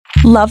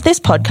Love this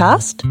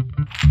podcast?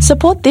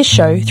 Support this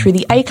show through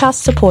the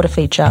Acast supporter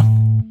feature.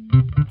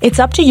 It's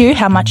up to you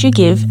how much you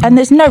give, and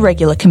there's no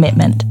regular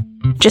commitment.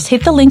 Just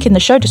hit the link in the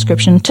show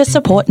description to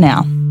support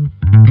now.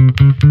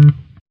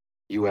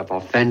 You have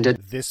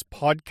offended this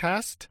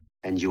podcast,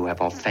 and you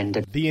have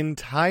offended the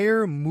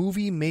entire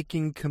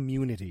movie-making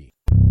community.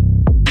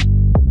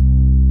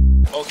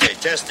 Okay,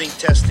 testing.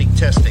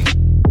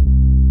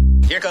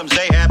 Here comes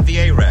Ahab the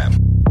Arab.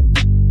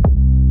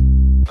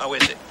 How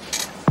is it?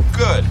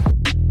 Good.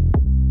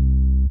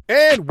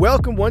 And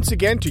welcome once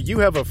again to You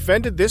Have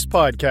Offended This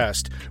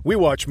Podcast. We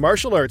watch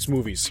martial arts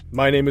movies.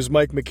 My name is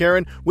Mike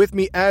McCarran. With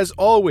me, as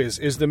always,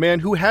 is the man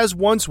who has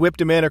once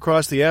whipped a man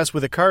across the ass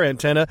with a car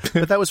antenna,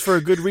 but that was for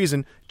a good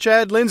reason,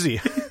 Chad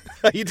Lindsay.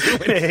 How you doing?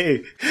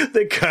 Hey,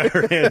 the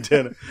car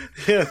antenna.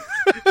 Yeah.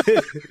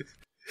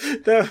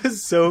 That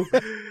was so...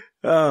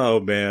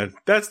 Oh, man.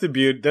 That's the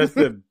beauty.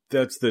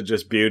 That's the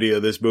just beauty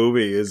of this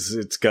movie is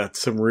it's got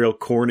some real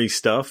corny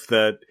stuff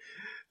that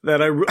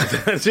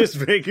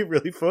just make it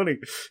really funny.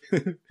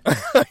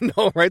 I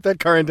know, right? That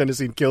car antenna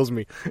scene kills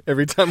me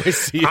every time I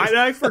see it.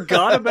 I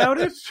forgot about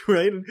it,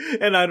 right?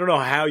 And I don't know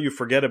how you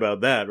forget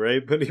about that,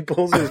 right? But he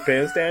pulls his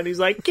pants down. He's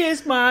like,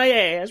 "Kiss my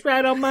ass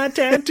right on my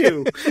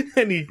tattoo,"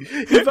 and he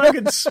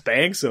fucking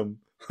spanks him.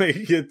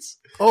 Like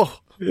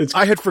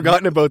I had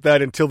forgotten about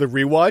that until the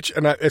rewatch,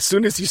 and as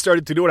soon as he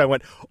started to do it, I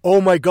went,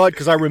 "Oh my god!"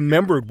 Because I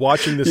remembered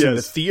watching this in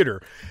the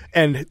theater,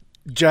 and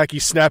Jackie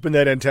snapping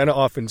that antenna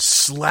off and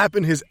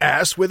slapping his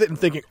ass with it and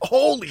thinking,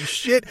 holy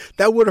shit,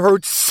 that would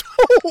hurt so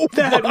much.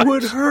 That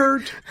would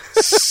hurt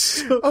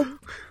so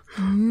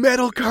a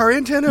metal car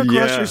antenna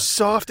across your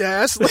soft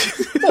ass? Like,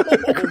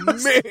 oh,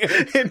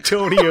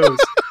 man.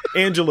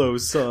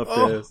 Angelo's soft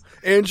ass.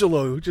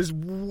 Angelo just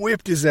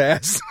whipped his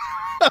ass.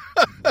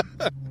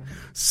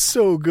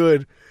 So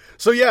good.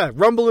 So yeah,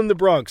 Rumble in the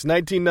Bronx,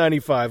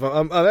 1995.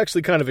 I'm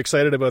actually kind of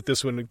excited about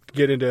this one to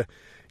get into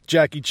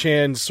Jackie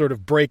Chan's sort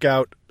of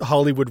breakout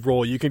Hollywood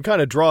role. You can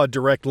kind of draw a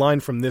direct line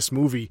from this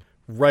movie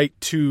right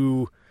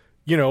to,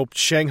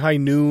 Shanghai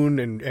Noon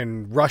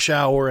and Rush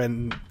Hour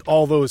and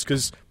all those,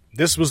 because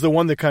this was the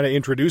one that kind of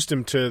introduced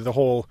him to the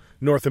whole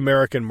North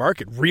American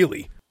market,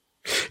 really.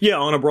 Yeah,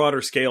 on a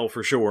broader scale,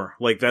 for sure.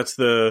 Like, that's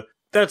the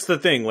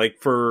thing. Like,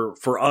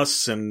 for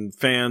us and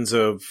fans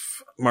of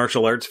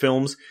martial arts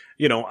films,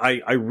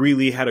 I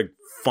really had a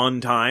fun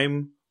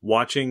time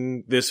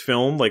watching this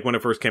film. Like, when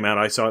it first came out,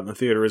 I saw it in the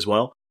theater as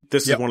well.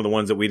 This is one of the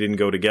ones that we didn't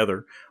go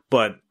together,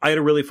 but I had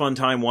a really fun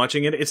time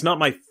watching it. It's not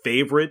my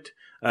favorite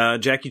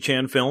Jackie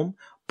Chan film,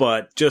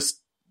 but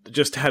just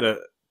had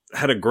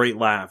a great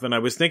laugh. And I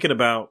was thinking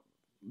about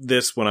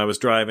this when I was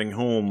driving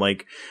home.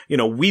 Like,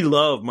 we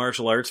love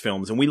martial arts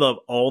films, and we love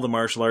all the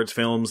martial arts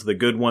films, the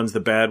good ones, the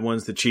bad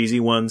ones, the cheesy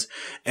ones,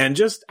 and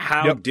just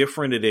how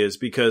different it is,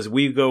 because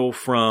we go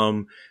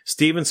from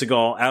Steven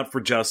Seagal Out for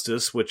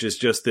Justice, which is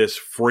just this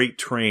freight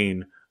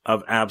train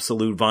of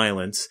absolute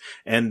violence,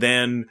 and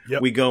then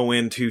we go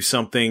into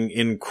something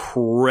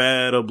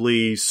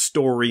incredibly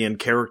story and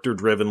character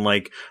driven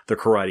like The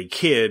Karate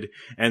Kid,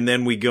 and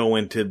then we go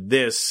into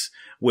this,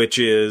 which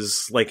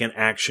is like an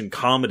action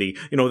comedy.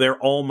 They're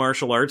all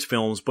martial arts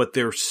films, but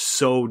they're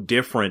so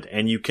different,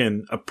 and you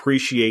can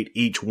appreciate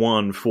each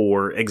one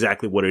for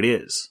exactly what it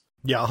is.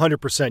 Yeah,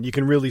 100%. You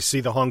can really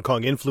see the Hong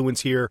Kong influence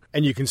here,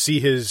 and you can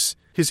see his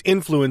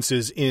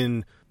influences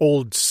in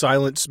old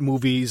silence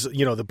movies,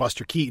 the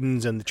Buster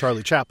Keatons and the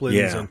Charlie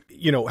Chaplins, and,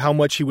 how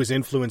much he was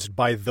influenced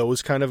by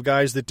those kind of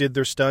guys that did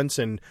their stunts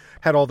and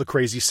had all the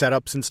crazy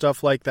setups and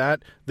stuff like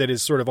that. That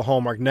is sort of a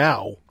hallmark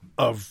now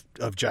of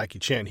Jackie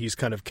Chan. He's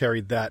kind of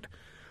carried that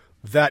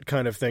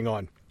kind of thing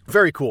on.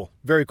 Very cool.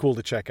 Very cool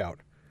to check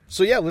out.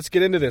 So yeah, let's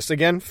get into this.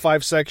 Again,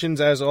 5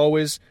 sections as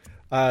always.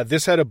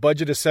 This had a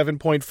budget of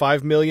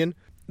 $7.5 million.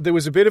 There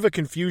was a bit of a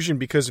confusion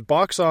because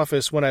box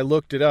office, when I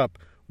looked it up,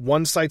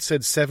 one site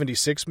said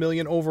 $76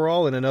 million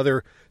overall, and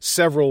another,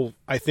 several,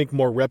 I think,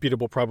 more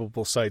reputable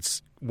probable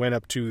sites went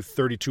up to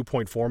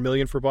 $32.4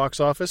 million for box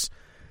office.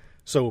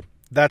 So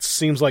that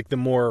seems like the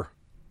more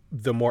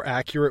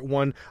accurate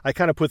one. I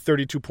kind of put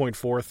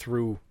 32.4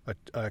 through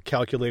a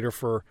calculator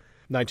for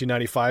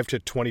 1995 to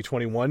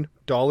 2021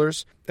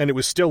 dollars, and it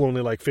was still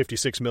only like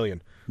 $56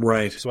 million.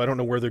 Right. So I don't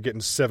know where they're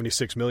getting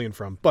 $76 million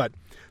from. But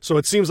so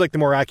it seems like the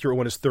more accurate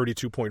one is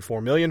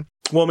 $32.4 million.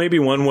 Well, maybe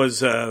one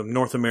was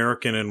North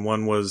American and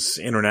one was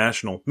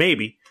international.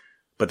 Maybe.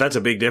 But that's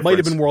a big difference. Might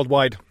have been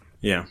worldwide.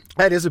 Yeah.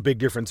 That is a big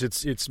difference.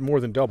 It's more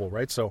than double,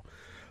 right? So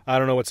I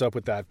don't know what's up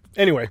with that.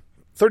 Anyway,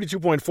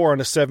 32.4 on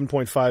a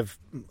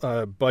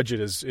 7.5 budget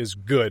is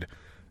good,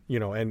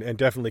 and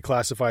definitely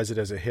classifies it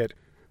as a hit.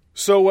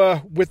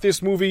 So with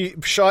this movie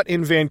shot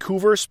in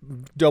Vancouver,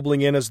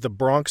 doubling in as the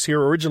Bronx here,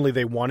 originally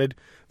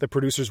the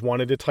producers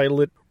wanted to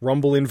title it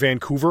Rumble in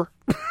Vancouver,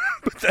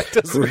 but that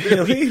doesn't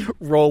really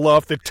roll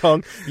off the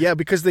tongue. Yeah,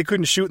 because they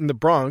couldn't shoot in the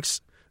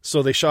Bronx,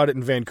 so they shot it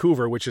in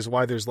Vancouver, which is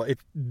why it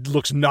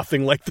looks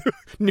nothing like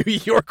New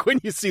York when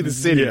you see the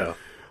city. Yeah.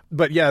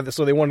 But yeah,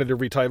 so they wanted to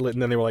retitle it,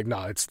 and then they were like,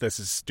 "Nah, this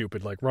is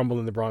stupid. Like Rumble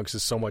in the Bronx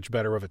is so much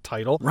better of a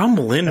title."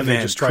 Rumble in and Vancouver.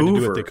 They just tried to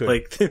do what they could.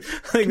 Like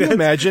Can you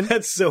imagine?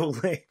 That's so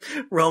lame.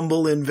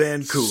 Rumble in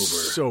Vancouver.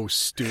 So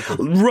stupid.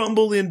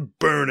 Rumble in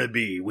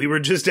Burnaby. We were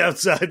just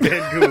outside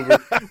Vancouver.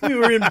 We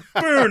were in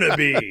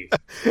Burnaby.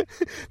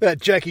 That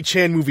Jackie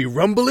Chan movie,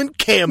 Rumble in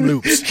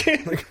Kamloops.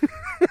 Like,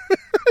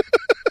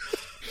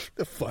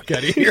 the fuck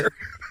out of here.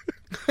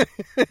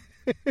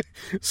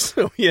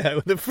 So yeah,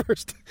 the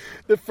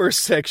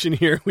first section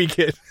here, we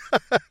get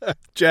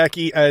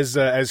Jackie as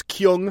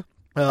Kyung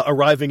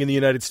arriving in the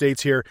United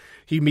States here.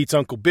 He meets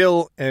Uncle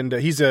Bill, and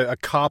he's a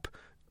cop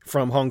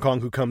from Hong Kong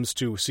who comes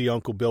to see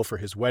Uncle Bill for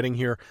his wedding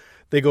here.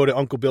 They go to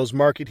Uncle Bill's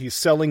market. He's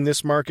selling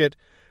this market,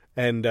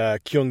 and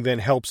Kyung then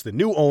helps the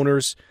new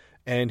owners,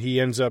 and he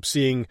ends up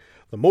seeing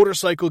the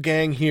motorcycle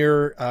gang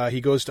here.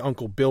 He goes to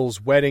Uncle Bill's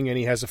wedding, and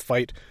he has a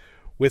fight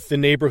with the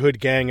neighborhood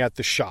gang at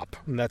the shop.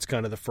 And that's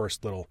kind of the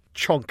first little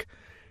chunk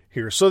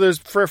here. So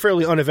there's a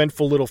fairly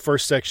uneventful little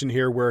first section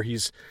here where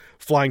he's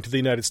flying to the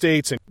United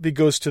States, and he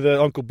goes to the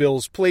Uncle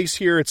Bill's place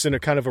here. It's in a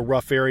kind of a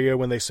rough area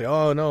when they say,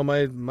 "Oh no,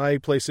 my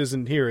place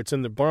isn't here. It's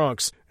in the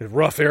Bronx." A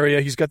rough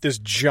area. He's got this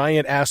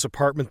giant ass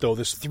apartment though,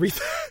 this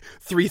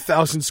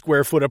 3,000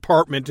 square foot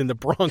apartment in the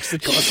Bronx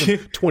that costs him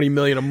 $20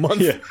 million a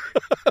month. Yeah.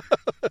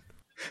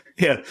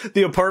 Yeah,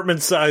 the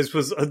apartment size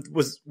was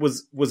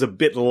a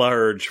bit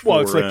large for, well,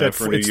 it's like that.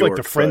 For New it's York, like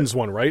the Friends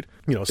one, right?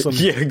 You know,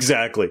 yeah,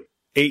 exactly.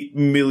 $8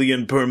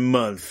 million per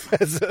month.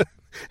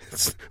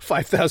 It's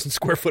 5,000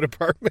 square foot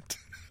apartment.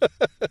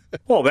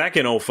 Well, back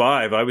in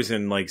 2005, I was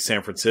in like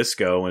San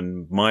Francisco,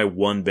 and my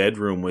one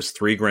bedroom was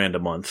 $3,000 a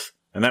month,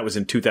 and that was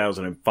in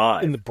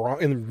 2005.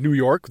 In New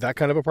York, that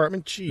kind of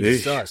apartment.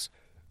 Jesus.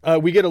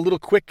 We get a little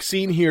quick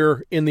scene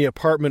here in the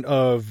apartment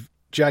of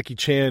Jackie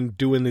Chan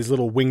doing his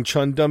little Wing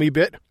Chun dummy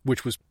bit,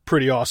 which was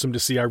pretty awesome to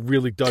see. I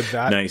really dug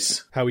that.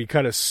 Nice. How he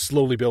kind of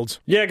slowly builds.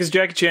 Yeah, because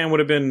Jackie Chan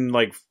would have been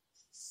like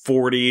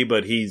 40,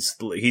 but he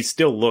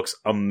still looks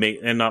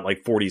amazing, and not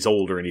like 40's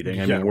old or anything.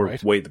 I mean, we're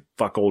way the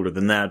fuck older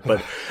than that.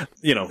 But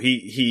you know,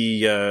 he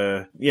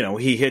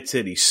hits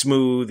it. He's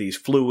smooth. He's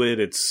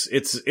fluid. It's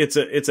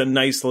a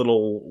nice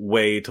little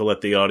way to let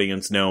the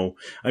audience know.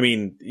 I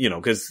mean, you know,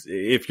 because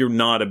if you're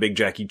not a big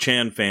Jackie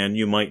Chan fan,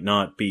 you might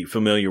not be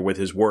familiar with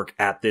his work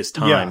at this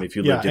time. If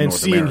you lived in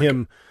North America, and seeing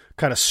him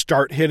kind of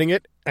start hitting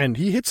it, and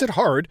he hits it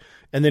hard,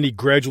 and then he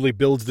gradually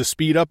builds the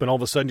speed up, and all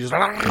of a sudden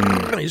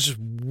he's just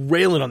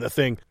railing on the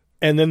thing.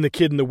 And then the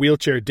kid in the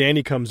wheelchair,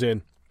 Danny, comes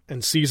in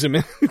and sees him,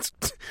 and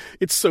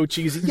it's so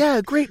cheesy. Yeah,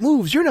 great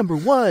moves. You're number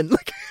one.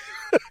 Like,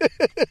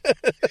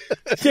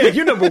 yeah,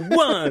 you're number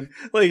one.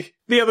 Like,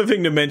 the other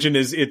thing to mention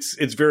is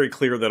it's very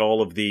clear that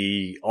all of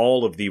the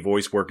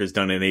voice work is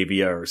done in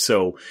AVR.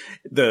 So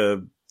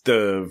the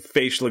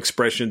facial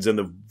expressions and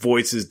the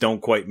voices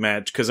don't quite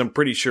match, because I'm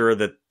pretty sure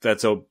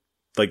that's a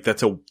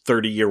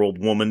 30-year-old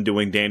woman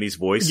doing Danny's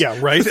voice. Yeah,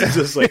 right? It's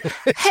just like,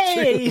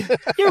 hey,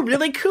 you're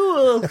really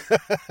cool.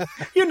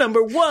 You're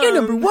number one. You're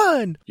number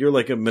one. You're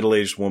like a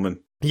middle-aged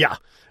woman. Yeah.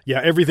 Yeah,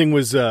 everything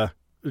was...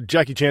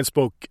 Jackie Chan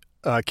spoke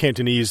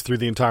Cantonese through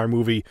the entire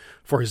movie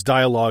for his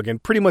dialogue,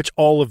 and pretty much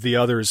all of the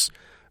others,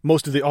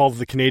 all of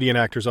the Canadian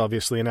actors,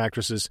 obviously, and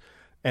actresses,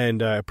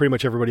 and pretty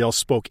much everybody else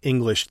spoke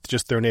English,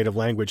 just their native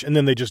language. And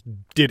then they just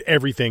did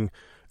everything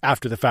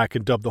after the fact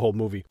and dubbed the whole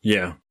movie.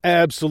 Yeah.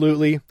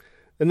 Absolutely.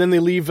 And then they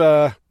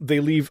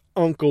leave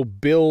Uncle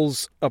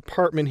Bill's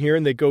apartment here,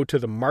 and they go to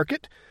the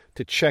market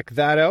to check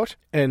that out.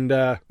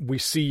 And we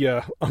see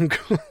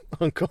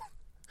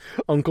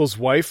Uncle's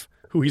wife,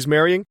 who he's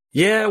marrying.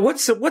 Yeah,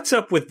 what's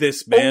up with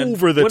this, man?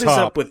 Over the top. What is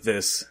up with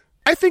this?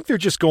 I think they're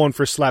just going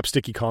for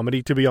slapsticky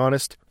comedy, to be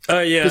honest.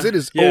 Yeah. Because it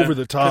is over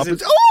the top.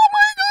 It's, oh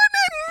my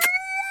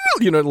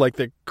goodness! You know, like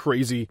the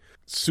crazy,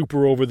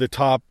 super over the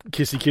top,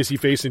 kissy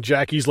face, and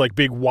Jackie's like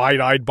big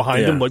wide-eyed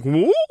behind him, like,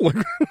 whoa,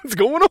 what's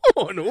going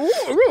on?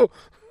 Oh.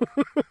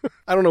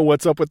 I don't know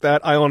what's up with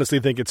that. I honestly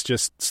think it's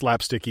just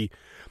slapsticky.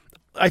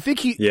 I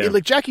think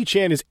like Jackie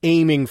Chan is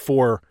aiming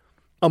for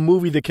a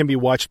movie that can be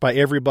watched by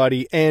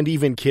everybody and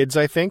even kids,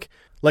 I think.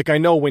 Like, I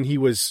know when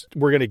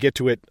we're going to get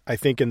to it, I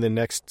think in the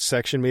next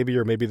section maybe,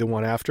 or maybe the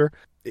one after,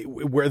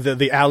 where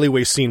the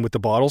alleyway scene with the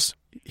bottles,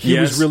 he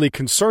was really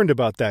concerned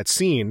about that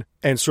scene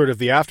and sort of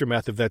the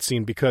aftermath of that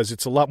scene, because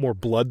it's a lot more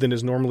blood than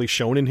is normally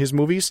shown in his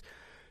movies.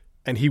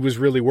 And he was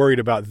really worried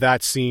about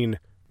that scene,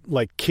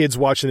 like kids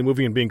watching the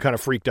movie and being kind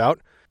of freaked out.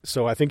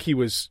 So I think he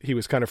was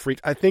kind of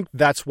freaked. I think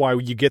that's why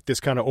you get this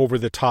kind of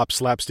over-the-top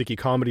slapsticky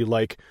comedy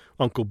like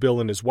Uncle Bill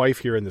and his wife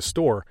here in the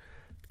store,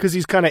 because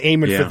he's kind of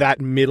aiming for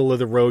that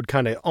middle-of-the-road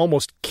kind of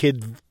almost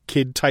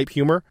kid-type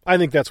humor. I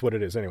think that's what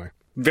it is anyway.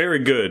 Very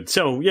good.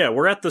 So, yeah,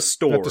 we're at the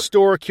store. At the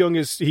store, Kyung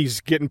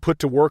he's getting put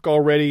to work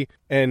already,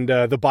 and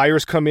the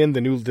buyers come in.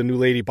 The new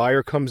lady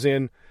buyer comes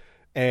in,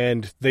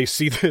 and they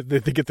see they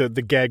get the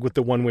gag with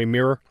the one-way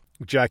mirror.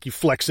 Jackie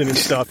flexing and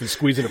stuff and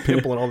squeezing a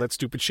pimple and all that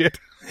stupid shit.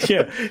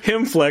 Yeah,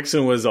 him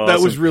flexing was awesome.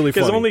 That was really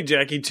funny. Because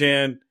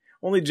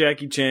only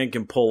Jackie Chan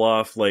can pull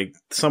off like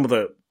some of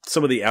the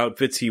some of the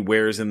outfits he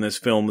wears in this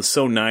film is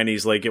so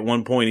 90s. Like at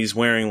one point he's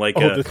wearing like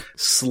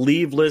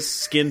sleeveless,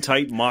 skin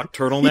tight mock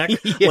turtleneck,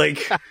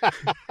 like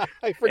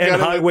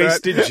and high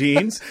waisted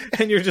jeans,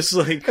 and you're just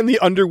like, and the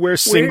underwear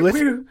singlet.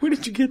 Where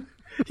did you get?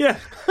 Yeah,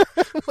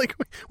 like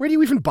where do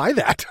you even buy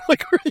that?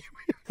 Like,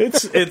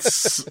 it's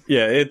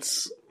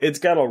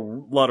got a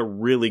lot of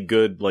really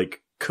good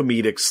like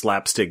comedic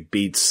slapstick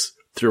beats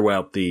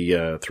throughout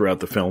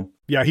the film.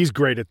 Yeah, he's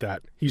great at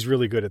that. He's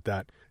really good at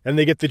that. And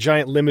they get the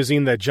giant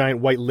limousine, that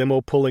giant white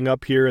limo pulling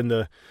up here, and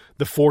the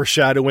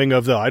foreshadowing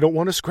of the "I don't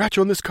want to scratch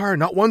on this car,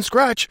 not one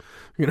scratch,"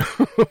 you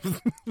know,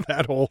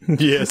 that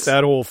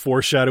whole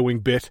foreshadowing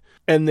bit.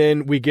 And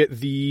then we get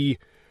the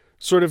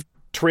sort of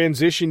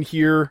transition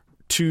here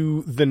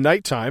to the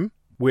nighttime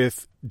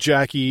with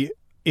Jackie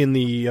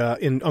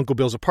in Uncle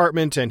Bill's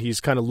apartment, and he's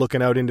kind of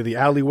looking out into the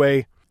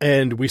alleyway,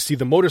 and we see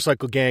the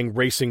motorcycle gang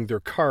racing their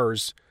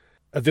cars.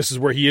 This is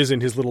where he is in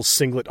his little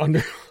singlet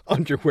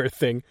underwear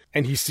thing,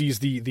 and he sees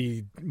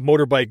the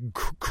motorbike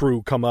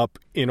crew come up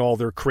in all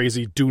their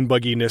crazy dune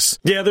bugginess.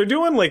 Yeah, they're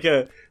doing like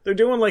a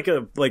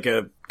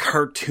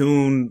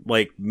cartoon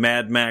like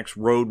Mad Max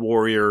Road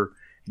Warrior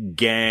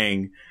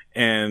gang.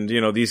 And,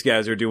 you know, these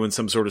guys are doing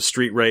some sort of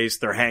street race.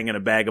 They're hanging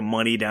a bag of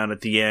money down at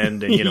the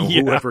end. And, you know,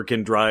 whoever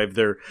can drive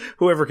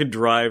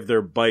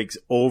their bikes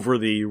over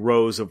the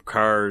rows of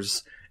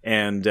cars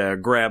and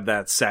grab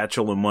that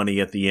satchel of money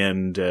at the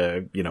end,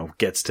 you know,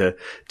 gets to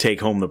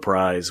take home the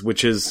prize,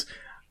 which is,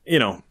 you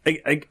know,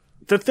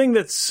 the thing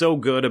that's so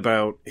good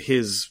about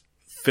his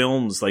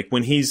films, like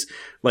when he's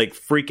like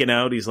freaking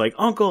out, he's like,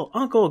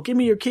 Uncle, give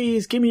me your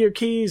keys,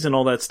 and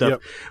all that stuff.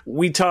 Yep.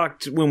 We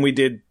talked when we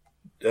did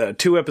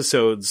 2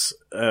 episodes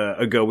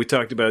ago, we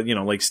talked about, you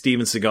know, like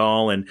Steven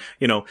Seagal, and,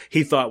 you know,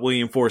 he thought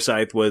William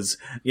Forsythe was,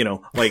 you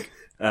know, like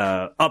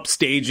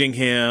upstaging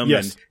him.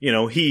 Yes. And, you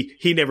know, he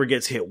never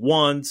gets hit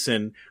once.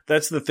 And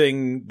that's the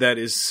thing that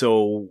is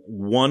so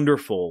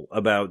wonderful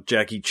about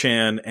Jackie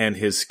Chan and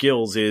his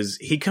skills is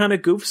he kind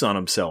of goofs on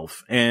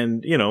himself.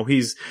 And, you know,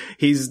 he's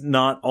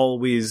not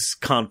always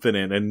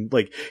confident. And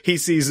like he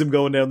sees him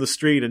going down the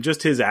street, and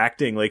just his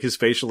acting, like his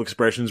facial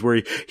expressions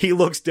where he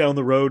looks down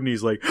the road and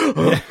he's like,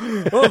 oh,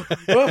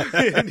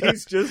 and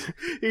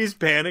he's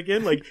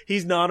panicking. Like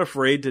he's not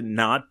afraid to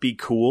not be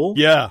cool.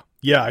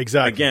 Yeah,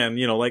 exactly. Again,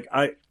 you know, like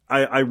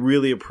I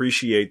really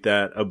appreciate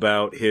that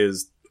about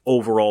his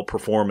overall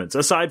performance.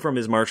 Aside from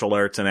his martial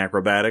arts and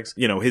acrobatics,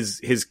 you know, his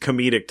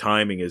comedic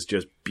timing is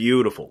just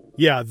beautiful.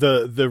 Yeah,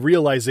 the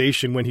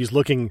realization when he's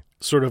looking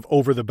sort of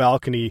over the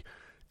balcony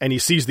and he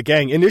sees the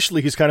gang.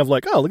 Initially, he's kind of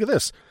like, "Oh, look at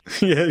this,"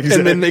 yeah, exactly.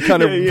 And then they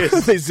kind of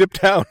they zip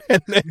down,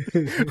 and then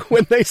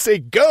when they say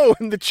 "go"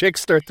 and the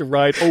chicks start to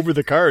ride over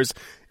the cars,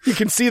 you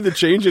can see the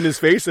change in his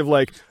face of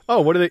like,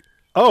 "Oh, what are they?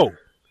 Oh."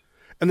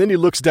 And then he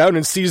looks down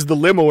and sees the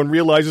limo and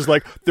realizes,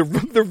 like, the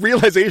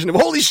realization of,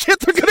 holy shit,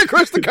 they're going to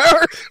crush the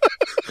car.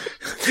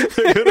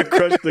 They're going to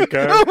crush the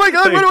car. Oh, my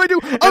God, what do I do?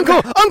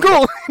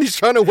 Uncle! He's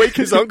trying to wake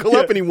his uncle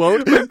up, and he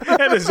won't.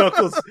 And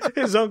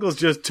his uncle's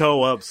just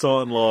toe up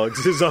sawing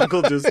logs. His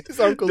uncle just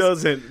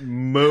doesn't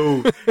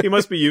move. He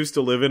must be used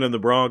to living in the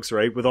Bronx,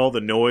 right? With all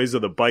the noise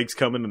of the bikes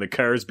coming and the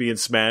cars being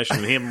smashed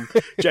and him,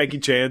 Jackie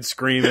Chan,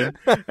 screaming.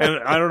 And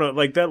I don't know,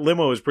 like, that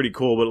limo is pretty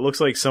cool, but it looks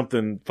like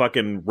something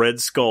fucking Red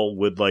Skull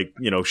would, like,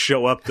 you know,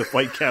 show up to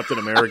fight Captain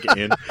America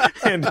in.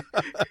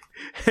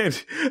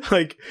 And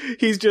like,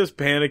 he's just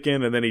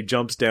panicking, and then he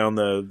jumps down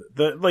the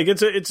like,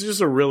 it's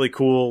just a really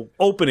cool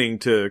opening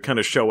to kind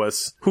of show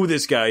us who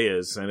this guy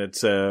is. And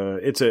it's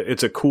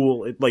a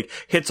cool, it like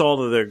hits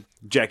all of the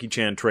Jackie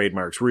Chan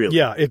trademarks, really.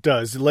 Yeah, it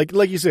does. Like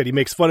you said, he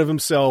makes fun of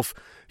himself.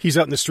 He's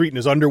out in the street in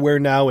his underwear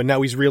now, and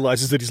now he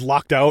realizes that he's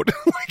locked out.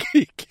 Like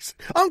he's,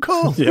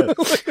 Uncle! Yeah.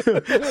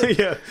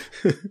 Yeah.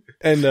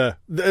 And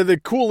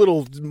the cool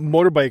little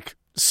motorbike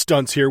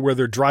stunts here where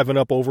they're driving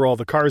up over all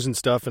the cars and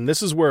stuff, and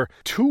this is where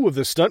 2 of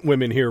the stunt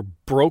women here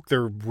broke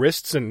their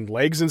wrists and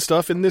legs and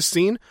stuff in this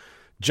scene,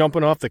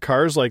 jumping off the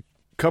cars. Like,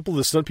 a couple of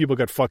the stunt people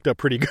got fucked up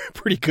pretty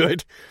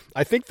good.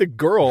 I think the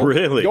girl...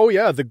 Really? Oh,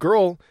 yeah, the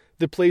girl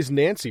that plays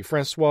Nancy,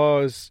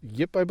 Françoise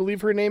Yip, I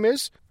believe her name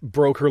is,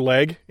 broke her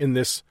leg in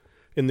this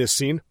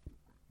scene.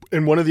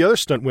 And one of the other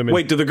stunt women...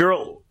 Wait, the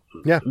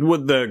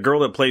girl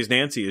that plays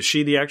Nancy, is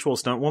she the actual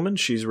stunt woman?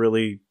 She's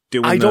really...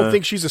 I don't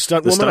think she's a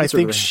stunt woman. I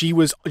think she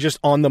was just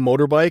on the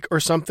motorbike or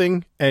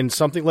something, and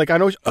something like I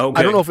know. Okay.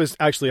 I don't know if it's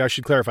actually. I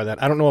should clarify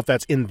that. I don't know if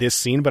that's in this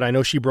scene, but I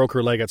know she broke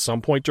her leg at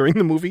some point during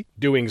the movie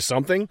doing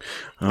something.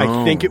 Oh.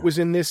 I think it was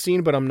in this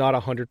scene, but I'm not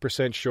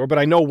 100% sure. But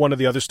I know one of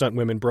the other stunt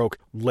women broke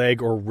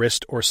leg or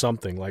wrist or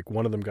something. Like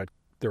one of them got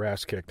their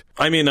ass kicked.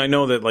 I mean, I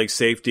know that like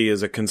safety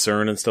is a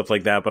concern and stuff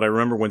like that, but I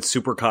remember when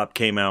Super Cop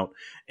came out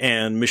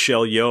and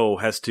Michelle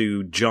Yeoh has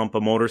to jump a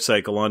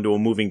motorcycle onto a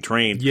moving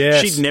train.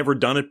 Yes. She'd never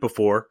done it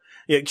before.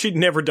 Yeah, she'd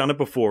never done it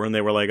before, and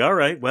they were like, all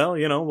right, well,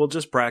 you know, we'll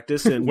just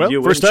practice. And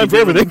first time for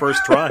everything.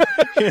 First try.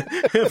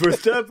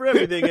 First time for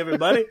everything,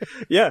 everybody.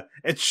 Yeah,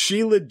 and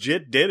she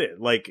legit did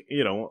it. Like,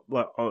 you know,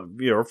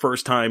 her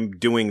first time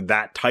doing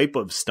that type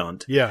of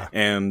stunt. Yeah.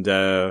 And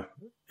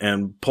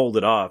pulled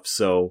it off.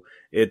 So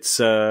it's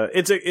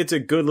a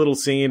good little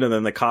scene, and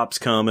then the cops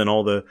come and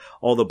all the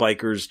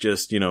bikers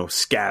just,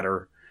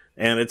 scatter.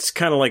 And it's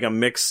kind of like a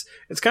mix.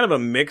 It's kind of a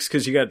mix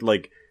because you got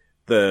like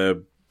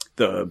the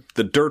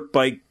dirt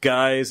bike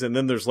guys, and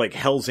then there's like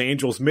Hell's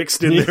Angels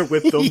mixed in there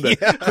with them.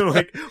 I'm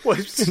like,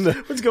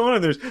 what's going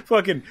on? There's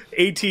fucking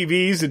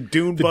ATVs and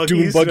dune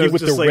buggies. Dune buggy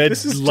with the like,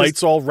 red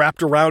lights all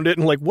wrapped around it,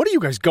 and like, what are you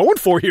guys going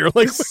for here?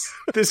 Like,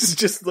 this is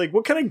just like,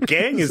 what kind of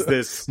gang is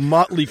this?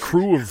 Motley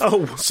crew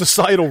of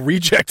societal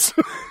rejects.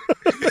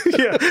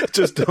 Yeah,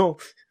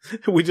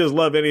 we just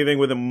love anything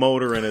with a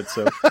motor in it.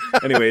 So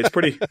anyway,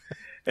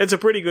 it's a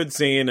pretty good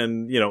scene,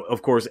 and,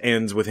 of course,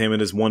 ends with him in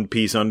his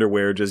one-piece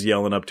underwear just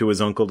yelling up to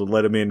his uncle to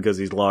let him in because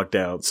he's locked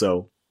out.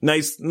 So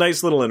nice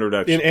little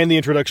introduction. And the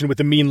introduction with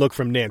the mean look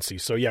from Nancy.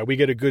 So yeah, we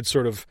get a good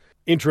sort of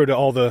intro to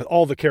all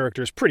the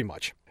characters pretty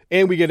much.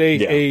 And we get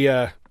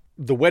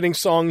the wedding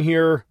song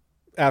here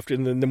after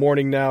in the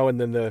morning now,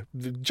 and then the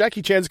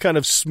Jackie Chan's kind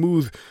of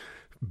smooth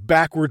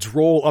backwards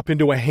roll up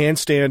into a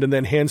handstand and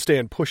then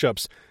handstand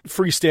push-ups,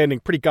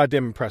 freestanding, pretty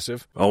goddamn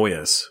impressive. Oh,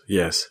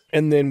 yes.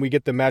 And then we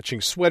get the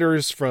matching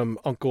sweaters from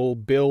Uncle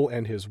Bill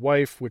and his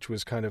wife, which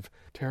was kind of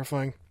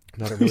terrifying.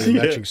 Not a really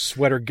matching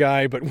sweater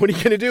guy, but what are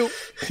you going to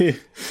do?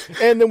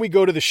 And then we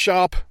go to the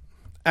shop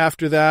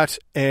after that,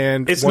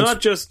 and it's not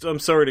just, I'm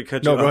sorry to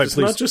cut you off. Go ahead, it's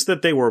please. not just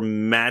that they were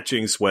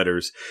matching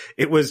sweaters.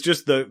 It was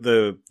just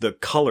the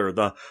color,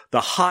 the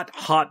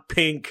hot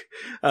pink,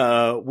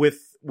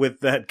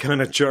 with that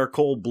kind of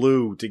charcoal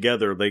blue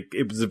together. Like,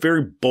 it was a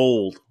very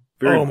bold,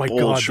 oh my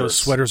God, shirts. those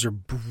sweaters are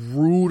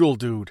brutal,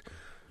 dude.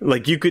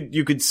 Like, you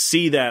could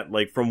see that,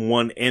 like, from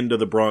one end of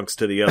the Bronx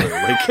to the other.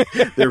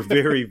 Like, they're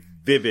very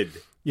vivid.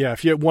 Yeah,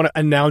 if you want to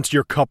announce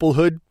your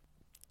couplehood,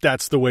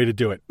 that's the way to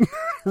do it.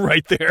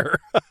 Right there.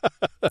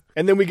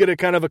 And then we get a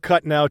kind of a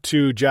cut now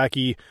to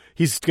Jackie.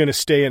 He's going to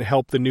stay and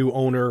help the new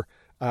owner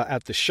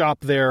at the shop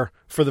there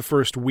for the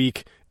first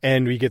week.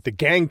 And we get the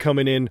gang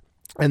coming in,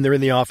 and they're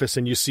in the office,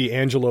 and you see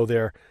Angelo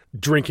there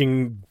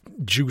drinking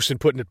juice and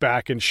putting it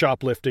back and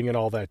shoplifting and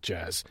all that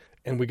jazz.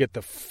 And we get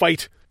the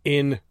fight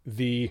in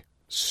the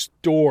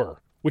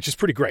store, which is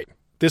pretty great.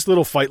 This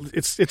little fight,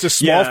 it's a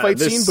small fight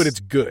scene, but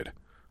it's good.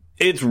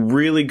 It's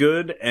really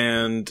good,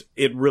 and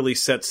it really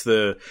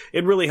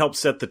helps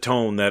set the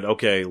tone that,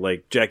 okay,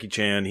 like, Jackie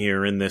Chan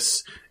here in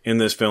this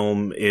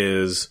film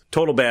is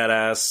total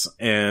badass,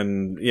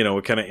 and,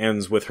 it kind of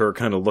ends with her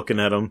kind of looking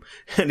at him,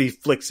 and he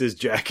flicks his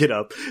jacket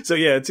up. So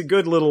yeah, it's a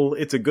good little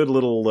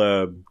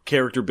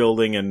character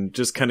building, and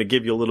just kind of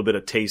give you a little bit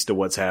of taste of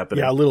what's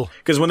happening. Yeah, a little.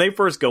 Because when they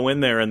first go in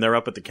there and they're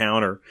up at the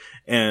counter,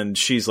 and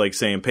she's like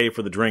saying, pay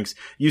for the drinks,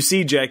 you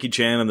see Jackie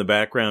Chan in the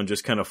background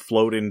just kind of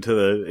float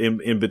into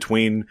in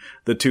between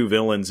the two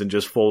villains and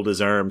just fold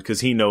his arms, because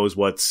he knows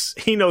what's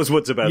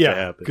about to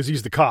happen. Because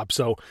he's the cop.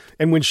 So,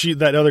 and when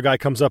that other guy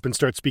comes up and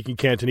starts speaking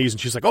Cantonese, and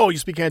she's like, "Oh, you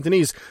speak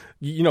Cantonese?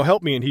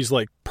 Help me." And he's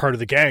like part of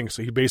the gang,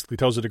 so he basically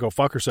tells her to go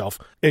fuck herself.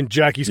 And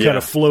Jackie's kind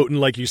of floating,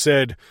 like you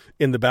said,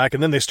 in the back.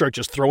 And then they start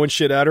just throwing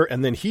shit at her,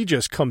 and then he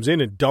just comes in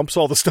and dumps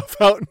all the stuff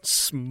out and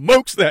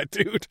smokes that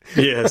dude.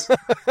 Yes,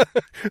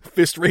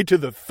 fist right to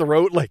the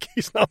throat, like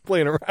he's not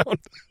playing around.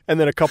 And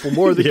then a couple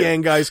more of the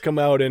gang guys come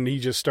out, and he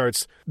just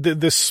starts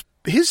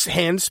his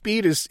hand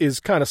speed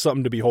is kind of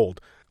something to behold.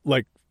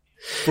 Like,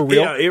 for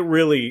real? Yeah, it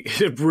really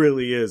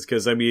is.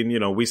 Because, I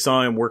mean, we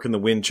saw him working the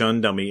Wing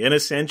Chun dummy, and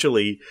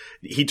essentially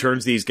he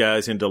turns these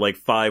guys into like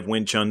 5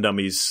 Wing Chun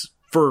dummies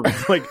for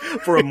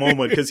a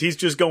moment, because he's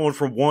just going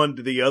from one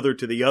to the other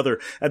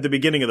at the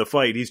beginning of the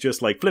fight. He's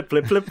just like flip,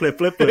 flip, flip, flip,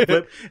 flip, flip,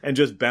 flip, and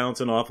just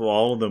bouncing off of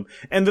all of them.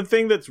 And the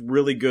thing that's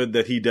really good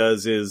that he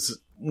does is,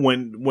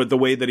 with the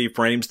way that he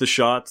frames the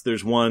shots,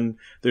 there's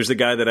a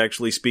guy that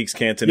actually speaks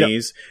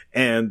Cantonese,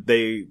 and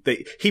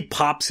he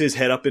pops his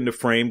head up into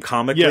frame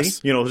comically,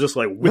 just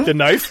like with the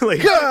knife,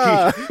 like,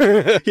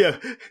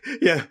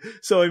 yeah.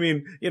 So I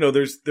mean,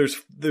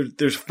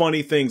 there's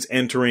funny things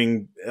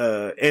entering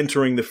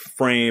the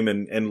frame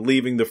and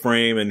leaving the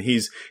frame, and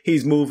he's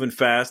moving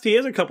fast. He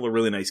has a couple of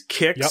really nice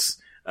kicks. Yep.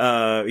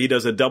 He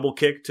does a double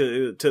kick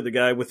to the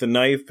guy with the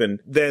knife,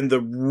 and then the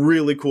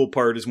really cool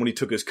part is when he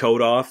took his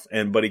coat off,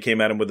 but he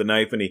came at him with a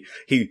knife, and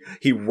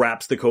he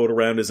wraps the coat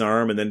around his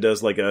arm and then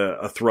does like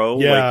a throw.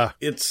 Yeah, like,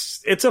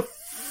 it's a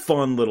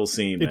fun little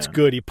scene. It's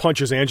good. He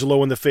punches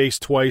Angelo in the face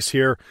twice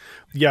here.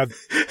 Yeah,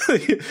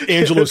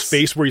 Angelo's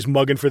face where he's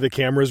mugging for the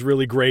camera is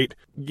really great.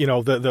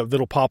 The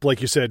little pop,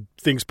 like you said,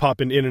 things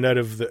popping in and out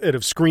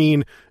of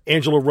screen.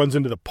 Angelo runs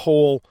into the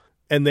pole,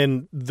 and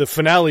then the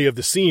finale of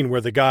the scene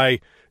where the guy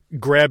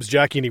grabs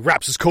Jackie and he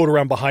wraps his coat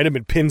around behind him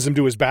and pins him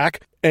to his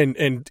back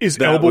and is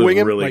elbowing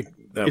him.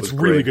 It's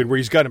really good, where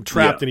he's got him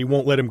trapped and he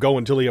won't let him go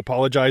until he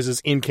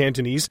apologizes in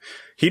Cantonese.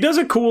 He does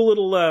a cool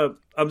little,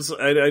 I'm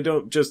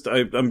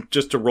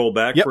just to roll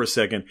back for a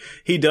second.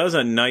 He does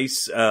a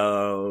nice,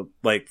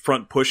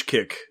 front push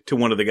kick to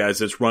one of the guys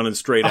that's running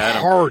straight at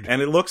him. Hard.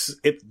 And it looks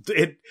like,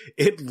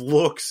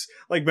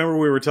 remember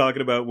we were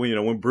talking about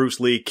when Bruce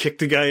Lee kicked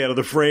the guy out of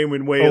the frame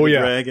in Way of the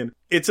Dragon.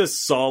 It's a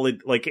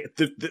solid,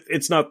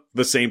 it's not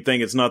the same thing.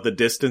 It's not the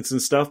distance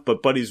and stuff,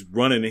 but Buddy's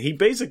running and he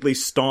basically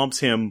stomps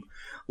him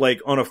like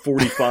on a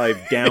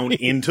 45 down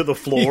into the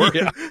floor,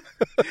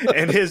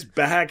 and his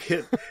back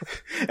hit.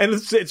 And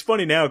it's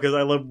funny now because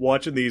I love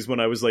watching these when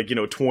I was like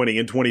 20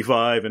 and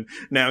 25, and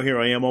now here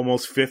I am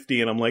almost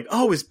 50, and I'm like,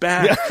 oh, his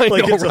back,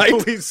 like it's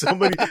always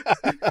somebody.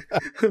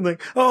 I'm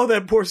like, oh,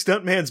 that poor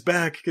stuntman's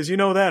back because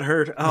that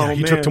hurt. Oh man,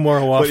 he took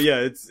tomorrow off. But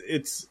yeah,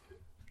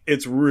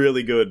 it's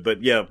really good.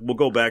 But yeah, we'll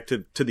go back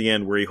to the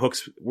end where he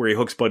hooks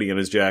Buddy in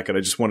his jacket. I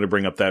just wanted to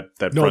bring up that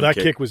front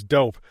kick was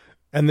dope.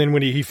 And then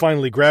when he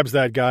finally grabs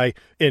that guy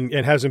and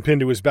has him pinned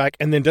to his back,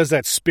 and then does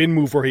that spin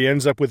move where he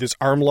ends up with his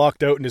arm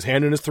locked out and his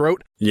hand in his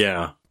throat.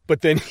 Yeah.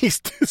 But then he's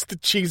just the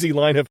cheesy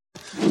line of,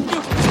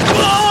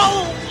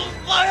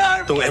 Oh, my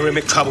arm! Don't ever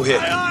make trouble here.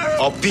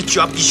 I'll beat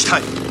you up each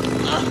time.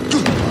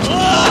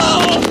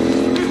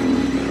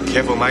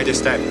 Careful, mind your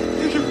step.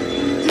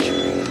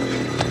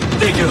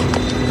 Thank you.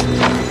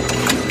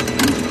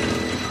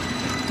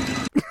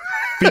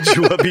 Beat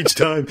you up each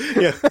time.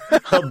 Yeah,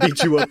 I'll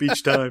beat you up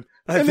each time.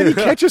 And then he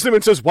catches him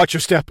and says, watch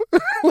your step.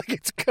 Like,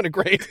 it's kind of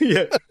great.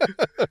 Yeah.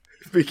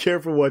 Be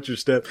careful, watch your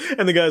step.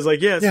 And the guy's like,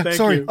 yes, thank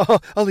you.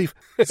 I'll leave.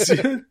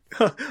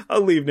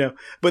 I'll leave now.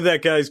 But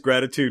that guy's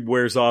gratitude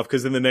wears off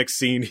because in the next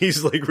scene,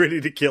 he's like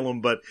ready to kill him.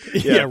 But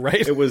yeah,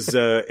 right. It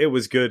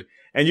was good.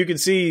 And you can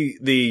see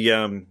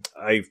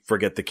I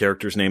forget the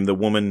character's name, the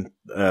woman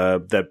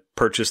that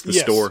purchased the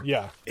store.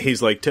 Yeah.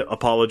 He's like to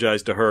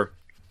apologize to her.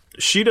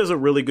 She does a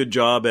really good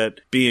job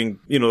at being,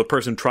 the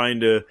person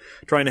trying to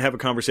have a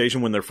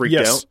conversation when they're freaked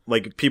out.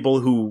 Like people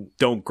who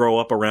don't grow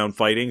up around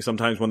fighting,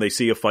 sometimes when they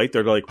see a fight,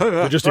 they're like,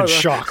 they're just in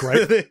shock,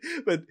 right?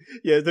 But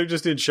yeah, they're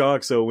just in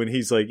shock. So when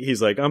he's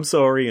like, I'm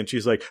sorry. And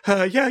she's like,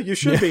 yeah, you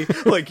should be.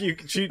 Like you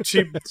can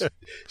see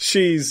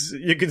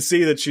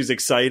that she's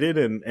excited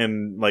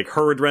and like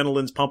her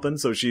adrenaline's pumping.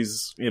 So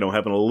she's,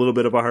 having a little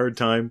bit of a hard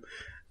time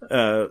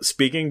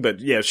speaking, but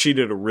yeah, she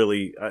did a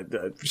really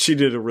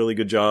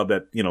good job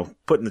at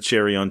putting the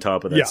cherry on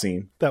top of that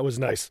scene. That was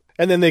nice.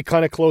 And then they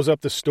kind of close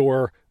up the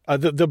store.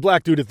 The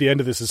black dude at the end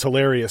of this is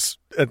hilarious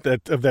of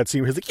that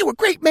scene. He's like, "You were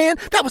great, man.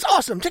 That was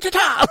awesome."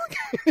 Ta-ta-ta.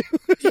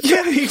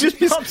 Yeah, he just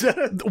pops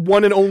out.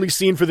 One and only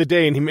scene for the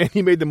day, and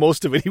he made the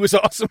most of it. He was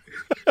awesome.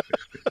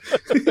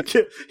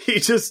 he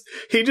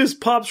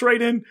just pops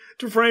right in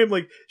to frame.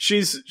 Like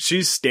she's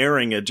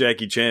staring at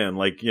Jackie Chan,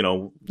 like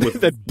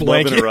with that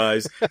love in her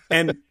eyes,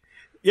 and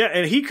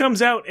he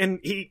comes out and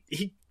he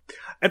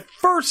at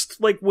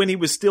first, like when he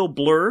was still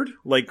blurred,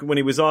 like when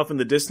he was off in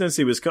the distance,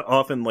 he was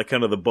off in like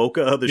kind of the bokeh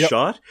of the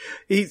shot.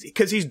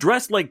 Because he's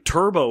dressed like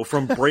Turbo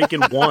from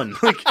Breaking One.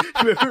 Like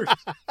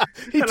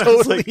he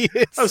totally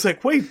is. I was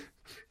like, wait.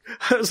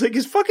 I was like,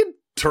 is fucking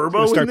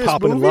Turbo start in this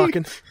popping movie? and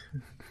locking.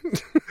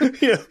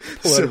 Yeah,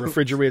 pull out a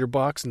refrigerator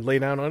box and lay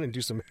down on it and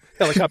do some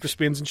helicopter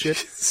spins and shit.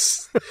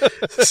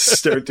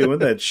 Start doing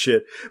that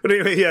shit. But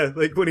anyway, yeah,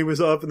 like when he was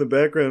off in the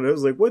background, I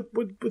was like,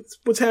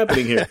 what's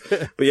happening here?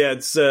 But yeah,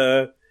 it's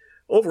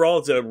overall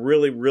it's a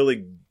really,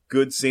 really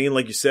good scene.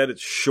 Like you said,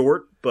 it's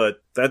short,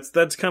 but that's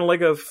kind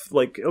of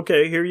like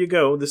okay, here you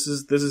go. This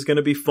is going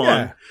to be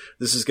fun. Yeah.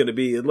 This is going to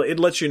be. It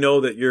lets you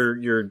know that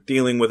you're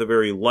dealing with a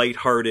very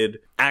lighthearted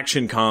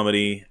action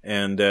comedy,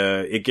 and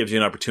it gives you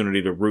an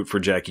opportunity to root for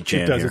Jackie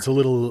Chan. It does. Here. It's a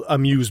little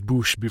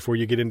amuse-bouche before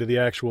you get into the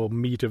actual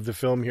meat of the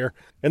film here,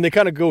 and they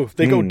kind of go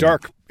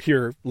dark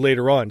here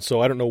later on.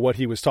 So I don't know what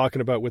he was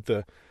talking about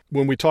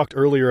when we talked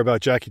earlier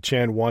about Jackie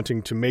Chan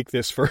wanting to make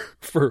this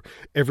for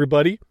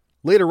everybody.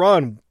 Later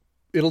on,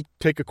 it'll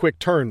take a quick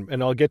turn,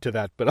 and I'll get to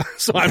that. But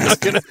so I'm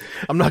not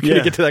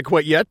gonna get to that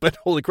quite yet. But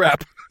holy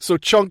crap! So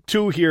chunk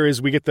 2 here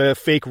is we get the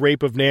fake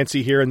rape of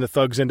Nancy here, and the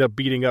thugs end up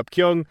beating up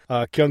Kyung.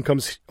 Kyung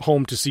comes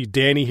home to see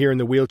Danny here in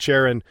the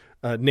wheelchair, and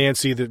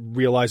Nancy that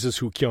realizes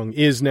who Kyung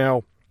is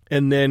now.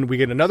 And then we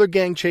get another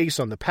gang chase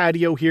on the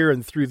patio here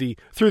and through the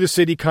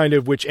city, kind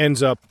of, which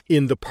ends up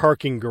in the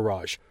parking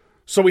garage.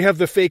 So we have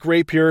the fake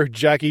rape here.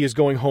 Jackie is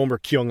going home, or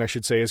Kyung, I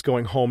should say, is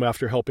going home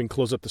after helping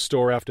close up the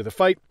store after the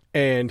fight.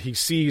 And he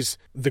sees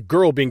the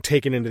girl being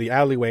taken into the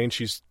alleyway, and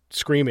she's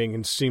screaming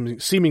and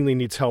seemingly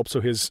needs help.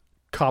 So his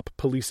cop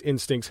police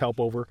instincts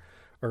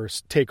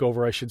take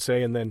over, I should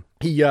say. And then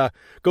he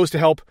goes to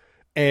help,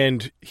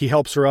 and he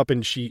helps her up,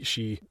 and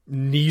she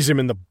knees him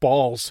in the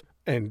balls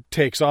and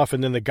takes off.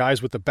 And then the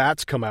guys with the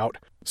bats come out.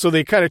 So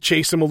they kind of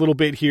chase him a little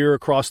bit here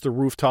across the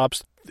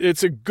rooftops.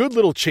 It's a good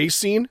little chase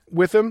scene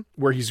with him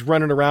where he's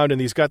running around and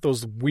he's got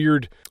those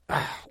weird,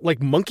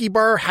 like monkey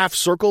bar half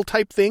circle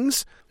type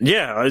things.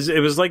 Yeah,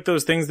 it was like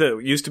those things that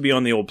used to be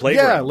on the old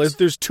playgrounds. Yeah,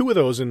 there's 2 of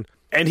those, and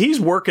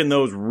he's working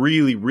those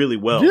really, really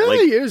well. Yeah,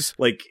 he is.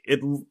 Like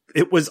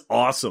it was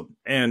awesome.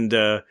 And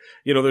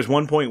there's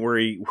one point where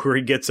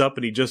he gets up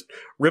and he just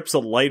rips a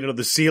light out of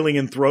the ceiling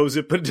and throws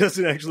it, but it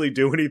doesn't actually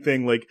do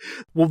anything. Like,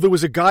 well, there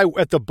was a guy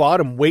at the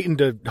bottom waiting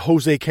to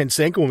Jose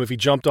Canseco him if he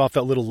jumped off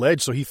that little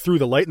ledge, so he threw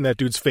the light in that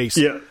dude's face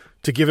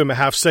to give him a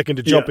half second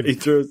to jump and he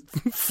throws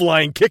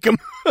flying kick him.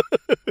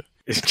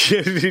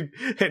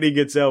 and he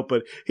gets out,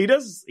 but he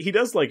does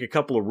like a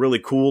couple of really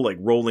cool, like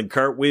rolling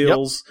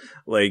cartwheels.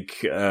 Like,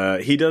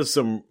 he does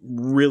some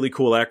really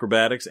cool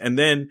acrobatics. And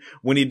then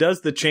when he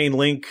does the chain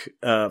link,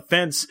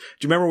 fence, do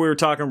you remember we were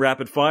talking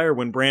rapid fire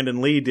when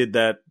Brandon Lee did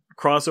that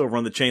crossover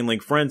on the chain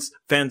link fence?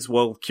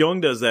 Well,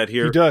 Kyung does that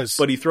here. He does.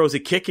 But he throws a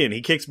kick in.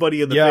 He kicks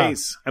Buddy in the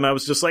face. And I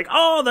was just like,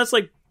 oh, that's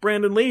like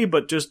Brandon Lee,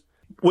 but just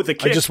with a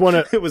kick. I just want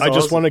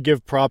awesome. to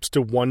give props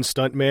to one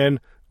stuntman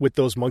with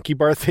those monkey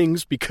bar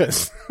things,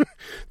 because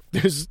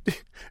there's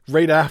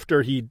right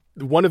after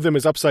one of them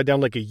is upside down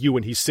like a U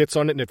and he sits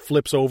on it and it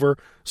flips over.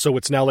 So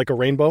it's now like a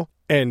rainbow,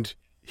 and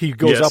he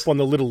goes up on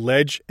the little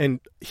ledge and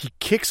he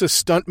kicks a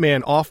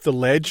stuntman off the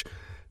ledge,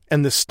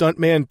 and the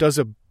stuntman does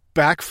a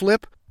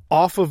backflip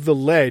off of the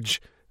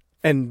ledge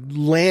and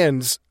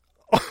lands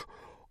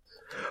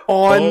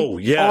on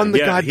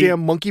the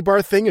goddamn monkey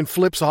bar thing and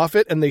flips off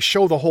it, and they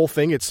show the whole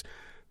thing.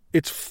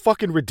 It's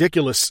fucking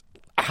ridiculous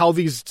how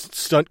these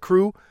stunt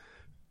crew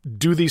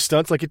do these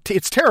stunts. Like,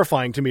 it's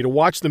terrifying to me to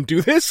watch them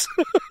do this.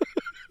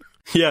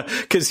 Yeah,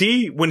 because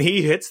when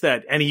he hits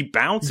that and he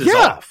bounces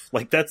off,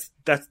 like that's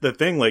the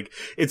thing. Like,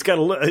 it's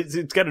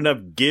got enough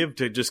give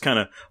to just kind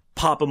of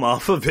pop him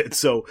off of it.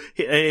 So,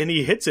 and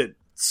he hits it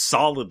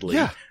solidly,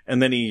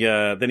 and then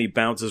he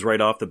bounces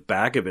right off the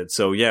back of it.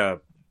 So yeah.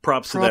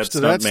 Props to that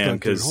stuntman,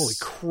 because holy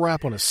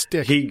crap on a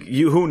stick.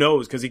 Who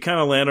knows? Because he kind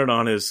of landed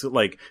on his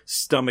like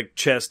stomach,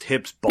 chest,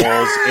 hips,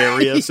 balls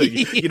area. So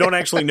you don't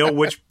actually know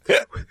which,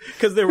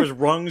 because there was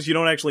rungs. You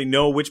don't actually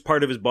know which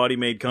part of his body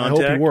made contact.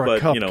 I hope he wore a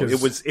cup,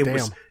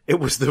 it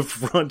was the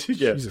front.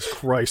 Yeah. Jesus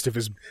Christ!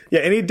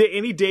 Any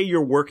day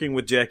you're working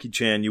with Jackie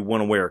Chan, you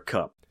want to wear a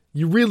cup.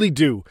 You really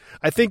do.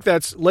 I think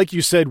that's like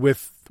you said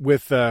with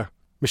Michelle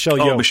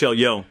Yeoh. Oh, Michelle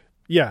Yeoh.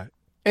 Yeah.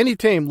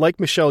 Anytime like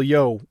Michelle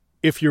Yeoh,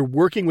 if you're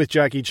working with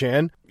Jackie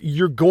Chan,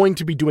 you're going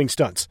to be doing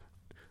stunts.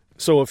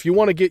 So if you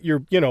want to get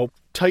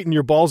tighten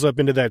your balls up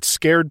into that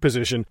scared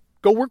position,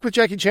 go work with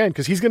Jackie Chan,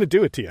 because he's going to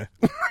do it to you.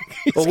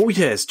 Oh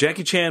yes,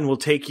 Jackie Chan will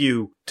take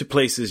you to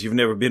places you've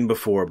never been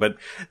before. But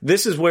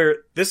this is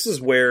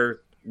where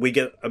we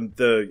get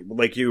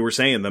like you were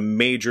saying, the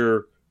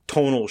major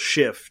tonal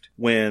shift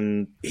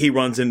when he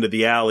runs into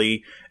the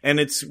alley,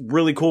 and it's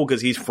really cool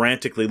because he's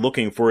frantically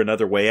looking for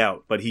another way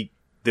out, but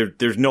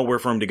there's nowhere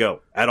for him to go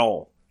at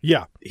all.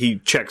 Yeah. He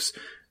checks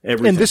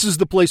everything. And this is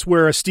the place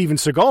where a Steven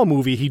Seagal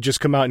movie, he'd just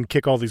come out and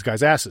kick all these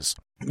guys' asses.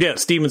 Yeah,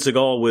 Steven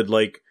Seagal would,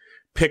 like,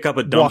 pick up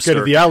a dumpster. Walk out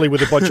of the alley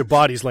with a bunch of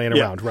bodies laying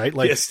around, right?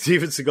 Like, yeah,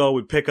 Steven Seagal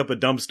would pick up a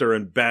dumpster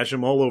and bash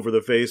him all over the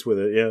face with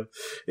it. Yeah,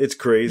 it's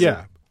crazy.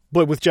 Yeah,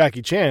 but with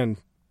Jackie Chan,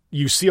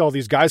 you see all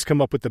these guys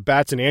come up with the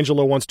bats, and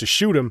Angelo wants to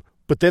shoot him,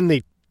 but then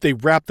they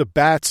wrap the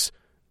bats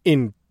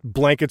in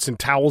blankets and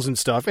towels and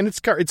stuff, and it's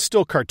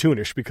still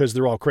cartoonish because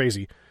they're all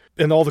crazy.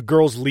 And all the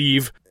girls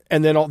leave.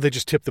 And then they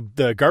just tip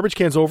the garbage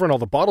cans over and all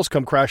the bottles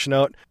come crashing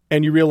out.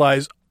 And you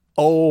realize,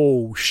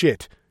 oh,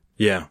 shit.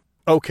 Yeah.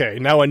 Okay,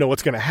 now I know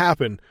what's going to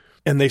happen.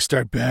 And they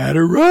start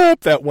batter up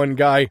that one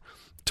guy,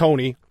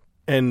 Tony.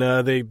 And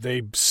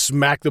they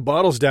smack the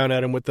bottles down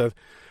at him with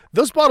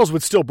those bottles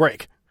would still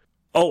break.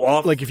 Oh,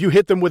 off. Like if you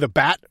hit them with a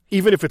bat,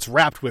 even if it's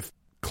wrapped with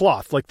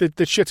cloth, like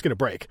the shit's going to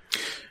break.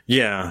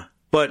 Yeah.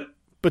 But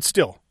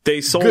still. They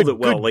sold it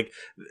well. Like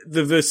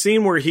the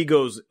scene where he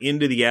goes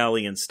into the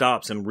alley and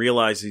stops and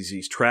realizes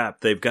he's trapped.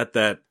 They've got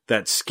that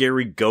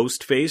scary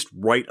ghost face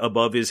right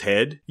above his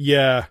head.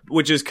 Yeah,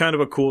 which is kind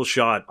of a cool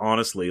shot,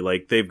 honestly.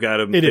 Like they've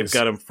got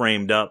him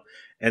framed up,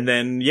 and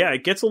then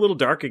it gets a little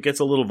dark. It gets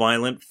a little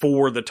violent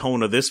for the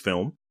tone of this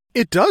film.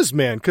 It does,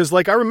 man. Because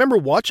like I remember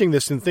watching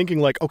this and thinking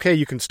like, okay,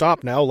 you can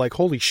stop now. Like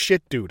holy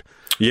shit, dude.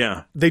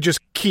 Yeah, they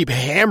just keep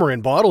hammering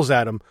bottles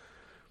at him.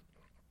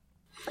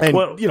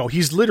 And,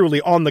 he's literally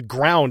on the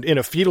ground in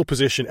a fetal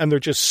position, and they're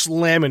just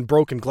slamming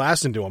broken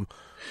glass into him.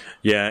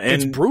 Yeah, and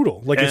it's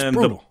brutal. It's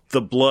brutal.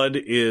 The blood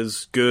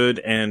is good,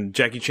 and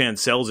Jackie Chan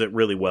sells it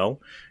really well.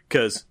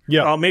 Because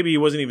maybe he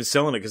wasn't even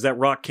selling it, because that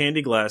rock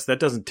candy glass, that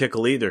doesn't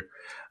tickle either.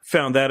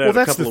 Found that out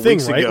a couple of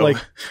weeks ago. Like,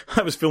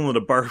 I was filming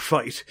a bar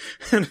fight,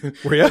 and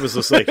I was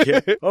just like,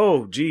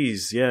 oh,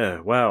 geez,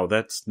 wow,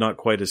 that's not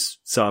quite as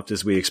soft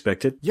as we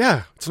expected.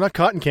 Yeah, it's not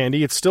cotton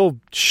candy. It's still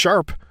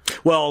sharp.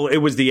 Well, it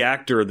was the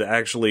actor that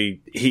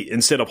actually,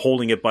 instead of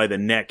holding it by the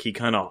neck, he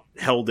kind of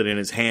held it in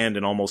his hand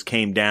and almost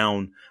came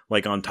down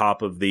like on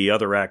top of the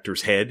other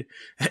actor's head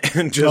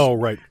and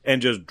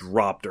just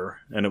dropped her.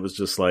 And it was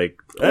just like,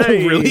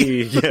 hey,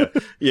 really?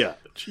 Yeah.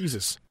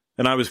 Jesus.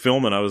 And I was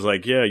filming. I was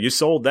like, yeah, you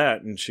sold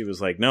that. And she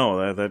was like,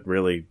 no, that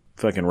really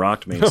fucking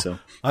rocked me. So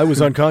I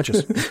was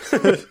unconscious.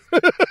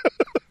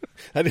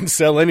 I didn't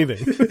sell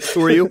anything.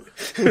 Who are you?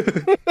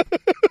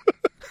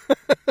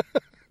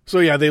 So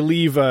yeah, they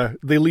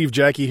leave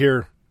Jackie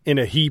here in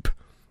a heap.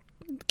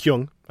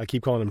 Kyung, I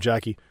keep calling him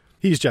Jackie.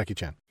 He's Jackie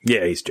Chan.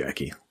 Yeah, he's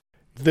Jackie.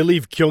 They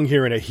leave Kyung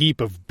here in a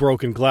heap of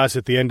broken glass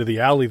at the end of the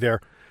alley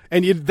there.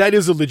 And that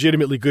is a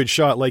legitimately good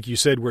shot, like you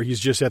said, where he's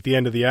just at the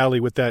end of the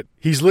alley with that.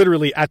 He's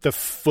literally at the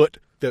foot,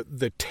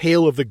 the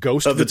tail of the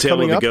ghost that's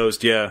coming up.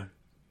 Ghost, yeah.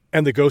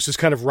 And the ghost is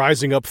kind of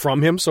rising up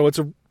from him, so it's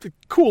a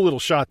cool little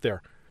shot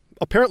there.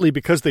 apparently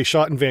because they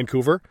shot in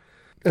Vancouver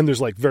and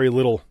there's like very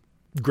little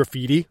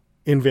graffiti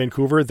in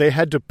Vancouver, they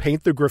had to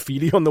paint the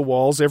graffiti on the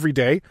walls every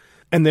day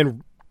and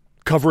then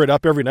cover it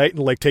up every night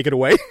and like take it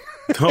away.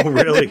 Oh,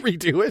 really? And then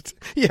redo it.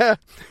 Yeah,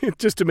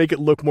 just to make it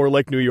look more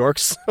like New York.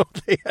 So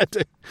they had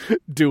to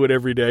do it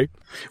every day.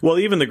 Well,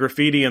 even the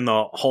graffiti in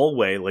the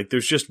hallway, like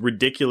there's just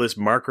ridiculous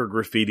marker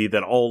graffiti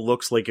that all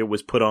looks like it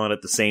was put on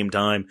at the same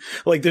time.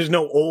 Like there's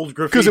no old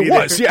graffiti. Because it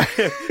was, yeah.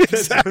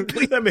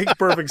 Exactly. That makes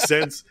perfect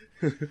sense.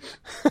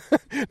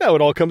 Now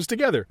it all comes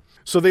together.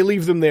 So they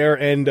leave them there,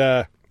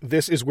 and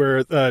this is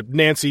where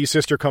Nancy's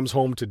sister comes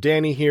home to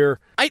Danny here.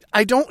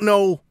 I don't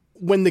know,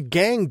 when the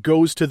gang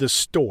goes to the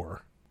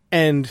store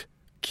and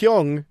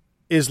Kyung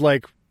is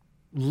like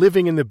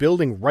living in the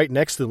building right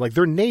next to them, like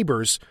they're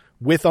neighbors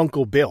with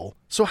Uncle Bill.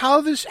 So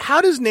how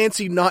does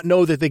Nancy not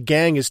know that the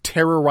gang is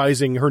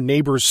terrorizing her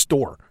neighbor's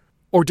store?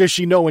 Or does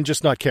she know and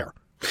just not care?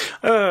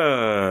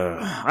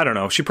 I don't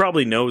know. She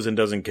probably knows and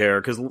doesn't care,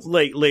 because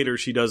later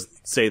she does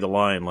say the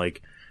line,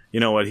 like, you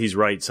know what, he's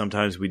right,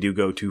 sometimes we do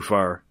go too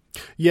far.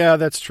 Yeah,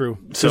 that's true.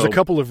 So, there's a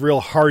couple of real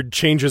hard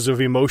changes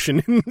of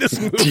emotion in this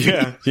movie.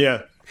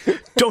 Yeah.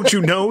 Don't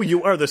you know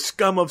you are the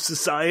scum of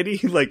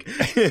society? Like,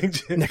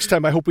 next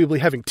time I hope we'll be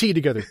having tea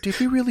together. Did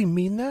we really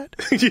mean that?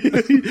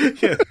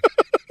 Yeah.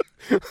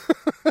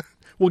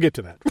 We'll get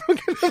to that.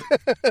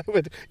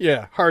 But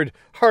yeah, hard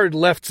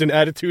lefts and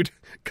attitude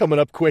coming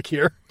up quick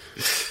here.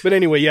 But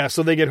anyway, yeah,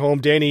 so they get home.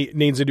 Danny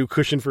needs a new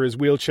cushion for his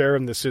wheelchair,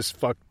 and this is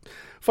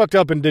fucked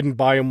up and didn't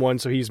buy him one,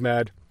 so he's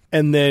mad.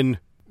 And then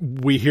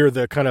we hear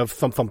the kind of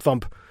thump, thump,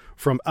 thump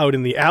from out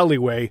in the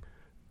alleyway.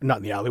 Not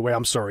in the alleyway,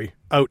 I'm sorry.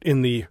 Out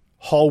in the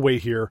hallway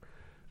here.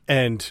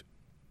 And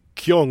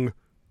Kyung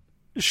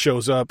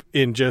shows up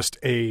in just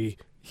a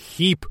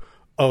heap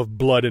of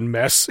blood and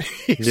mess.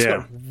 He's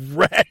a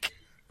wreck.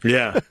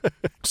 Yeah.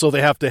 So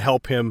they have to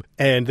help him,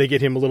 and they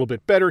get him a little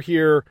bit better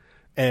here.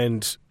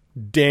 And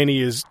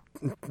Jackie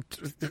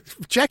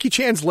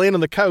Chan's laying on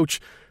the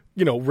couch,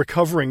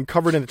 recovering,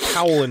 covered in a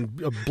towel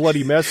and a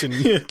bloody mess.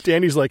 And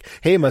Danny's like,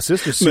 hey, my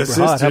sister's super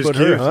hot. How about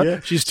her, huh? Yeah.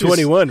 She's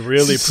 21.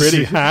 Really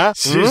pretty, huh?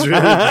 She's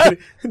really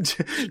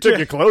pretty. Took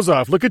your clothes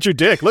off. Look at your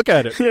dick. Look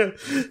at it. Yeah.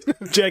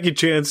 Jackie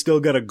Chan's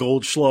still got a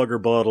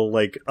Goldschlager bottle,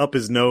 like, up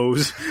his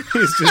nose.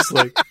 He's just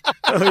like,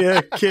 oh,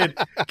 yeah, kid.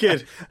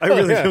 I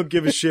really don't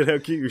give a shit how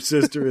cute your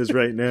sister is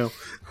right now.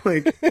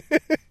 Like,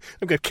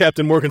 I've got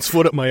Captain Morgan's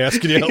foot up my ass.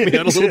 Can you help me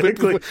out a little bit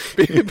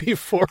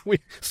before we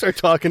start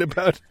talking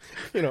about,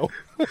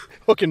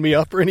 hooking me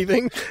up or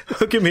anything?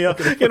 Hooking me up.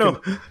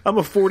 I'm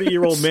a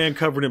 40-year-old man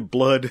covered in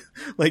blood.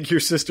 Like, your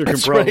sister can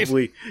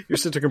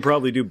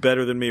probably do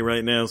better than me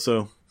right now.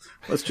 So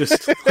let's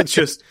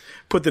just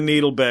put the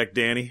needle back,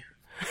 Danny.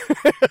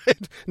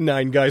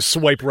 9 guys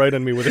swipe right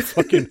on me with a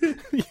fucking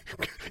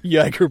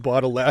Jaeger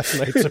bottle last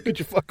night. So could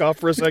you fuck off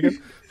for a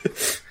second?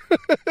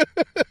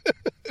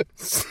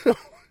 So,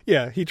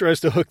 yeah, he tries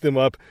to hook them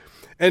up.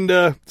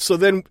 And so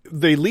then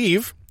they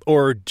leave,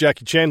 or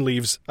Jackie Chan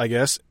leaves, I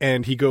guess,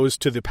 and he goes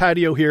to the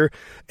patio here.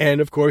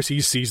 And, of course,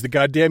 he sees the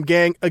goddamn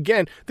gang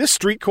again. This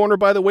street corner,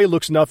 by the way,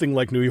 looks nothing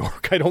like New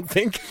York, I don't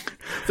think.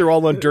 They're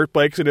all on dirt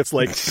bikes, and it's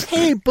like,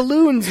 hey,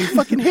 balloons and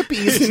fucking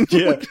hippies. And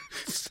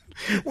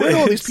where are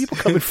all these people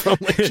coming from?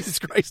 Like, Jesus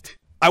Christ.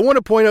 I want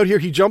to point out here,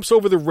 he jumps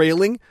over the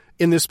railing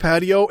in this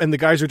patio, and the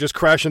guys are just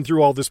crashing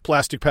through all this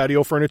plastic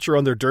patio furniture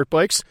on their dirt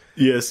bikes.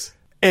 Yes.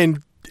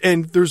 And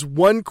there's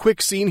one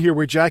quick scene here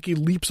where Jackie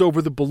leaps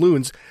over the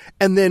balloons,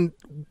 and then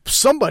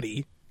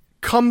somebody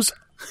comes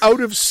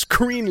out of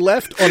screen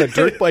left on a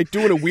dirt bike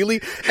doing a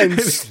wheelie and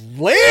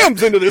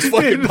slams into this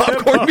fucking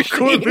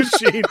popcorn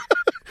machine.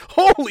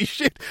 Holy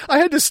shit. I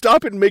had to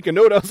stop it and make a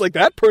note. I was like,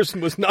 that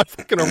person was not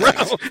fucking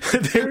around.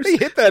 They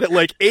hit that at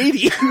like 80.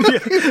 Yeah,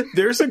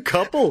 there's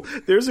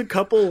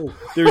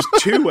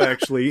two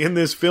actually in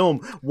this film.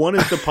 One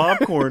is the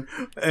popcorn,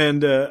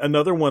 and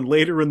another one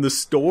later in the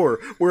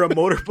store where a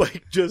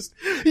motorbike just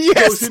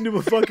goes into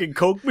a fucking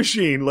Coke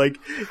machine. Like,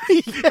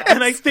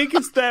 and I think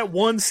it's that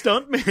one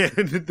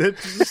stuntman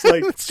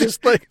that's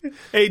just like,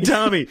 hey,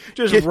 Tommy,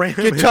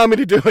 get Tommy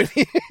to do it.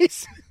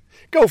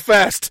 Go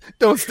fast.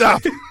 Don't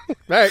stop. All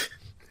right.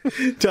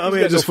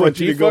 Tommy, I just want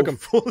you to go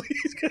fully.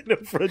 He's got no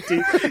front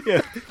teeth.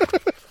 Yeah.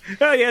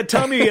 Oh, yeah.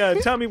 Tommy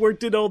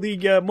did all the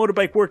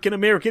motorbike work in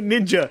American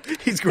Ninja.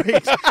 He's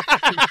great.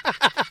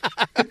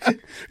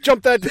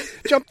 Jump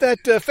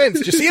that fence.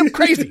 Did you see him?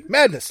 Crazy.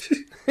 Madness.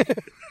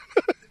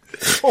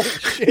 Holy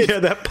shit. Yeah,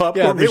 that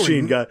popcorn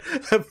machine got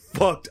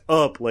fucked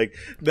up. Like,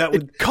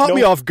 it caught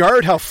me off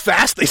guard how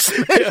fast they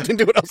smashed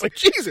into it. I was like,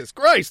 Jesus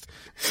Christ.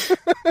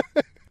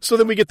 So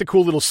then we get the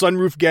cool little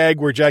sunroof gag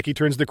where Jackie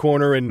turns the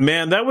corner and...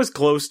 Man, that was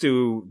close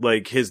to,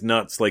 like, his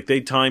nuts. Like, they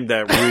timed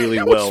that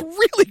really well. Was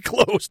really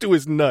close to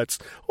his nuts.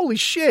 Holy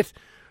shit.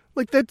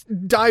 Like, that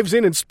dives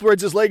in and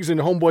spreads his legs, and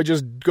Homeboy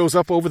just goes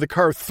up over the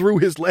car through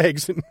his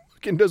legs and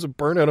fucking does a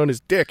burnout on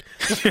his dick.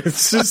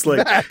 It's just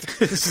like...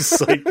 It's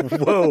just like,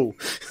 whoa.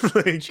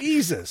 Like,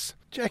 Jesus.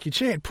 Jackie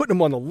Chan putting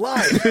him on the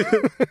line.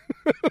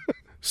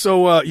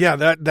 So,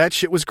 that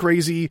shit was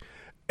crazy.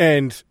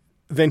 And...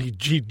 then he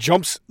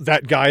jumps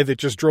that guy that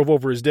just drove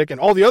over his dick, and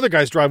all the other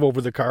guys drive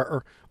over the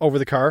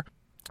car.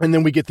 And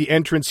then we get the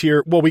entrance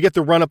here. Well, we get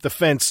the run up the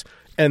fence,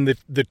 and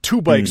the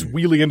two bikes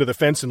wheelie into the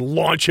fence and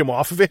launch him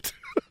off of it.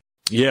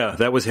 Yeah,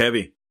 that was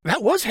heavy.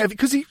 That was heavy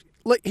because he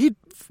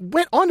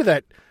went onto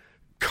that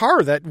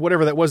car, that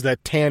whatever that was,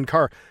 that tan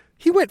car.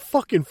 He went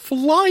fucking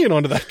flying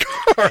onto that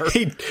car.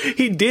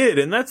 He did,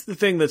 and that's the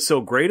thing that's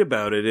so great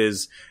about it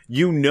is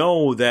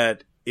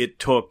that it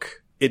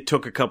took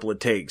a couple of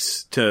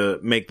takes to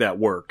make that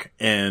work,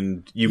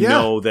 and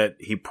know that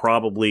he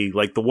probably,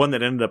 like, the one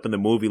that ended up in the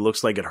movie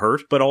looks like it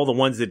hurt, but all the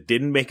ones that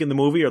didn't make in the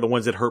movie are the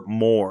ones that hurt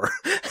more,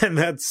 and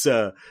that's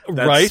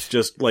right?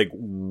 Just like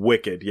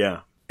wicked,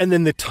 yeah. And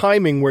then the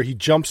timing where he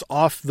jumps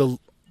off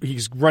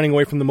he's running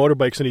away from the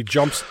motorbikes and he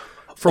jumps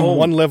from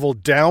one level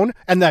down,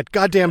 and that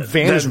goddamn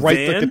van is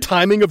right, like the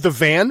timing of the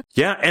van.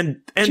 Yeah,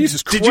 and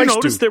Jesus Christ, did you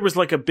notice there was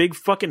like a big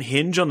fucking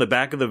hinge on the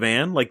back of the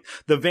van? Like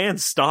the van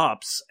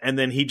stops, and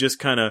then he just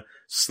kind of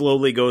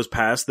slowly goes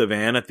past the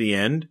van at the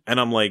end, and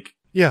I'm like,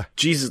 yeah,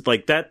 Jesus,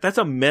 like that's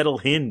a metal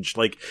hinge.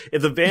 Like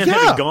if the van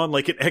had gone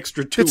like an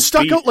extra 2 feet, it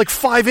stuck out like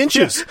 5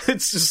 inches. Yeah,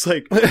 it's just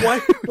like, why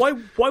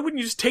wouldn't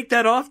you just take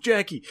that off,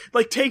 Jackie?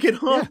 Like take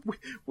it off. Yeah.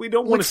 We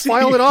don't want to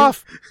file it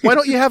off. Why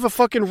don't you have a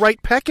fucking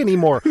right pec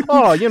anymore?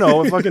 Oh,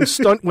 a fucking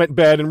stunt went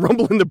bad and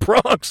Rumble in the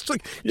Bronx.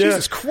 Like,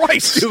 Jesus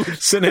Christ, dude.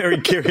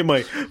 Scenario carry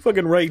my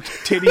fucking right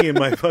titty in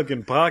my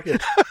fucking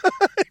pocket.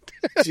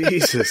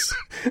 Jesus.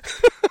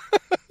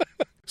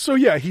 So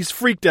yeah, he's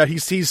freaked out.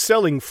 He's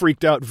selling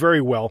freaked out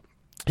very well.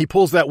 He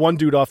pulls that one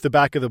dude off the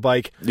back of the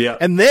bike. Yeah.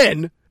 And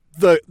then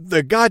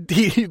the god,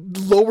 he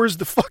lowers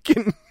the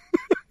fucking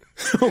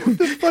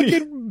the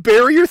fucking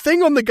barrier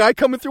thing on the guy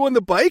coming through on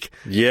the bike.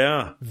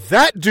 Yeah.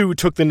 That dude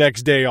took the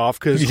next day off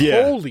because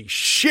holy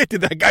shit,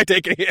 did that guy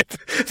take a hit.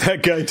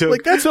 That guy took...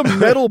 Like, that's a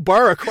metal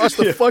bar across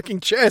the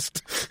fucking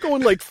chest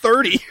going like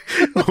 30.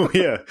 Oh,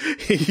 yeah.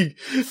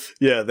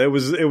 It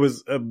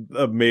was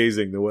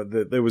amazing.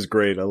 That was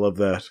great. I love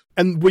that.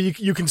 And well,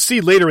 you can see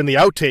later in the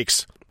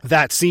outtakes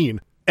that scene.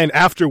 And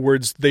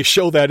afterwards, they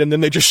show that, and then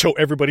they just show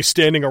everybody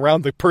standing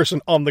around the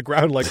person on the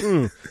ground like,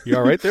 you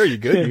all right there? You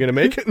good? You gonna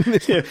make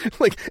it?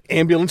 Like,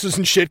 ambulances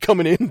and shit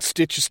coming in,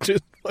 stitches to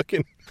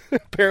fucking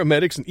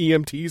paramedics and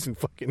EMTs and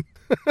fucking...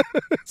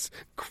 It's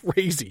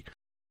crazy.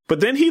 But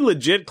then he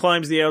legit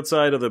climbs the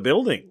outside of the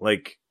building.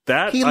 Like,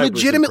 that He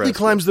legitimately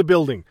climbs the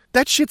building.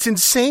 That shit's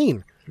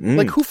insane.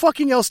 Like, who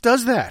fucking else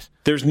does that?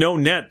 There's no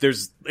net.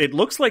 It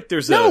looks like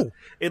there's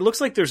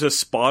a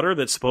spotter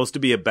that's supposed to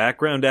be a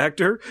background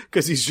actor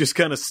because he's just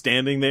kind of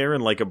standing there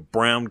in like a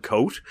brown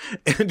coat,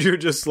 and you're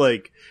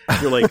like,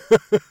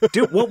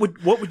 dude,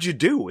 what would you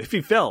do if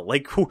he fell?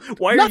 Like,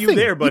 why Nothing. Are you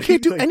there, buddy? You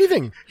can't do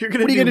anything. What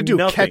are you gonna do?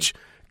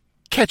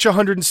 Catch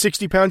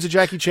 160 pounds of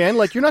Jackie Chan?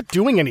 Like, you're not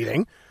doing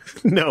anything.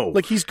 No.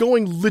 Like, he's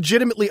going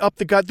legitimately up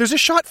the gut. There's a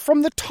shot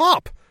from the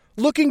top,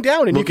 looking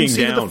down, and you can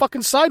see the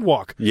fucking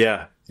sidewalk.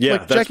 Yeah. Yeah,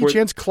 like Jackie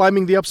Chan's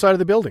climbing the upside of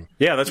the building.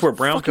 Yeah, that's where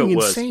Browncoat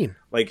was. Insane.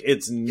 Like,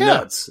 it's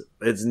nuts.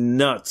 Yeah. It's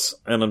nuts.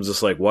 And I'm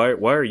just like, why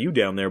are you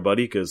down there,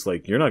 buddy? Because,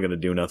 like, you're not going to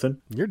do nothing.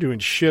 You're doing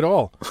shit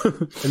all.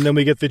 And then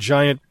we get the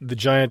giant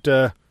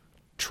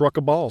truck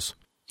of balls.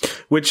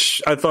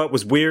 Which I thought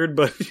was weird,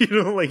 but,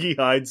 like, he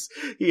hides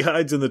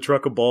in the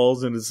truck of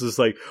balls, and it's just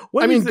like,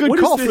 good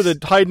call for the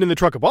hiding in the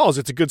truck of balls.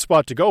 It's a good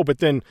spot to go, but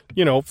then,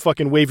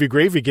 fucking Wavy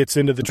Gravy gets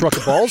into the truck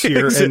of balls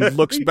here and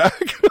looks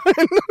back.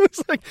 And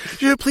it's like,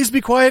 please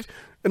be quiet.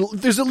 And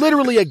there's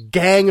literally a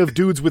gang of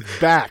dudes with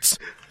bats.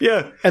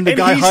 Yeah. And the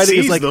guy hiding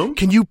is like,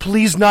 can you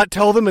please not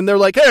tell them? And they're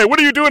like, hey, what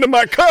are you doing in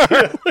my car?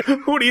 Yeah.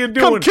 What are you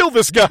doing? Come kill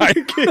this guy.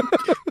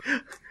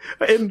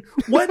 And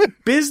what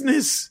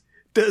business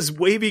does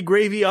Wavy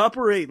Gravy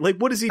operate? Like,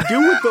 what does he do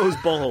with those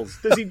balls?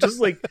 Does he just,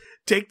 like,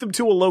 take them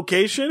to a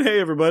location? Hey,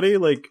 everybody,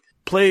 like,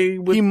 play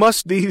with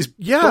these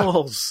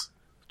balls.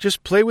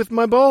 Just play with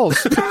my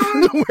balls.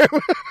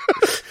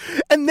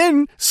 And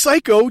then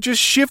Psycho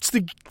just shifts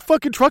the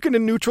fucking truck into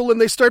neutral,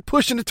 and they start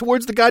pushing it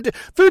towards the guy.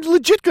 They're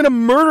legit going to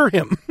murder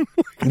him.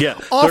 Yeah.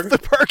 Off the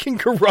parking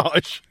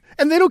garage.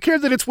 And they don't care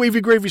that it's Wavy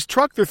Gravy's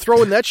truck. They're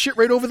throwing that shit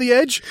right over the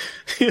edge.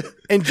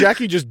 And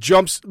Jackie just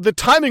jumps. The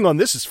timing on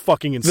this is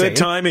fucking insane. The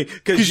timing,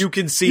 because you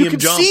can see him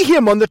jump. You can see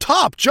him on the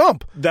top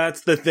jump.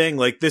 That's the thing.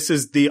 Like, this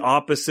is the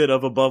opposite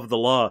of Above the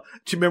Law.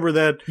 Do you remember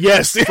that?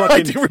 Yes,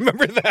 I do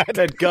remember that.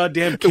 That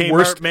goddamn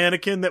Kmart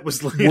mannequin that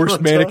was laying worst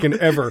mannequin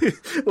ever.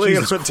 Laying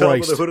on top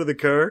of the hood of the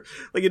car.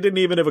 Like, it didn't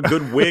even have a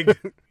good wig.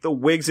 The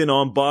wigs in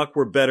En Bach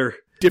were better.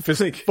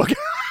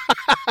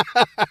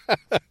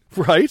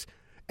 Right?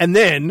 And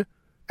then,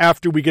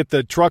 after we get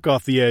the truck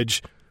off the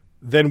edge,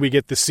 then we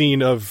get the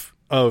scene of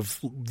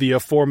the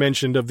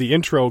aforementioned of the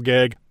intro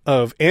gag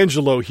of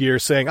Angelo here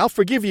saying, I'll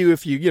forgive you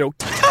if you You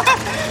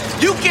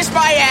kiss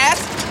my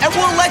ass and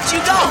we'll let you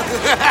go.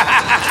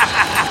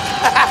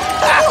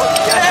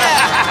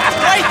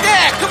 Yeah, right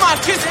there. Come on,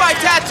 kiss my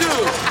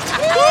tattoo.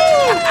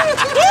 Woo!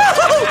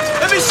 Woo!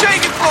 Let me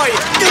shake it for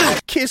you.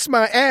 Kiss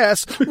my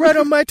ass right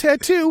on my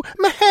tattoo.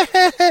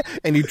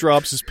 And he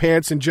drops his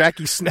pants and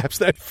Jackie snaps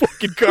that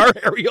fucking car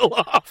aerial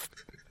off.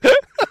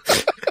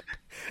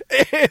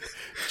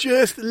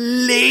 just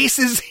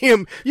laces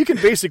him. You can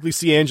basically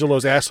see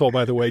Angelo's asshole,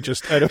 by the way,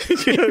 just out of,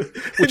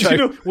 which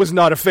I was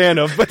not a fan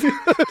of. But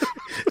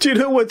do you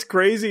know what's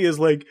crazy is,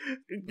 like,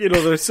 you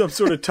know, there's some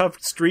sort of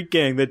tough street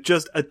gang that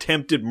just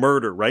attempted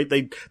murder, right?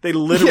 They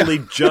literally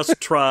just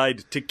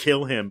tried to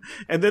kill him,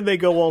 and then they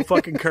go all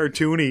fucking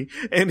cartoony,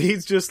 and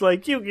he's just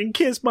like, you can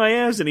kiss my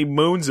ass, and he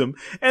moons him,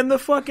 and the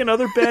fucking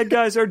other bad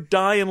guys are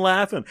dying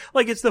laughing.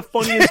 Like, it's the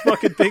funniest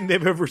fucking thing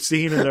they've ever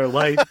seen in their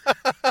life.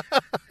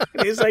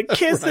 And he's like,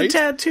 kiss the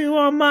tattoo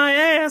on my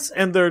ass,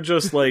 and they're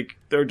just like,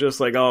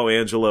 oh,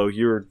 Angelo,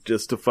 you're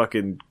just a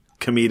fucking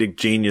comedic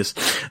genius.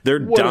 They're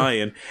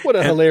dying. What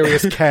a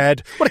hilarious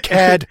cad. What a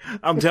cad.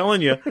 I'm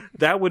telling you,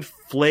 that would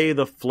flay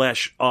the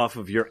flesh off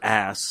of your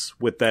ass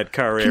with that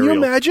car aerial. Can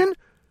you imagine?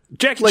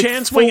 Jackie like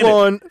Chan swinging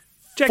full-on,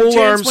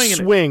 full-arm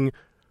swing it.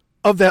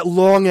 of that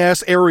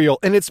long-ass aerial,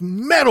 and it's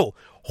metal.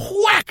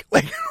 Whack!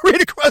 Like,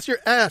 right across your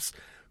ass.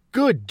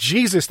 Good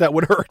Jesus, that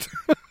would hurt.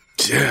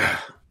 Yeah.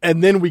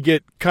 And then we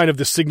get kind of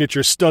the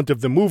signature stunt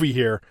of the movie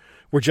here,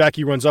 where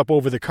Jackie runs up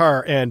over the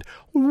car and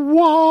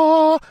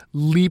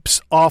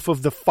leaps off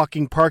of the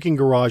fucking parking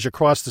garage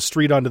across the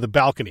street onto the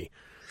balcony.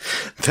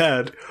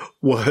 That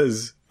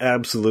was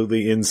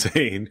absolutely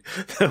insane.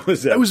 That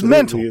was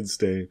mental.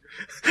 Insane.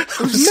 It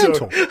was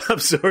mental. I'm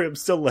sorry. I'm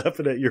still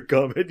laughing at your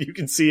comment. You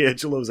can see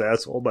Angelo's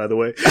asshole, by the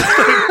way.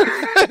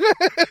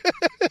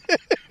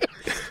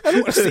 I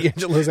don't want to see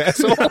Angelo's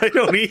asshole. I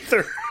don't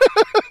either.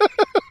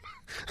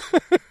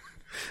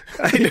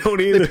 I don't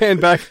either.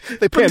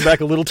 They panned back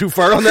a little too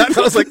far on that. And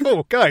I was like,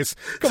 oh, guys,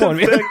 come on,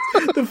 man.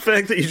 The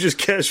fact that you just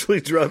casually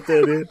dropped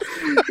that in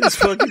is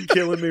fucking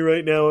killing me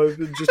right now. I've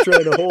been just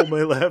trying to hold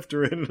my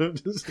laughter in. I'm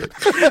just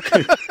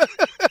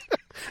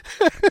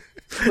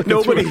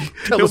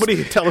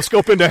nobody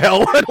telescope into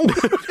hell.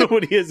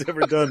 Nobody has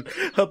ever done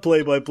a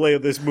play-by-play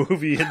of this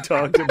movie and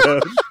talked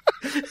about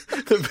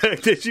the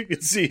fact that you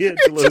can see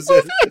Angelo's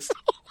asshole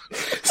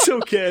so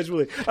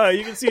casually.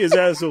 You can see his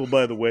asshole,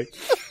 by the way.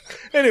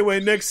 Anyway,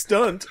 next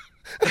stunt.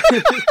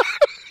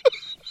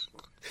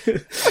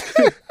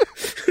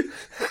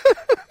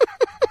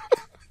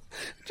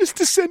 Just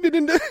descended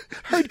into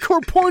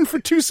hardcore porn for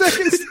 2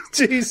 seconds.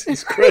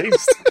 Jesus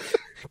Christ.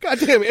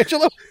 Goddamn,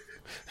 Angelo.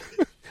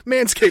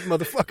 Manscaped,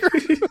 motherfucker.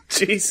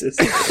 Jesus.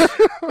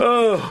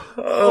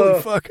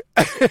 Holy fuck.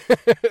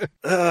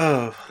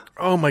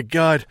 Oh, my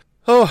God.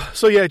 Oh,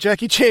 so yeah,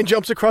 Jackie Chan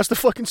jumps across the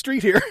fucking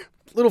street here.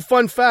 Little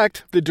fun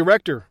fact, the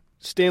director,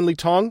 Stanley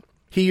Tong,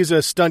 he's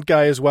a stunt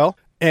guy as well,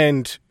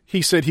 and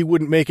he said he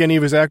wouldn't make any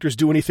of his actors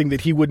do anything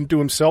that he wouldn't do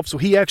himself, so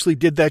he actually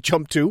did that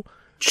jump too.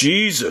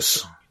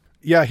 Jesus.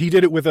 Yeah, he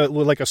did it with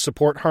a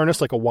support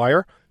harness, like a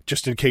wire,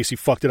 just in case he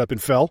fucked it up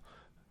and fell,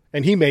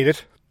 and he made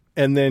it.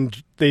 And then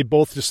they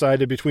both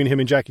decided between him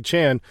and Jackie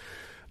Chan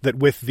that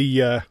with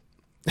the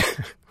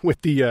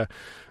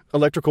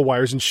electrical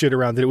wires and shit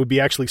around, that it would be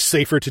actually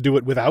safer to do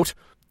it without.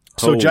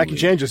 So Jackie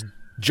Chan just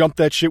jumped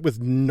that shit with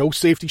no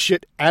safety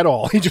shit at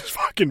all. He just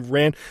fucking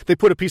ran. They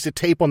put a piece of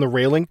tape on the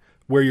railing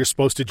where you're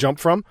supposed to jump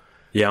from.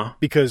 Yeah.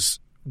 Because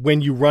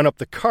when you run up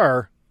the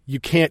car, you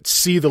can't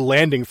see the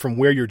landing from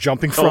where you're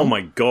jumping from. Oh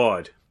my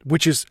God.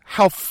 Which is,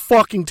 how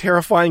fucking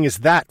terrifying is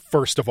that,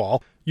 first of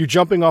all? You're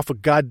jumping off a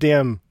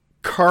goddamn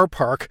car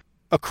park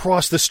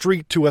across the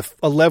street to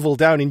a level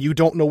down, and you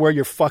don't know where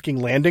you're fucking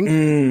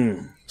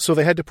landing. So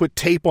they had to put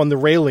tape on the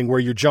railing where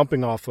you're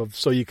jumping off of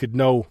so you could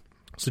know.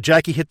 So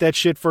Jackie hit that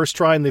shit first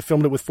try, and they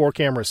filmed it with 4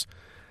 cameras.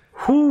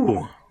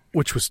 Whew.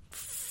 Which was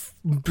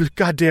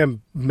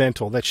goddamn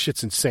mental. That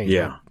shit's insane.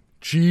 Yeah. Like,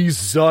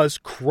 Jesus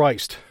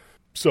Christ.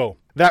 So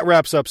that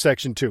wraps up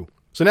Section 2.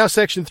 So now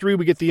Section 3,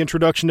 we get the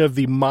introduction of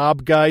the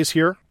mob guys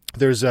here.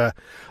 There's a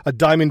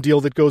diamond deal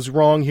that goes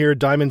wrong here.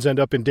 Diamonds end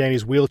up in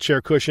Danny's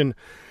wheelchair cushion.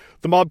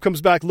 The mob comes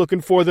back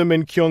looking for them,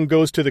 and Kyung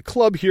goes to the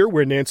club here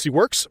where Nancy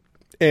works.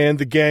 And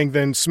the gang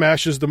then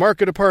smashes the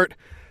market apart,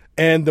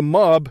 and the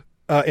mob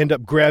end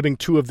up grabbing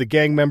 2 of the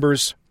gang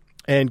members,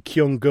 and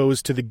Kyung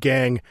goes to the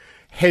gang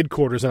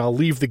headquarters. And I'll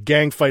leave the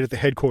gang fight at the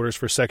headquarters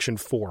for Section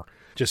 4,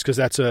 just because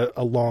that's a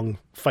long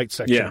fight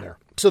section there.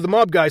 So the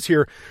mob guys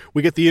here,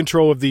 we get the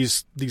intro of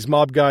these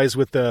mob guys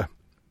with the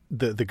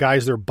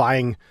guys they're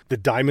buying the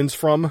diamonds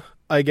from,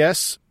 I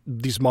guess.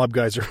 These mob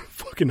guys are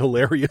fucking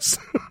hilarious.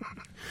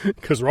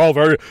 Because they're all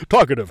very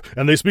talkative,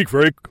 and they speak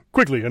very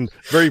quickly and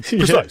very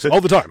precise all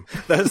the time.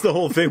 That's the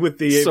whole thing with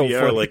the So AVR.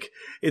 funny. Like,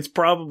 it's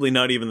probably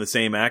not even the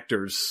same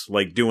actors,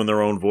 like, doing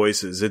their own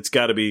voices. It's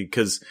got to be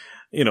because,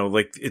 you know,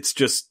 like, it's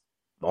just,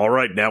 all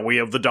right, now we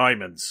have the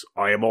diamonds.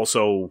 I am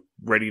also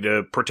ready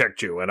to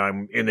protect you, and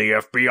I'm in the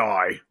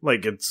FBI.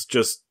 Like, it's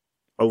just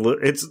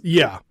it's...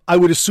 Yeah, I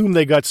would assume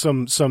they got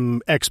some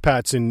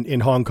expats in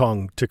Hong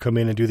Kong to come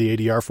in and do the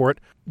ADR for it,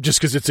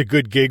 just because it's a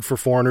good gig for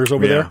foreigners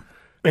over there.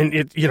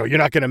 And you're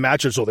not going to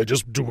match it, so they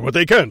just do what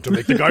they can to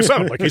make the guy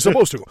sound like he's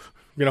supposed to,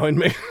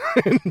 and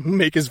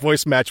make his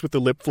voice match with the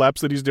lip flaps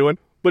that he's doing.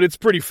 But it's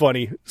pretty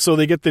funny. So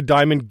they get the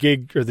diamond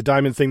gig, or the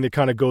diamond thing that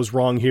kind of goes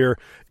wrong here,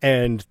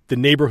 and the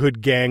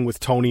neighborhood gang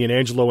with Tony and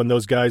Angelo and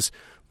those guys,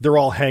 They're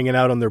all hanging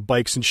out on their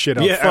bikes and shit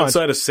out front.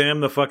 Outside of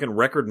Sam the fucking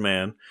Record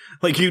Man.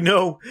 Like, you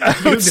know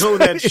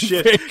that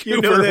shit.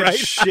 Vancouver, right?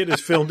 Shit is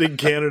filmed in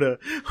Canada.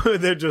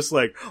 They're just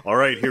like, all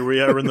right, here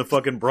we are in the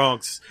fucking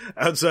Bronx,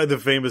 outside the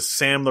famous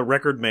Sam the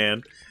Record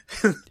Man.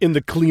 In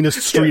the cleanest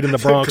street in the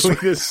Bronx. The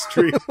cleanest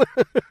street.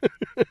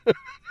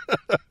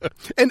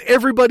 And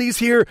everybody's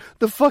here.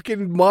 The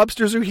fucking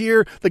mobsters are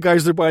here. The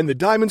guys that are buying the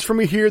diamonds from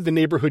are here. The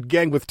neighborhood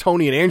gang with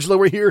Tony and Angelo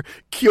are here.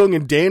 Kyung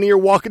and Danny are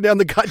walking down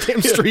the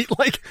goddamn street.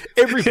 Like,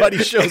 everybody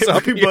shows up.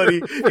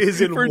 Everybody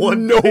is in for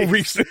one no place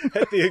reason.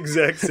 at the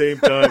exact same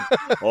time.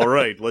 All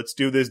right, let's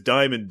do this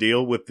diamond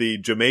deal with the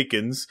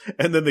Jamaicans.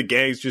 And then the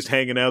gang's just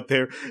hanging out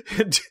there.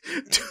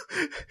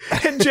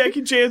 And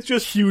Jackie Chan's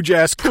just Huge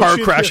ass car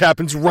crash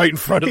happens right in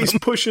front of He's them.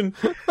 pushing,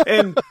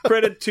 and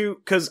credit to,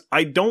 because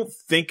I don't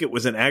think it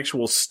was an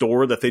actual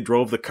store that they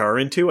drove the car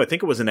into. I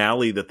think it was an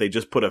alley that they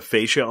just put a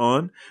fascia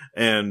on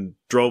and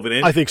drove it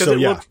in. I think so, it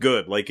yeah. looked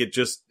good. Like,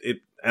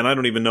 and I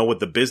don't even know what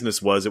the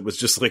business was. It was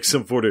just like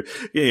some sort of,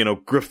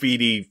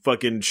 graffiti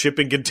fucking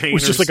shipping containers.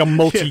 It was just like a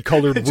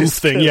multicolored roof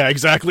thing. Yeah,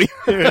 exactly.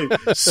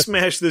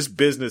 Smash this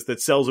business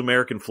that sells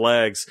American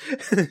flags.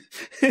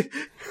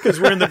 Because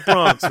we're in the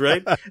Bronx,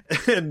 right?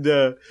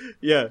 And,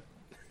 yeah.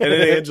 And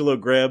then Angelo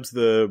grabs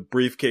the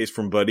briefcase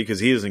from Buddy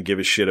because he doesn't give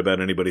a shit about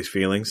anybody's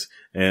feelings.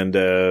 And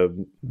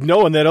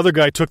no, and that other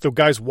guy took the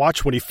guy's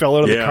watch when he fell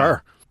out of the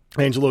car.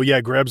 Angelo,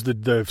 grabs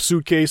the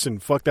suitcase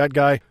and fuck that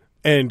guy.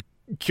 And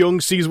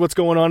Kyung sees what's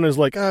going on and is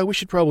like, we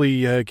should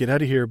probably get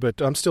out of here, but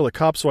I'm still a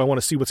cop, so I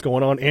want to see what's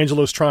going on.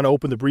 Angelo's trying to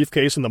open the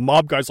briefcase, and the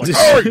mob guy's like,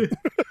 hurry!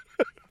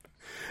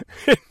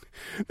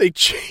 They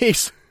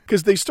chase,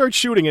 because they start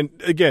shooting, and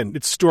again,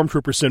 it's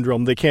Stormtrooper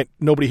syndrome.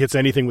 Nobody hits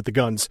anything with the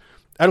guns.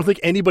 I don't think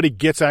anybody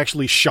gets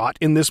actually shot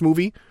in this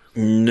movie.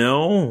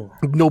 No.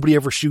 Nobody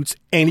ever shoots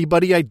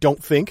anybody, I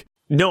don't think.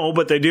 No,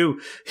 but they do.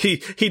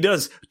 He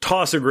does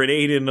toss a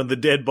grenade into the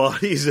dead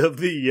bodies of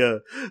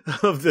the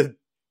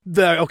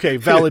Okay,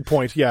 valid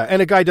point, yeah.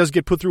 And a guy does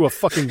get put through a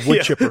fucking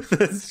wood chipper.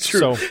 That's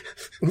true.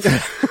 So,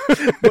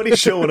 but he's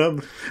showing up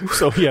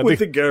with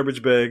the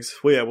garbage bags.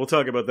 Well, yeah, we'll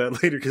talk about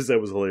that later because that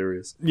was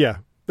hilarious. Yeah,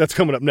 that's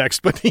coming up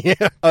next. But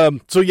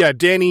yeah.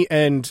 Danny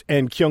and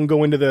Kyung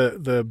go into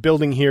the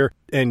building here,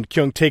 and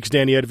Kyung takes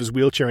Danny out of his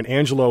wheelchair, and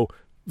Angelo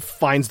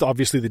finds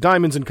obviously the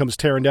diamonds and comes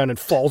tearing down and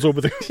falls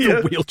over the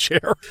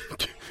wheelchair.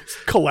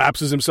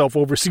 Collapses himself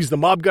over, sees the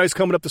mob guys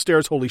coming up the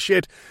stairs, holy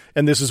shit.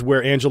 And this is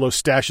where Angelo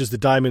stashes the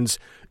diamonds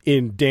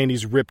in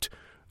Danny's ripped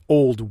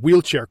old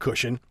wheelchair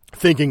cushion,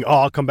 thinking,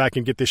 I'll come back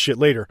and get this shit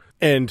later.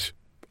 And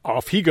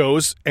off he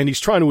goes, and he's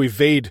trying to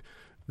evade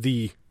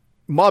the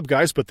mob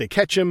guys, but they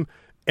catch him,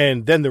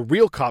 and then the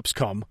real cops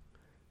come.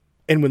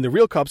 And when the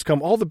real cops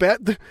come, all the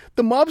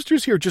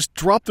mobsters here just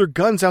drop their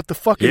guns out the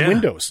fucking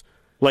windows.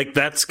 Like,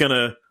 that's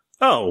gonna...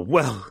 Oh,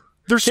 well...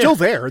 They're still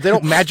there. They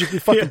don't magically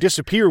fucking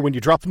disappear when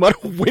you drop them out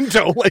a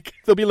window. Like,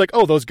 they'll be like,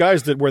 oh, those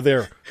guys that were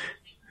there,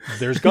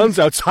 there's guns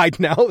outside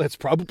now. That's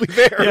probably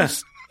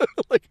theirs.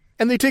 Yeah.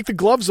 And they take the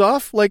gloves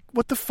off. Like,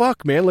 what the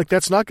fuck, man? Like,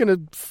 that's not going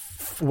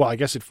to... Well, I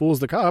guess it fools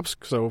the cops,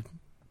 so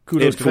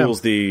kudos to them. It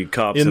fools the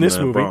cops in this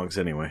movie. Bronx,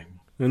 anyway.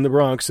 In the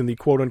Bronx, in the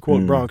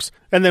quote-unquote Bronx.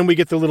 And then we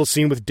get the little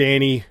scene with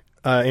Danny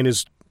in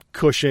his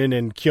cushion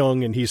and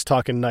Kyung, and he's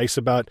talking nice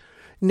about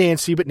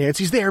Nancy, but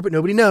Nancy's there, but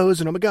nobody knows,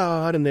 and oh my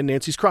God, and then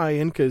Nancy's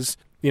crying because,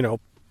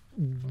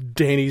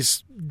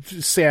 Danny's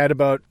sad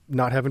about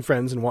not having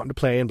friends and wanting to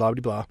play and blah,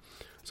 blah, blah.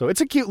 So it's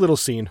a cute little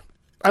scene.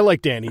 I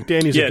like Danny.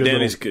 Danny's a good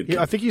Danny's good.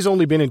 I think he's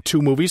only been in 2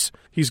 movies.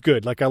 He's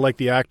good. Like, I like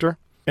the actor.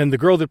 And the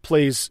girl that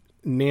plays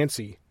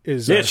Nancy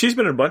is... Yeah, she's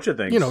been in a bunch of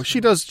things. She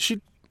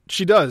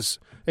does.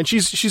 And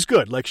she's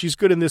good. Like, she's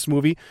good in this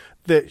movie.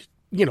 The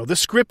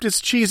script is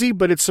cheesy,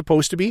 but it's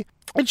supposed to be.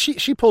 And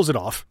she pulls it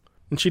off.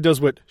 And she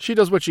does what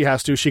she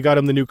has to. She got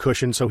him the new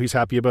cushion, so he's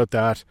happy about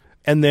that.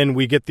 And then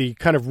we get the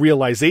kind of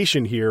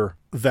realization here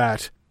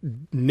that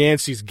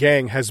Nancy's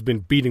gang has been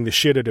beating the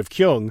shit out of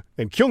Kyung,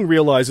 and Kyung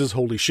realizes,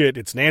 holy shit,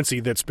 it's Nancy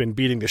that's been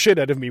beating the shit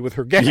out of me with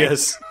her gang.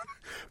 Yes.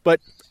 But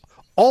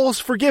all's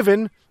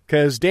forgiven,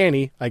 because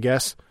Danny, I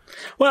guess.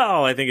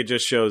 Well, I think it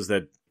just shows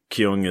that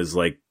Kyung is,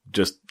 like,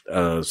 just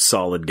a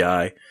solid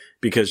guy.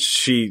 Because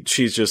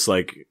she's just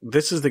like,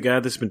 this is the guy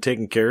that's been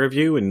taking care of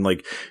you, and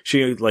like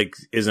she like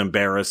is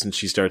embarrassed and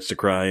she starts to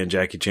cry, and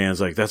Jackie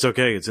Chan's like, that's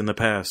okay, it's in the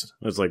past.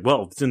 It's like,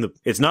 well,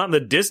 it's not in the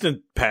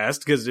distant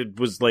past because it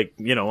was like,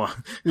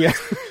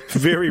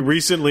 very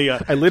recently.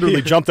 I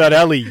literally jumped that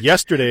alley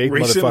yesterday.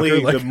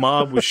 Recently, the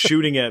mob was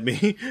shooting at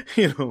me,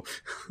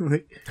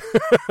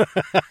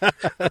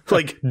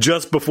 like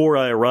just before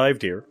I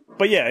arrived here.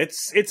 But yeah,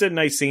 it's a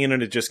nice scene,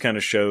 and it just kind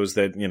of shows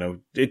that,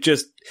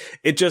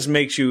 it just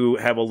makes you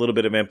have a little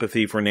bit of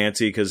empathy for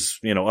Nancy because,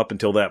 up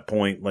until that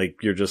point, like,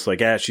 you're just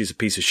like, she's a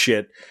piece of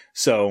shit.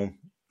 So,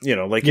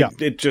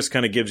 it just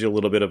kind of gives you a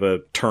little bit of a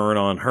turn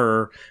on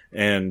her,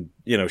 and,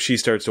 she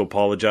starts to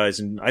apologize.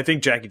 And I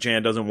think Jackie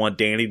Chan doesn't want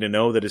Danny to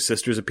know that his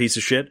sister's a piece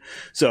of shit.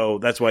 So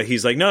that's why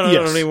he's like, no,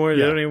 don't even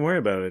worry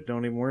about it.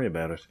 Don't even worry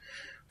about it.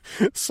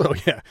 So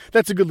yeah,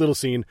 that's a good little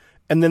scene.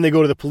 And then they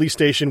go to the police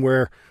station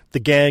where the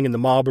gang and the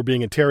mob are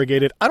being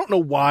interrogated. I don't know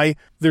why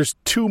there's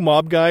 2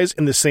 mob guys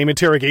in the same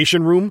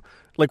interrogation room.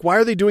 Like, why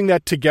are they doing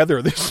that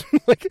together? This,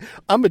 like,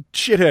 I'm a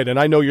shithead, and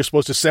I know you're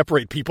supposed to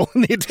separate people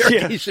in the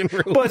interrogation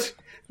room. But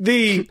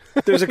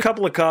there's a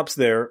couple of cops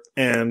there,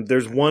 and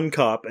there's one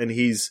cop, and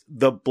he's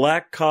the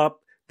black cop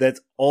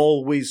that's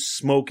always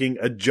smoking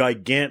a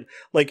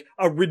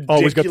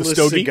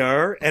ridiculous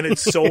cigar, and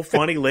it's so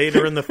funny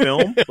later in the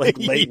film.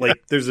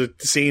 Like there's a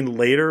scene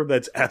later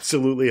that's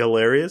absolutely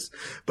hilarious.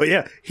 But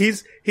yeah,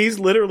 he's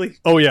literally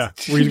where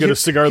he's got a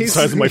cigar the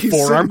size of my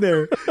forearm. He's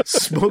there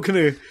smoking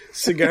a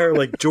cigar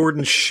like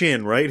Jordan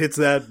Shin, right? It's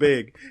that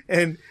big,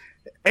 and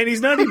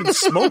he's not even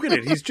smoking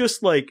it. He's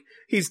just like.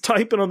 He's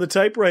typing on the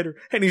typewriter,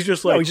 and he's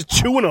just like... he's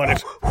just chewing on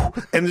it.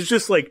 And it's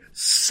just like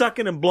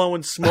sucking and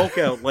blowing smoke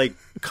out, like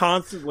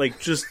constant, like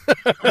just...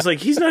 It's like,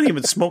 he's not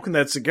even smoking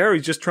that cigar.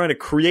 He's just trying to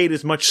create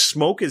as much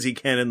smoke as he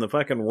can in the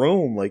fucking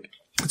room. Like,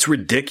 it's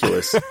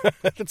ridiculous.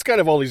 That's kind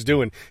of all he's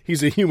doing.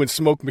 He's a human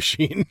smoke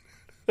machine.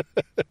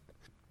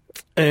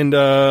 And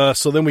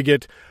so then we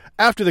get...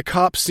 After the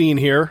cop scene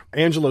here,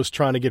 Angelo's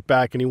trying to get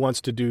back, and he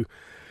wants to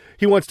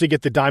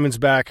get the diamonds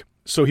back,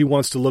 so he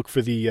wants to look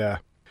for the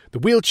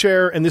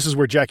wheelchair, and this is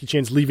where Jackie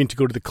Chan's leaving to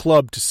go to the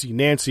club to see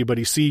Nancy, but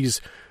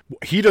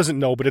he doesn't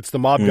know, but it's the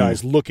mob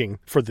guys looking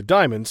for the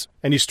diamonds,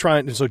 and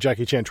so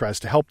Jackie Chan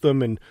tries to help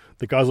them, and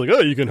the guy's like,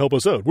 you can help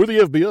us out. We're the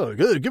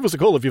FBI. Give us a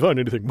call if you find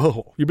anything.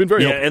 Oh, you've been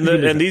very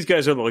helpful. And these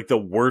guys are like the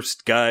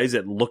worst guys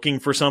at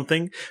looking for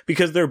something,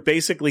 because they're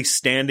basically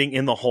standing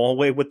in the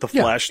hallway with the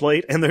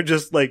flashlight, and they're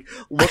just like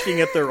looking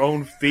at their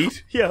own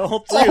feet. Yeah,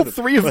 all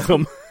three of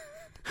them.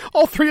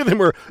 All 3 of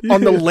them are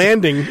on the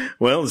landing.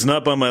 Well, it's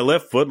not by my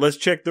left foot. Let's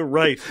check the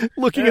right.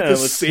 Looking at the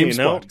same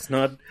spot. No, it's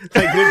not.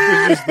 Like,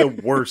 they're just the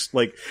worst.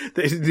 Like,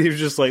 they're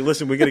just like,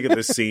 listen, we got to get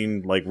this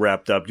scene like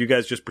wrapped up. You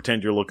guys just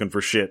pretend you're looking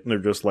for shit, and they're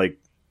just like,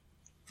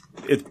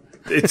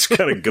 it's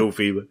kind of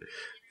goofy, but.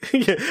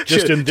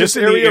 Just in this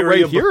area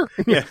right here?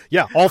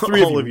 Yeah, all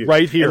 3 of you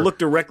right here. And look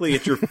directly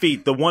at your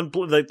feet.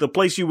 The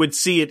place you would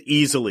see it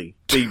easily.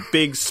 The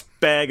big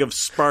bag of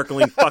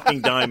sparkling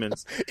fucking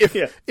diamonds.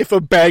 If a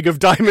bag of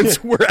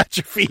diamonds were at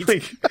your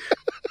feet.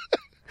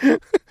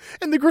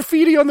 And the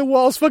graffiti on the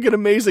wall is fucking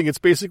amazing. It's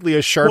basically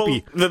a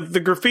Sharpie. Well, the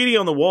graffiti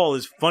on the wall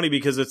is funny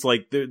because it's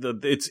like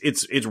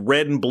it's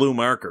red and blue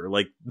marker.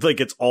 Like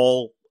it's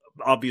all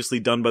obviously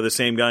done by the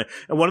same guy,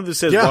 and one of them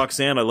says,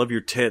 Roxanne, I love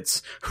your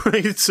tits.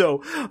 Right?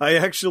 So I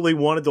actually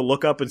wanted to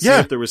look up and see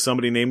if there was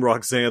somebody named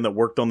Roxanne that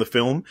worked on the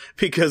film,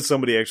 because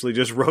somebody actually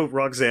just wrote,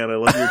 Roxanne, I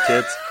love your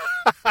tits.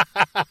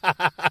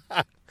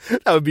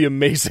 That would be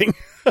amazing.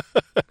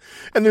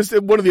 And there's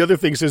one of the other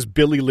things says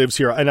Billy lives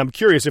here, and I'm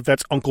curious if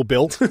that's Uncle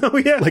Bill. Oh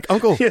yeah, like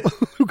Uncle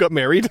who got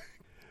married.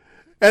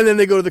 And then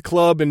they go to the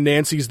club, and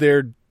Nancy's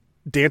there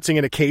dancing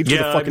in a cage with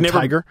a fucking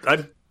tiger.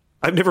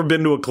 I've never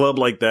been to a club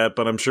like that,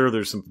 but I'm sure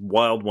there's some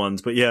wild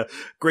ones. But yeah,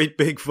 great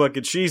big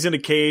fucking, she's in a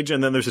cage,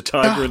 and then there's a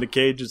tiger in the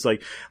cage. It's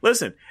like,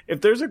 listen,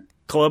 if there's a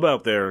club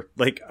out there,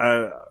 like,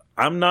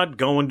 I'm not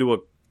going to a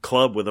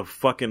club with a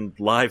fucking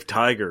live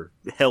tiger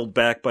held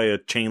back by a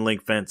chain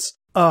link fence.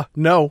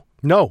 No,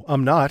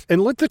 I'm not.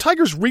 And look, the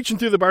tiger's reaching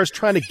through the bars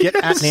trying to get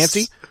at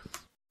Nancy.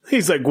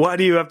 He's like, why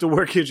do you have to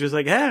work here? She's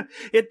like,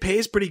 it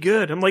pays pretty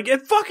good. I'm like,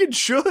 it fucking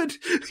should.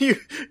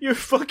 You're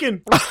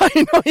fucking... I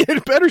know,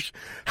 it better...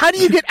 How do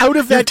you get out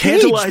of that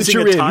cage that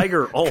you're in? A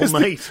tiger all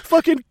night. The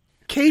fucking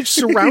cage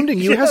surrounding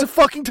you has a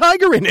fucking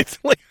tiger in it.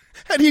 Like,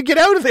 how do you get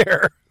out of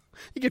there?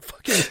 You get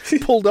fucking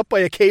pulled up by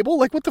a cable?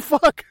 Like, what the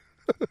fuck?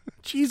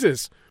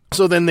 Jesus.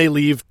 So then they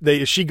leave.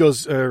 She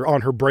goes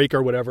on her break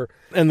or whatever,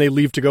 and they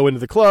leave to go into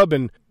the club,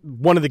 and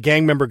one of the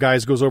gang member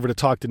guys goes over to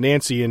talk to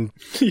Nancy and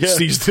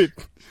sees that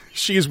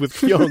she's with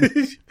Kyung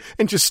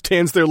and just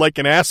stands there like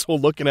an asshole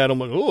looking at him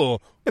like, oh,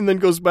 and then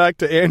goes back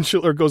to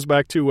Angela, or goes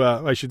back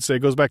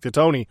to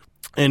Tony,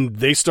 and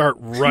they start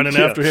running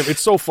after him.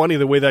 It's so funny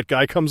the way that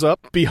guy comes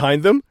up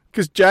behind them,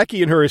 because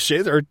Jackie and her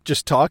are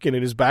just talking,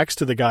 and his back's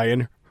to the guy,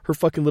 and her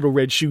fucking little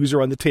red shoes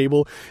are on the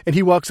table, and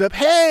he walks up,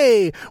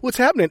 hey, what's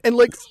happening? And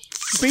like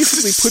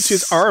basically puts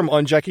his arm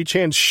on Jackie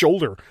Chan's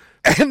shoulder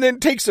and then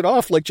takes it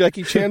off like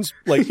Jackie Chan's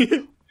like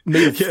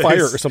made of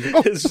fire or something.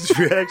 His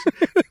reaction.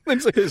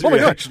 He's like, oh my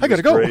God, I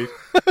gotta go.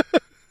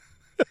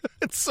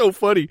 It's so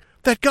funny.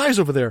 That guy's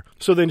over there.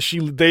 So then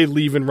they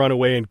leave and run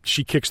away, and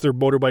she kicks their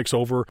motorbikes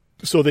over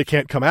so they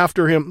can't come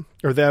after him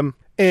or them.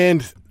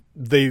 And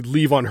they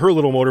leave on her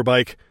little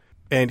motorbike,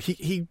 and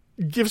he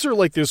gives her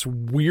like this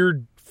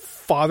weird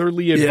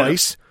fatherly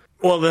advice.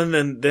 Well, then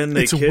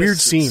they it's kiss. A weird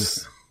scene.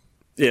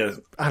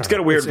 It's got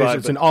a weird vibe.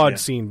 It's an odd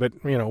scene, but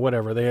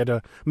whatever. They had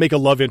to make a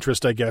love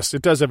interest, I guess.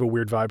 It does have a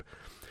weird vibe.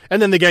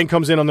 And then the gang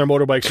comes in on their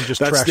motorbikes and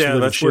just trash the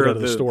living shit out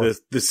of the store.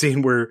 The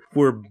scene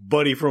where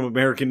Buddy from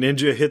American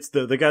Ninja hits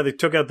the guy that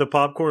took out the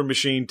popcorn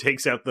machine,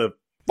 takes out the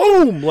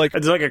boom, like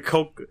it's like a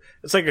Coke.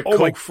 It's like a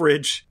Coke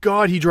fridge.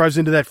 God, he drives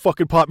into that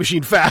fucking pop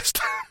machine fast.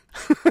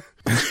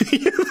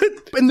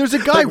 And there's a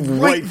guy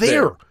right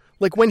there.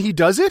 Like when he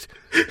does it,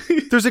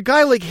 there's a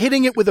guy like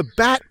hitting it with a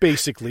bat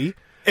basically,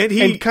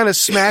 and kind of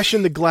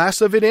smashing the glass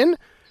of it in.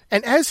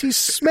 And as he's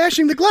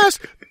smashing the glass,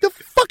 the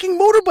fucking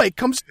motorbike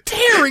comes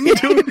tearing in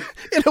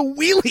a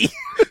wheelie.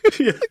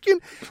 Yeah.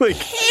 Fucking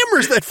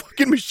hammers that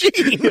fucking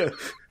machine. Yeah.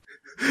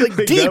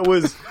 Like deep.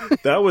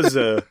 That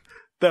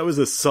was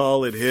a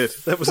solid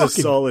hit. That was Fucking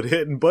a solid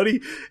hit. And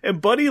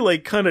Buddy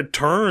like kind of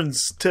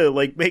turns to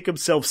like make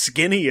himself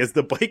skinny as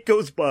the bike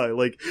goes by.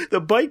 Like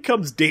the bike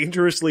comes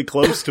dangerously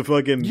close to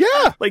fucking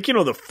like, you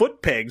know, the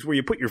foot pegs where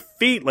you put your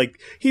feet. Like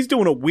he's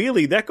doing a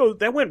wheelie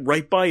that went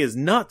right by his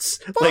nuts.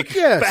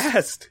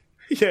 Fast.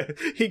 Yeah,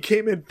 he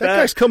came in fast. That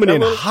guy's coming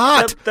in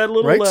hot. That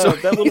little right?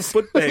 that little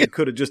foot peg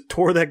could have just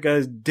tore that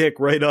guy's dick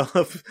right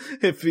off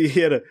if he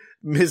had a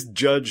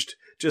misjudged.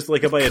 Just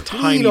like by a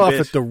tiny off bit.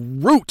 at the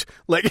root.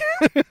 Like,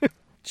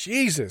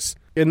 Jesus.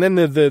 And then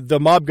the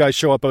mob guys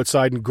show up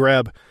outside and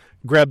grab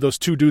those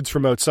two dudes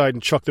from outside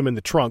and chuck them in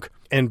the trunk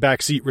and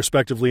back seat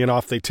respectively, and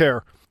off they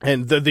tear.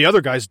 And the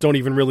other guys don't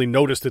even really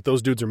notice that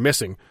those dudes are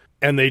missing.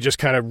 And they just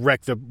kind of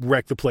wreck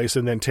the place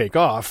and then take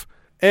off.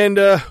 And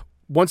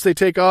once they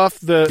take off,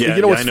 you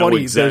know what's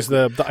funny? There's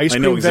the ice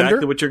cream vendor. I know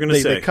exactly what you're going to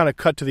say. They kind of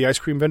cut to the ice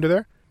cream vendor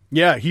there.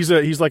 Yeah, he's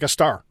like a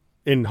star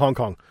in Hong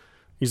Kong.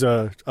 He's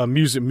a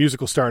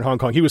musical star in Hong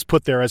Kong. He was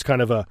put there as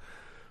kind of a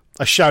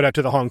shout out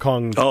to the Hong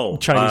Kong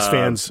Chinese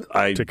fans.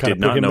 I to kind did of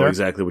not know there.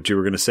 Exactly what you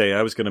were going to say.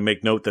 I was going to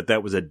make note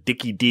that was a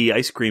Dickie D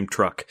ice cream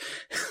truck.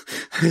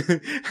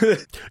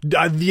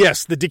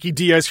 Yes, the Dickie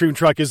D ice cream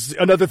truck is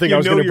another thing I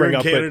was going to bring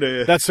up.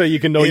 But that's how you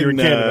can know you're in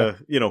Canada.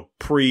 You know,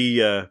 pre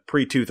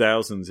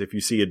 2000s, if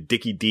you see a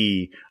Dickie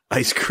D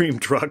ice cream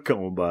truck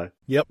going by.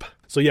 Yep.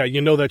 So yeah,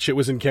 you know that shit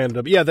was in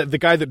Canada. But yeah, the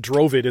guy that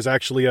drove it is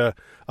actually a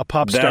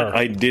pop star. That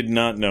I did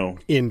not know.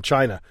 In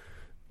China.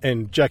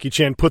 And Jackie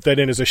Chan put that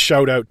in as a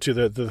shout out to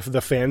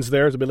the fans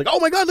there to be like, oh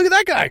my God, look at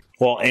that guy.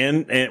 Well,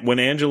 and when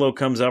Angelo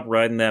comes up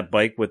riding that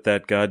bike with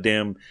that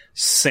goddamn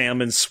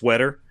salmon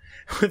sweater,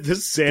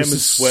 this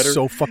sweater,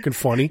 so fucking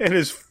funny, and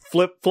his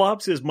flip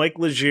flops, his Mike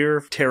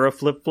Leger Terra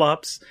flip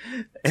flops,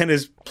 and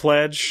his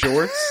plaid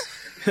shorts.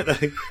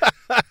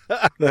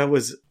 That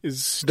was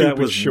his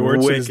stupid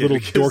shorts and his little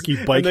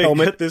dorky bike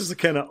helmet. Got this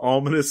kind of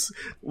ominous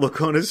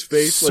look on his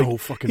face. So like,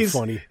 fucking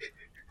funny.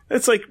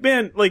 It's like,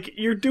 man, like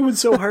you're doing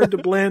so hard to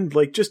blend.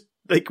 Like, just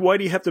like, why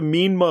do you have to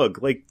mean mug?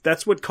 Like,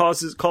 that's what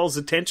calls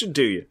attention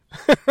to you.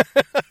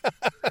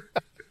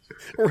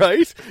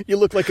 Right? You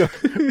look like a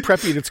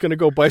preppy that's going to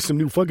go buy some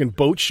new fucking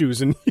boat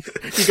shoes, and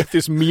you got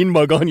this mean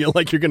mug on you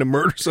like you're going to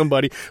murder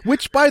somebody.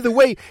 Which, by the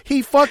way,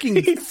 he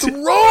fucking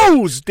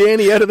throws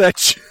Danny out of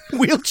that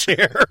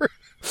wheelchair.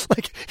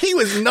 Like, he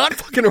was not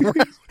fucking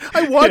around.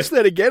 I watched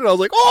that again, and I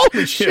was like,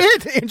 holy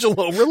shit,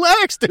 Angelo,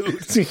 relax,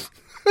 dude.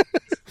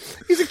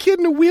 He's a kid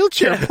in a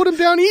wheelchair. Put him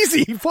down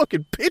easy. He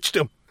fucking pitched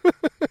him.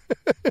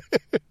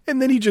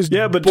 And then he just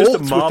but just a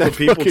mob of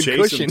people chase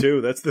cushion. him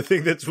too. That's the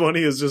thing that's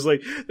funny is just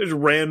like there's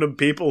random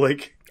people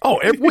like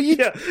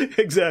yeah,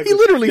 exactly. He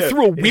literally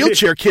threw a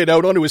wheelchair kid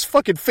out onto his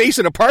fucking face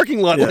in a parking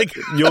lot. Yeah. Like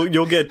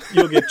you'll get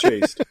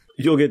chased.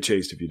 You'll get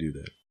chased if you do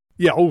that.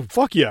 Yeah. Oh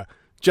fuck yeah.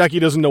 Jackie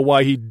doesn't know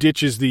why he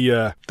ditches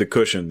the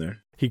cushion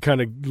there. He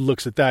kind of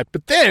looks at that,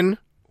 but then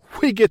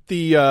we get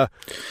the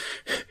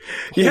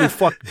holy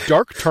fuck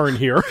dark turn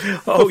here.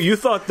 Oh, you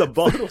thought the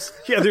bottles?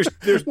 Yeah,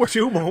 there's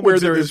two moments where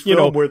in this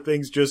film where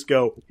things just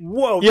go,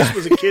 whoa, this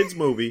was a kid's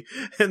movie,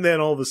 and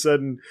then all of a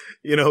sudden,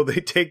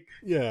 they take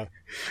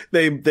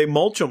they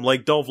mulch them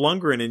like Dolph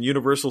Lundgren in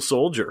Universal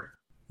Soldier.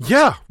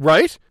 Yeah,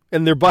 right.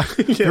 And they're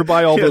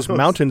by all those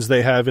mountains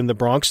they have in the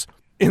Bronx.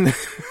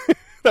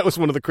 That was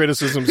one of the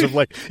criticisms of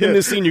in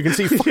this scene you can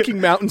see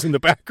fucking mountains in the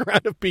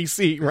background of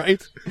BC,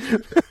 right?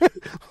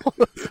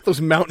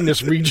 Those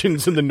mountainous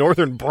regions in the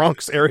northern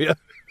Bronx area.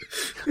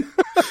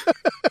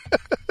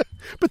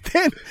 But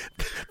then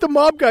the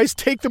mob guys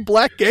take the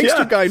black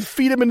gangster guy and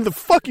feed him into the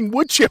fucking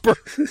wood chipper.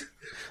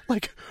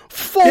 Like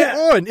full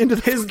on into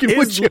the fucking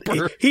wood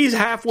chipper. He's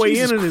halfway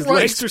in and his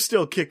legs are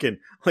still kicking.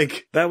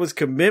 Like that was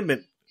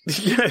commitment. And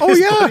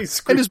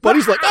his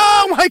buddy's like,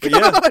 oh my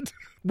God.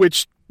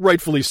 Which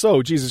rightfully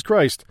so, Jesus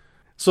Christ.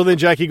 So then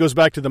Jackie goes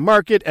back to the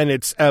market, and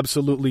it's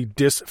absolutely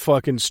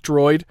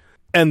dis-fucking-stroyed.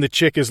 And the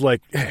chick is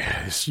like,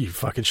 you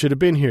fucking should have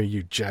been here,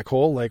 you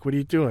jackhole. Like, what are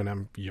you doing?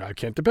 I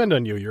can't depend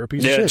on you. You're a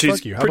piece of shit. She's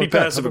fuck you. Pretty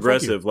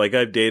passive-aggressive. Like,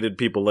 I've dated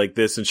people like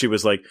this, and she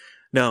was like,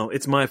 no,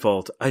 it's my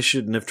fault. I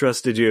shouldn't have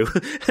trusted you.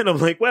 And I'm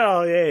like,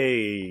 well,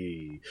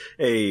 hey,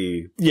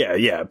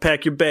 yeah,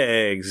 pack your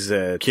bags,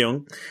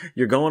 Kyung.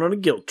 You're going on a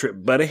guilt trip,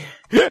 buddy.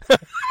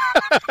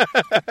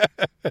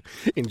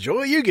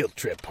 Enjoy your guilt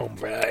trip,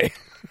 hombre.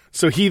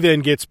 So he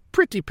then gets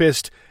pretty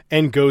pissed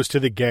and goes to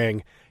the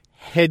gang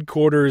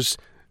headquarters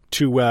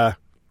to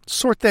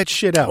sort that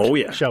shit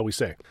out, shall we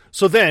say.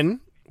 So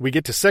then we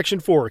get to Section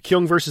 4,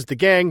 Kyung versus the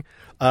gang.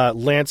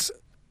 Lance,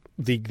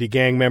 the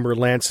gang member,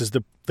 Lance is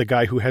the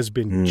guy who has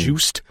been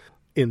juiced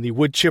in the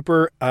wood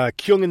chipper.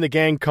 Kyung and the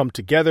gang come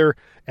together,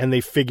 and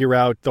they figure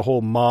out the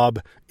whole mob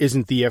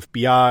isn't the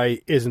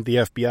FBI, isn't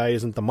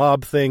the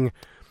mob thing.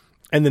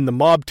 And then the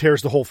mob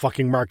tears the whole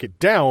fucking market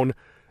down,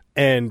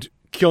 and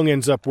Kyung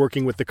ends up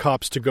working with the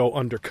cops to go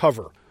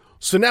undercover.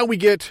 So now we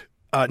get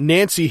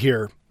Nancy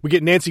here. We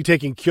get Nancy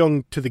taking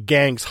Kyung to the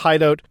gang's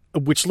hideout.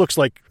 which looks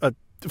like a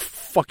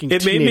fucking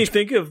It made me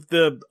think of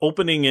the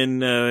opening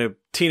in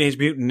Teenage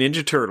Mutant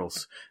Ninja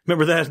Turtles.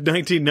 Remember that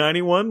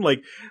 1991?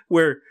 Like,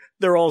 where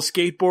they're all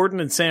skateboarding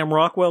and Sam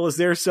Rockwell is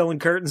there selling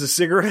cartons of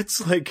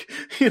cigarettes. Like,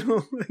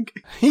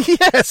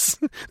 Yes.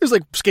 There's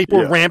like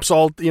skateboard ramps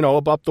all,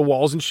 up the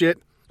walls and shit.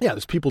 Yeah,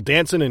 there's people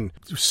dancing and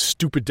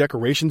stupid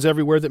decorations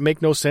everywhere that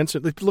make no sense.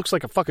 It looks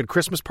like a fucking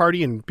Christmas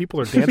party and people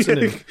are dancing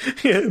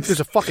and there's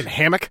a fucking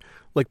hammock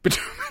like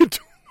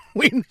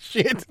between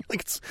shit.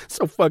 Like, it's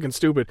so fucking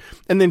stupid.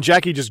 And then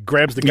Jackie just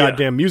grabs the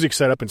goddamn music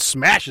setup and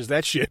smashes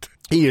that shit.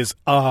 He is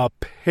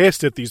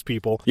pissed at these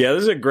people. Yeah,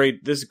 this is a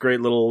great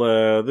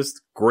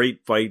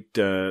fight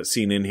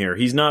scene in here.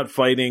 He's not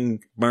fighting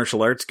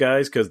martial arts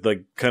guys because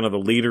the kind of the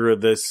leader of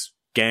this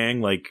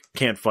gang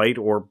can't fight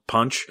or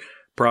punch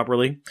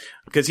properly,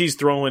 because he's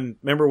throwing,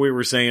 remember we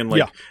were saying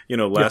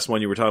last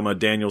one you were talking about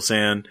Daniel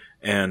San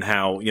and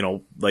how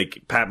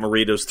Pat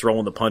Morita's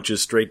throwing the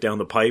punches straight down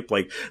the pipe.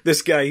 Like,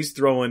 this guy, he's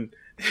throwing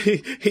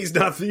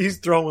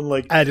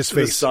like at his to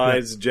face, the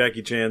size of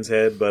Jackie Chan's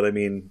head, but I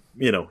mean,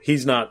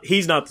 he's not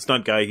the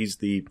stunt guy, he's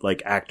the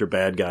actor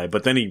bad guy.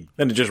 But then it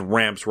just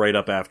ramps right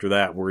up after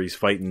that where he's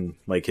fighting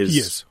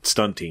his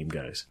stunt team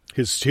guys,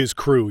 his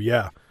crew.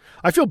 Yeah,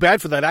 I feel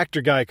bad for that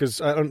actor guy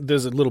because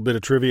there's a little bit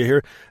of trivia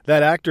here.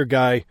 That actor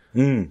guy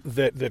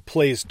that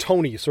plays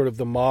Tony, sort of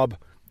the mob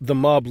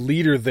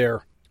leader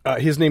there,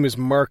 his name is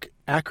Mark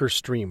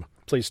Ackerstream,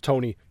 plays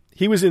Tony.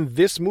 He was in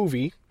this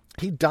movie.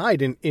 He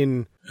died in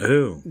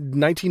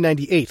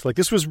 1998. Like,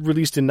 this was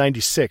released in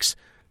 96.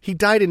 He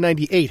died in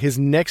 98. His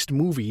next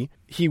movie,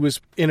 he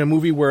was in a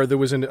movie where there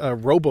was a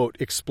rowboat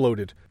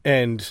exploded,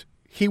 and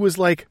he was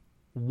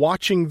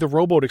watching the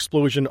rowboat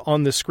explosion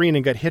on the screen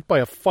and got hit by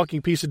a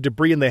fucking piece of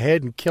debris in the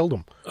head and killed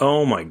him.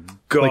 Oh my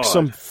God. Like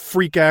some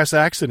freak ass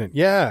accident.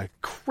 Yeah,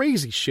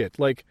 crazy shit.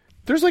 Like,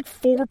 there's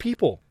 4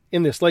 people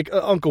in this. Like,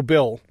 Uncle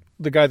Bill,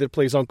 the guy that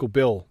plays Uncle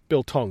Bill,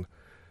 Bill Tung.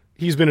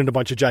 He's been in a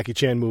bunch of Jackie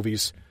Chan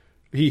movies.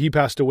 He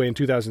passed away in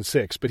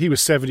 2006, but he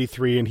was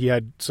 73 and he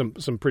had some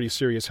pretty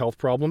serious health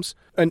problems.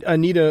 And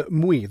Anita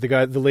Mui,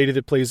 the lady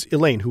that plays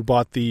Elaine, who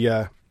bought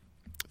the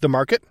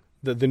market,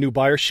 the new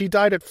buyer, she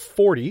died at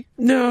 40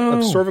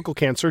 of cervical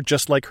cancer,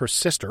 just like her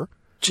sister.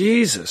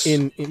 Jesus.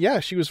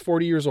 She was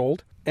 40 years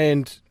old,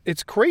 and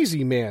it's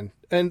crazy, man.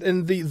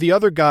 And the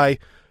other guy,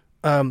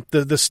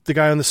 the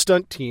guy on the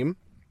stunt team,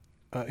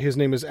 his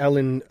name is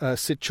Alan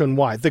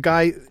Sit-Chun-Wai, the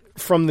guy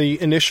from the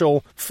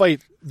initial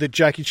fight that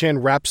Jackie Chan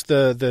wraps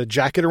the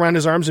jacket around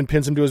his arms and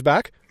pins him to his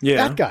back.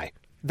 Yeah.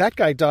 That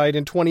guy died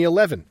in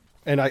 2011,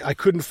 and I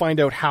couldn't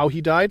find out how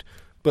he died,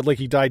 but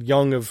he died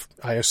young of,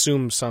 I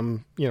assume,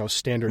 some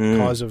standard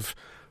cause of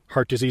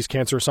heart disease,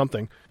 cancer or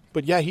something.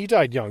 But yeah, he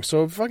died young.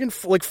 So fucking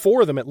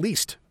 4 of them at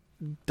least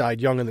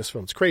died young in this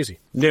film. It's crazy.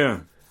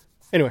 Yeah.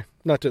 Anyway,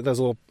 that's a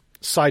little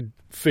side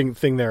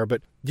thing there,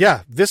 but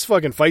yeah, this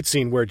fucking fight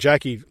scene where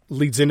Jackie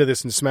leads into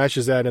this and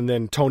smashes that, and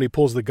then Tony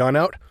pulls the gun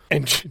out,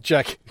 and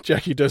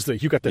Jackie does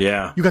you got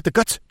the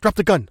guts, drop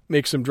the gun,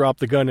 makes him drop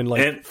the gun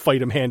and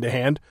fight him hand to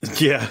hand.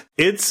 Yeah,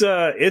 it's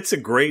a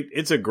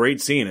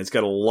great scene. It's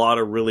got a lot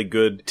of really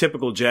good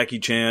typical Jackie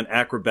Chan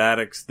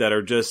acrobatics that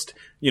are just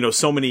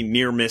so many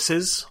near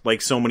misses,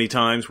 like so many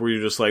times where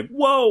you're just like,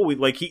 whoa,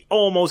 like he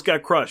almost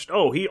got crushed.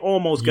 Oh, he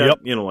almost got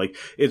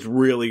it's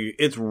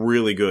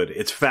really good.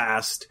 It's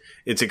fast,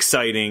 it's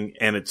exciting,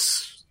 and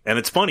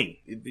it's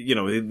funny.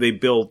 They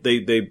build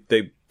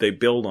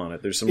on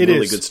it. There's some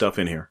really good stuff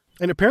in here.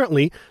 And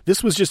apparently,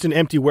 this was just an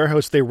empty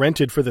warehouse they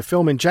rented for the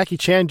film, and Jackie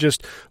Chan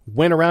just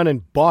went around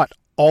and bought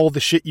all the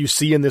shit you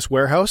see in this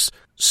warehouse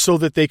so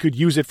that they could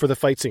use it for the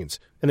fight scenes.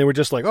 And they were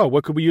just like, oh,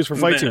 what could we use for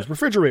fight scenes?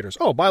 Refrigerators.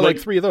 Oh, buy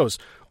 3 of those.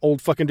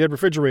 Old fucking dead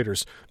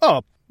refrigerators.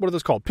 Oh, what are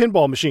those called?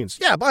 Pinball machines.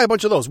 Yeah, buy a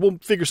bunch of those. We'll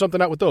figure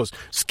something out with those.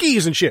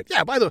 Skis and shit.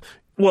 Yeah, buy those.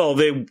 Well,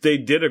 they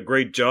did a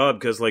great job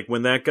because,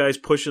 when that guy's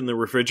pushing the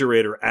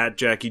refrigerator at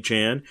Jackie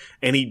Chan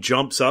and he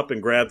jumps up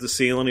and grabs the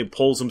ceiling, he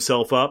pulls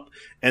himself up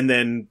and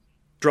then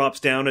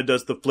drops down and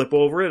does the flip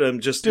over it.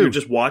 You're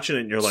just watching it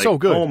and you're like, so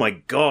good. Oh my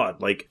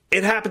God.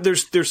 It happened.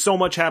 There's so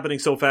much happening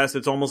so fast.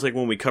 It's almost like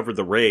when we covered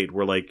The Raid,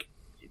 where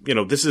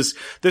this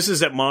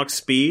is at Mach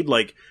speed.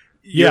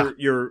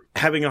 You're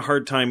having a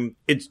hard time.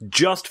 It's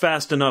just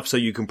fast enough so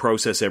you can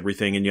process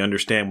everything and you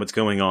understand what's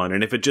going on.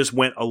 And if it just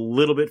went a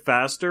little bit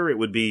faster, it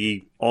would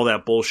be all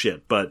that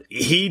bullshit. But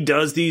he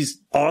does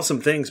these awesome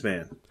things,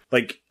 man.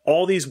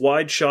 All these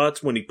wide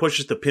shots when he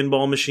pushes the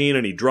pinball machine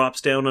and he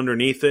drops down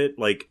underneath it.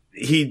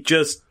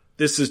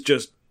 This is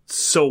just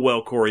so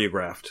well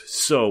choreographed.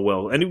 So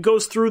well. And he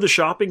goes through the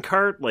shopping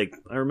cart.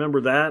 I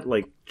remember that.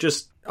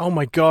 Oh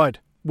my God.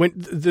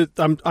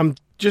 I'm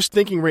just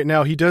thinking right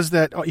now, he does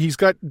that. He's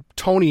got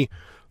Tony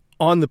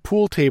on the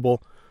pool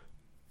table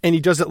and he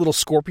does that little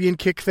scorpion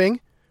kick thing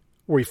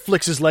where he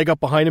flicks his leg up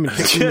behind him and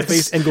kicks him in the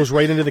face and goes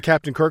right into the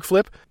Captain Kirk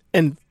flip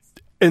and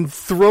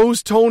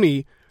throws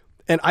Tony.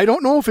 And I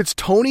don't know if it's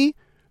Tony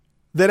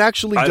that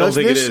actually does this. I don't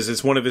think it is.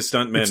 It's one of his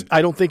stuntmen.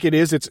 I don't think it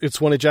is. It's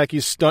one of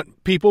Jackie's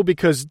stunt people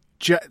because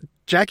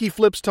Jackie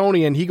flips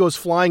Tony and he goes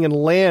flying and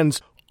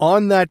lands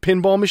on that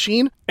pinball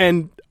machine.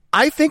 And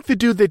I think the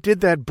dude that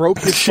did that broke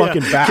his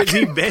fucking back. 'Cause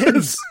he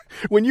bends.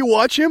 When you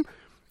watch him,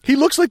 he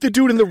looks like the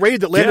dude in the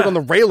Raid that landed on the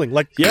railing.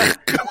 Like,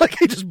 like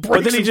he just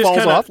breaks and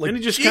falls off. Like, then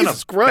he just Jesus kind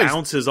of Christ.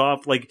 bounces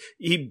off. Like,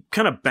 he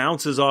kind of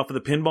bounces off of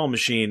the pinball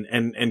machine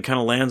and kind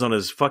of lands on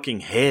his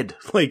fucking head.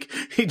 Like,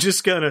 he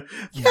just kind of,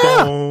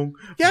 boom,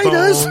 Yeah, he boom.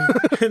 does.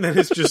 And then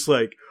it's just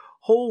like,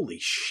 holy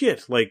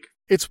shit. Like,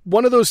 It's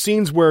one of those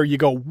scenes where you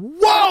go,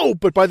 whoa,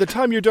 but by the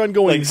time you're done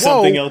going, like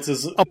whoa, something else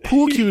is... a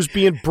pool cue's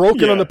being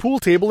broken on the pool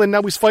table, and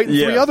now he's fighting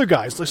three other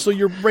guys. So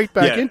you're right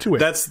back into it.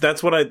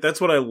 That's what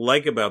I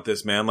like about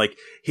this, man. Like,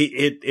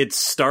 it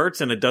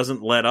starts and it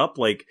doesn't let up.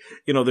 Like,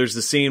 you know, there's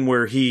the scene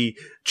where he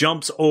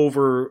jumps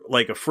over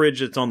like a fridge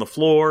that's on the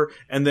floor,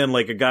 and then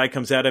like a guy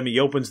comes at him, he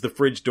opens the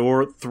fridge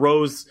door,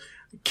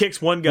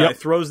 kicks one guy,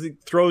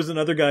 throws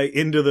another guy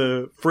into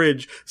the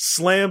fridge,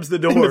 slams the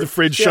door. Into the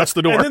fridge, shuts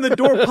the door. And then the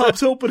door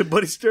pops open and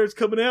Buddy starts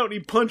coming out and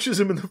he punches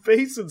him in the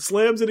face and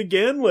slams it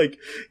again. Like,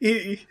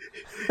 it's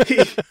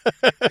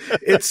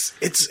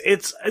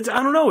I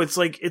don't know. It's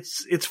like,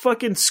 it's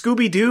fucking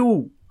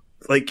Scooby-Doo.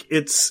 Like,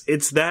 it's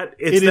that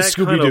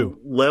kind of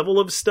level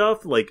of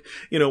stuff. Like,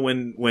 you know,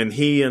 when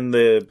he and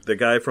the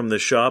guy from the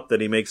shop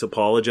that he makes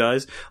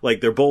apologize, like,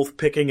 they're both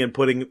picking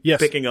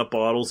up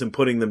bottles and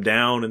putting them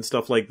down and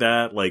stuff like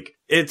that. Like,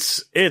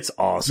 it's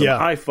awesome.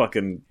 Yeah. I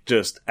fucking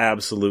just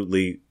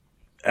absolutely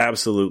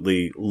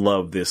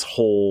love this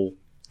whole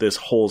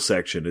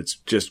section. It's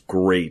just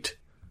great.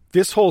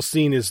 This whole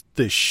scene is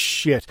the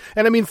shit.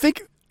 And I mean,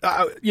 think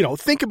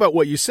about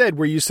what you said,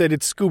 where you said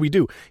it's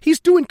Scooby-Doo. He's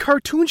doing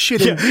cartoon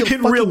shit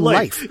in real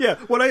life. Yeah.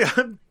 Do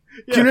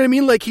you know what I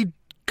mean? Like, he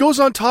goes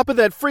on top of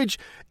that fridge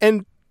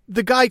and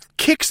the guy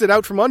kicks it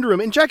out from under him,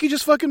 and Jackie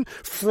just fucking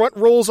front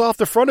rolls off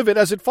the front of it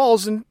as it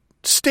falls and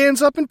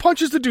stands up and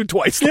punches the dude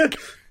twice. Like,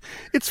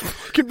 it's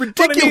fucking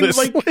ridiculous.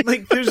 But I mean,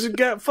 like there's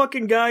a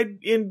fucking guy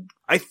in.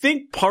 I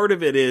think part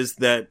of it is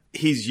that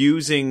he's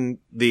using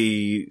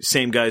the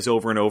same guys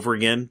over and over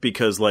again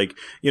because, like,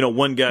 you know,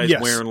 one guy's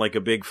wearing like a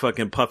big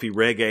fucking puffy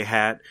reggae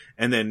hat,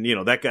 and then, you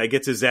know, that guy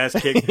gets his ass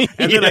kicked,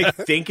 and then I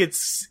think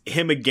it's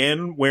him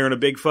again wearing a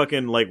big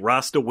fucking like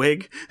Rasta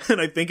wig, and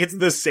I think it's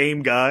the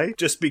same guy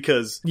just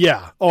because.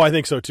 Yeah. Oh, I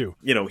think so too.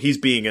 You know, he's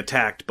being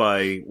attacked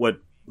by what.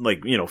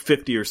 Like, you know,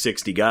 50 or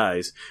 60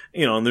 guys,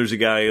 you know, and there's a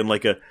guy in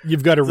like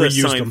you've got to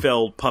reuse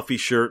Seinfeld puffy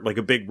shirt, like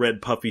a big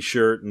red puffy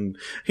shirt. And,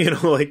 you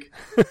know, like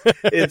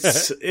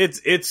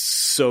it's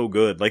so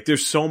good. Like,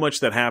 there's so much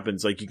that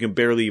happens. Like, you can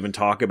barely even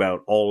talk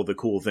about all of the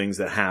cool things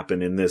that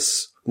happen in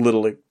this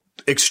little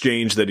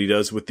exchange that he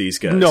does with these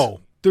guys.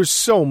 No, there's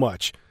so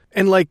much.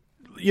 And like,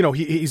 you know,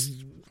 he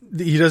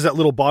does that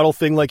little bottle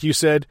thing, like you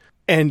said.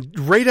 And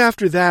right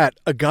after that,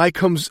 a guy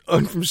comes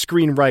on from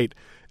screen right.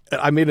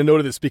 I made a note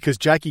of this because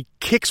Jackie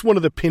kicks one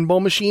of the pinball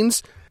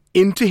machines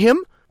into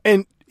him,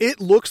 and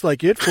it looks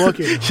like it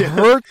fucking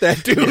hurt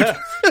that dude. Yeah.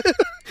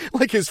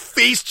 Like, his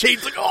face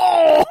changed, like,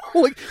 oh!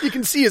 Like, you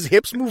can see his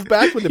hips move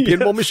back when the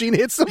pinball machine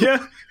hits him.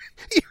 Yeah.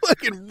 He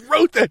fucking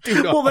wrote that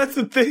dude off. Well, that's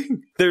the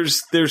thing.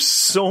 There's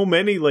so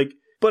many, like,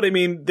 but I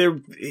mean,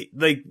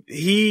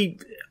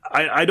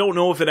 I don't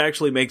know if it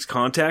actually makes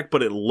contact,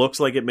 but it looks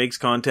like it makes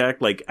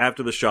contact. Like,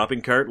 after the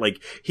shopping cart, like,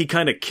 he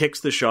kind of kicks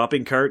the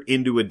shopping cart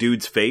into a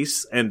dude's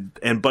face, and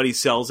Buddy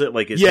sells it,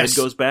 like, his head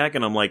goes back,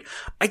 and I'm like,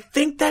 I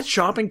think that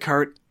shopping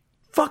cart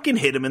fucking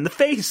hit him in the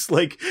face.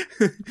 Like,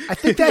 I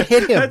think that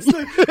hit him.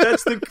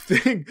 That's the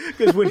thing.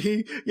 Because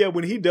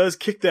when he does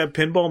kick that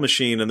pinball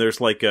machine, and there's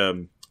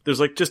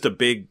just a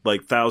big,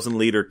 like,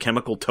 1,000-liter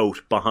chemical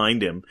tote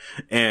behind him,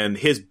 and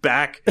his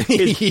back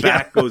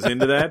goes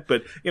into that.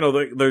 But, you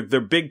know,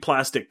 they're big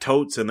plastic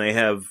totes, and they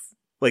have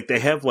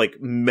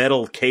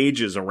metal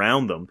cages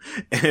around them.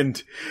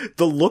 And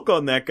the look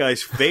on that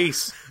guy's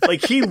face,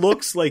 like, he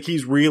looks like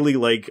he's really,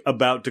 like,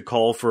 about to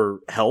call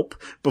for help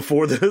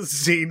before the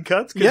scene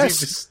cuts.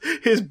 Yes.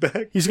 His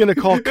back. He's going to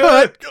call,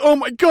 cut! Oh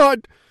my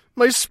God!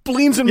 My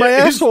spleen's in my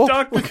asshole.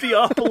 Dr.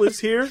 Theophilus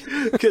here.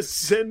 Because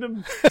send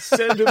him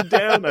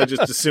down. I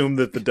just assumed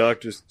that the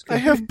doctor's. I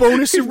have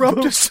bonus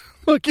eruptus.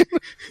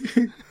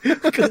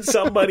 Could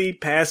somebody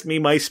pass me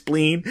my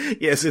spleen?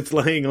 Yes, it's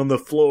laying on the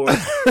floor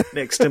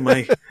next to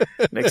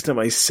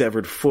my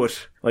severed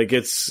foot. Like,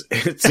 it's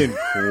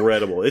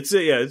incredible. It's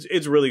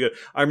really good.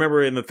 I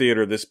remember in the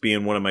theater this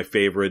being one of my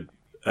favorite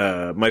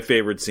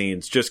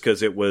scenes, just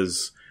because it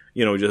was,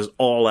 you know, just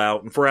all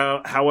out. And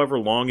for however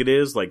long it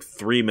is, like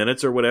 3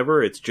 minutes or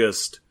whatever, it's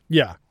just...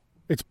 Yeah.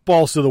 It's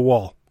balls to the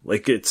wall.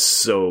 Like, it's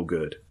so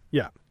good.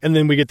 Yeah. And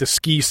then we get the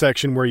ski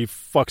section where he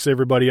fucks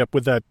everybody up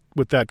with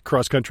that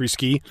cross-country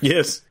ski.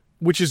 Yes.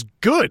 Which is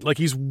good. Like,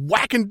 he's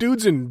whacking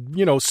dudes and,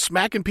 you know,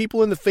 smacking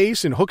people in the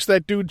face and hooks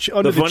that dude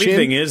under the chin. The funny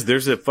thing is,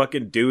 there's a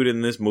fucking dude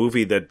in this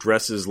movie that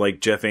dresses like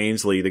Jeff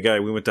Ainsley, the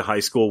guy we went to high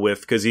school with,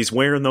 because he's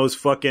wearing those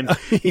fucking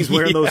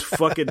those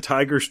fucking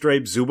tiger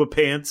stripe Zuba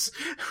pants,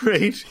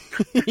 right?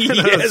 And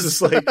I was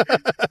just like,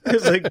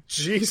 it's like,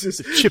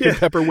 Jesus. Chip and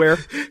pepper wear.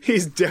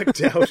 He's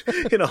decked out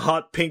in a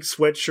hot pink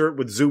sweatshirt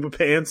with Zuba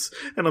pants,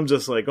 and I'm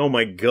just like, oh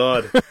my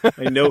God.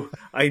 I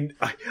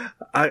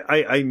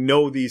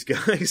know these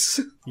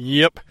guys.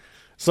 Yep.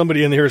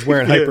 Somebody in here is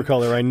wearing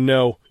hypercolor, I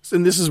know.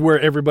 And this is where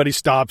everybody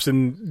stops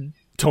and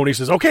Tony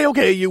says,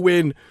 okay, you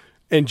win.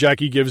 And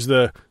Jackie gives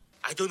the...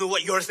 I don't know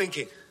what you're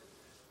thinking.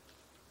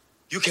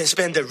 You can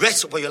spend the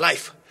rest of your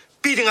life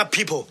beating up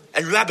people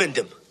and robbing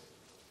them.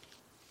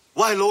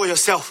 Why lower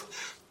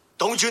yourself?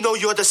 Don't you know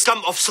you're the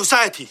scum of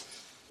society?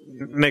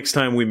 Next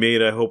time we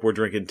meet, I hope we're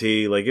drinking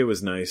tea. Like, it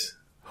was nice.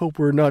 Hope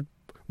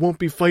won't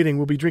be fighting.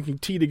 We'll be drinking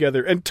tea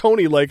together. And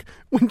Tony, like,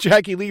 when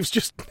Jackie leaves,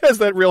 just has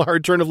that real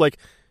hard turn of like,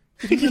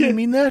 did he really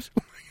mean that?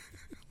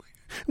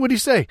 What'd he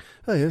say?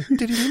 Oh, yeah.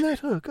 Did he mean that?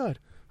 Oh, God.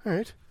 All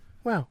right.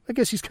 Wow. I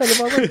guess he's kind of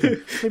all right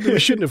then. Maybe we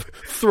shouldn't have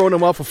thrown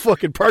him off a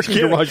fucking parking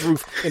garage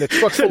roof in a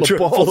truck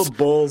full of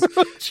balls.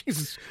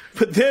 Jesus.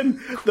 But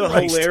then the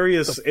Christ,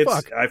 hilarious,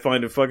 fuck? I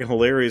find it fucking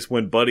hilarious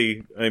when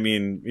Buddy, I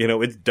mean, you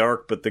know, it's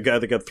dark, but the guy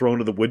that got thrown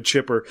to the wood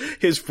chipper,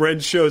 his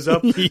friend shows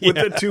up with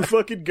the 2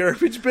 fucking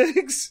garbage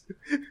bags.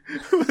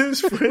 With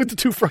his friend. With the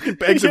 2 fucking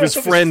bags of his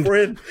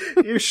friend.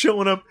 You're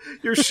showing up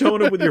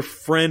with your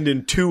friend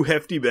in 2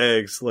 hefty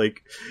bags.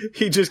 Like,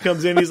 he just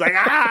comes in, he's like,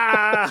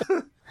 ah!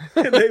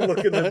 And they look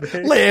at the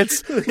bag.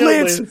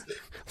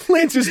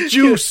 Lance's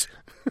juice.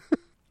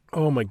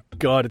 Oh my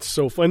God, it's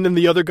so fun. And then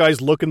the other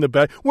guys look in the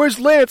bag. Where's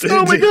Lance?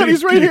 Oh my God,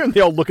 he's right here. And they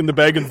all look in the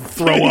bag and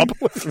throw up.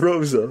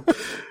 Throws up.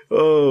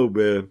 Oh,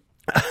 man.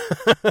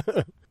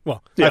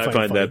 Well, I find it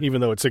funny, that, even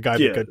though it's a guy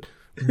that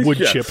got wood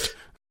chipped.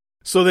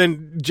 So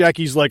then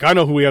Jackie's like, I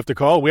know who we have to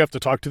call. We have to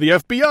talk to the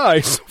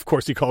FBI. So of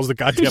course he calls the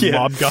goddamn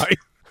mob guy.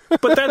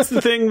 But that's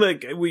the thing,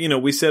 like,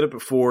 we said it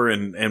before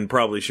and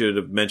probably should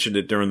have mentioned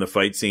it during the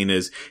fight scene,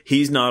 is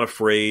he's not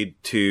afraid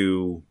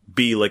to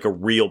be like a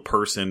real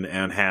person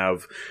and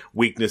have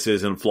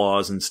weaknesses and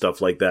flaws and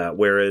stuff like that.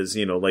 Whereas,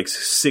 like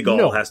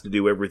Seagal has to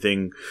do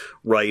everything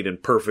right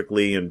and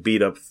perfectly and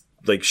beat up,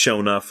 like, show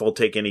enough. I'll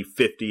take any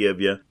 50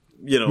 of you.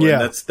 And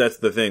that's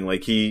the thing.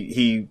 Like,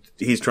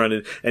 he's trying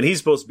to, and he's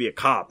supposed to be a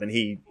cop, and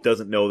he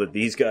doesn't know that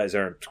these guys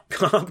aren't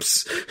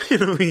cops. He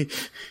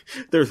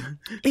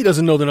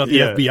doesn't know they're not the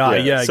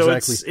FBI. Yeah, so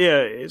exactly.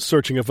 It's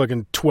searching a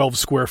fucking 12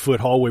 square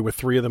foot hallway with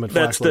 3 of them and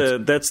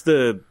flashlights.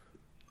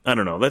 I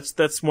don't know.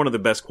 That's one of the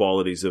best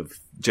qualities of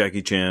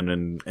Jackie Chan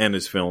and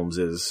his films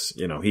is,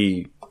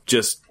 he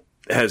just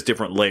has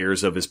different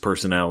layers of his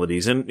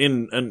personalities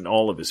in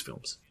all of his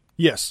films.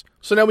 Yes.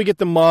 So now we get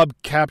the mob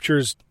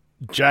captures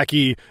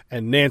Jackie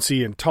and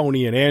Nancy and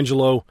Tony and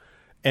Angelo,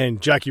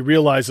 and Jackie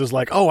realizes,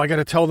 like, I got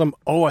to tell them,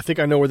 I think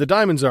I know where the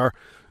diamonds are.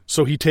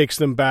 So he takes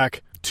them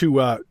back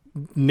to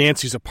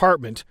Nancy's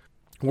apartment,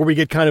 where we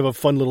get kind of a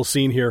fun little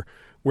scene here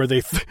where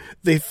they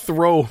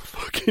throw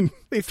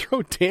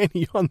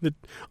Danny on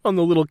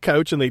the little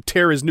couch and they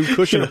tear his new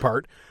cushion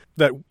apart.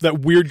 That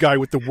weird guy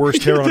with the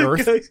worst hair on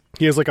earth.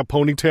 He has like a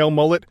ponytail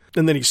mullet,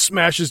 and then he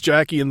smashes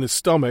Jackie in the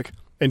stomach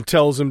and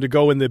tells him to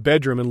go in the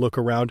bedroom and look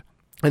around.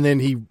 And then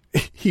he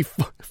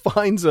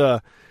finds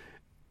I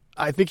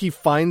think he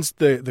finds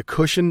the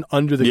cushion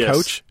under the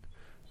couch,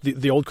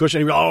 the old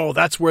cushion. And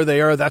that's where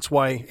they are. That's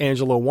why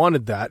Angelo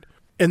wanted that.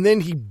 And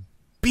then he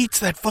beats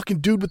that fucking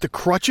dude with the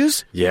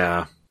crutches.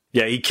 Yeah.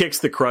 Yeah, he kicks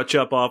the crutch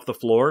up off the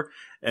floor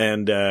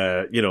and,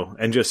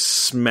 and just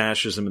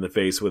smashes him in the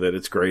face with it.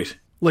 It's great.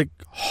 Like,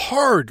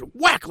 hard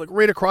whack, like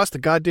right across the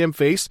goddamn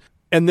face.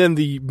 And then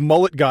the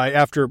mullet guy,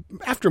 after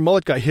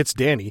mullet guy hits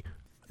Danny,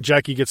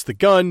 Jackie gets the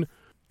gun.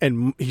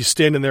 And he's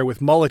standing there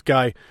with mullet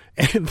guy,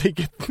 and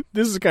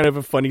this is kind of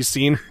a funny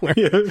scene where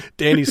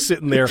Danny's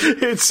sitting there.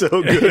 It's so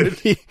good.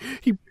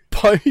 He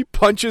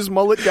punches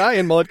mullet guy,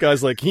 and mullet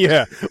guy's like,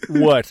 yeah,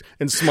 what?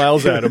 And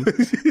smiles at him.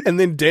 And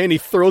then Danny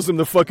throws him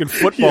the fucking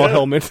football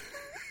helmet.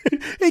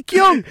 Hey,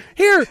 Kyung,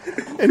 here!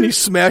 And he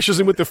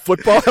smashes him with the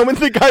football helmet.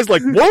 The guy's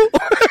like, whoa!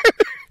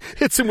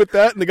 Hits him with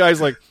that, and the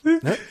guy's like,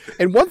 huh?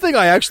 And one thing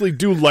I actually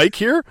do like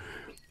here,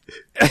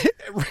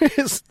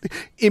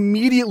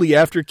 immediately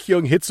after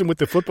Kyung hits him with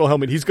the football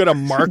helmet, he's got a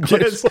mark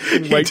on his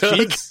fucking right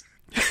cheek.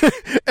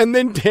 And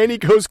then Danny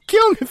goes,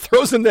 Kyung, and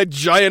throws him that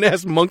giant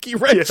ass monkey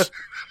wrench.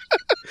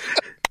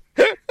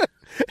 Yeah.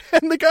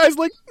 And the guy's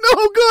like,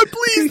 no, God,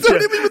 please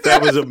don't hit me with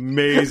that. That was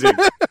amazing.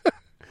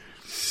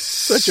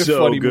 Such a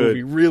funny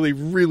movie. Really,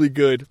 really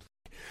good.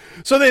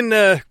 So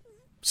then,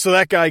 so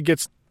that guy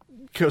gets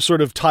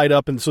sort of tied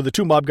up, and so the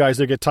 2 mob guys,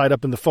 they get tied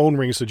up, and the phone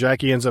rings, so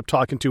Jackie ends up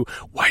talking to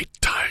White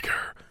Tiger.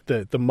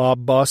 The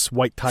mob boss,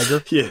 White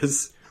Tiger.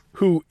 Yes.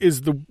 Who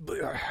is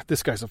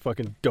this guy's a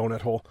fucking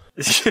donut hole.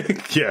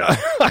 Yeah.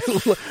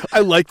 I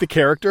like the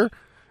character,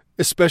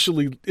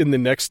 especially in the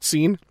next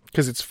scene,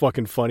 because it's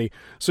fucking funny.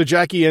 So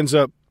Jackie ends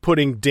up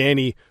putting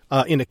Danny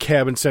in a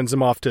cab and sends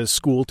him off to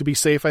school to be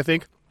safe, I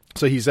think.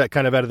 So he's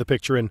kind of out of the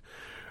picture, and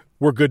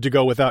we're good to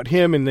go without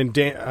him. And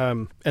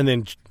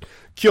then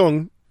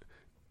Kyung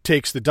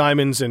takes the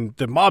diamonds, and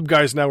the mob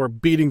guys now are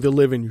beating the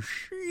living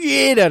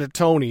shit out of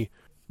Tony,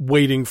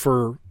 waiting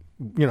for,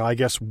 I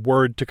guess,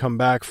 word to come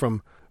back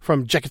from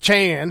Jackie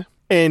Chan.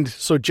 And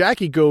so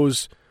Jackie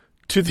goes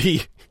to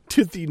the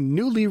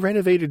newly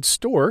renovated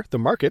store, the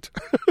market,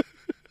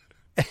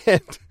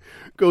 and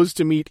goes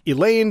to meet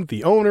Elaine,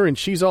 the owner, and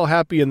she's all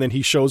happy. And then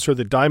he shows her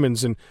the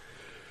diamonds, and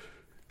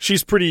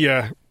she's pretty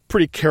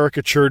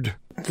caricatured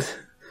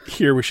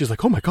here where she's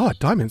like, oh my God,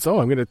 diamonds. Oh,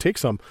 I'm going to take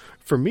some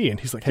for me. And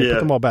he's like, hey, put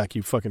them all back,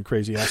 you fucking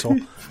crazy asshole.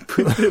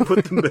 put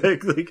them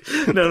back. Like,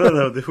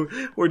 no.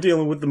 We're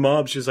dealing with the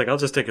mob. She's like, I'll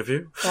just take a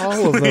few.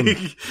 All of them.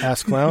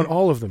 Ass clown.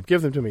 All of them.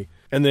 Give them to me.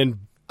 And then,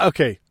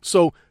 okay,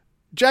 so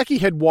Jackie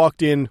had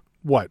walked in,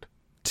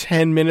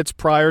 10 minutes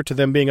prior to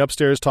them being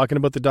upstairs talking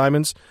about the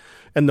diamonds.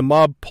 And the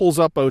mob pulls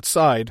up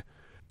outside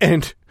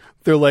and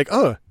they're like,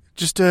 oh,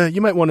 just,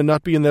 you might want to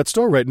not be in that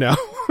store right now.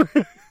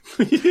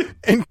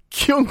 And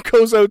Kyung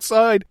goes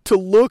outside to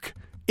look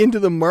into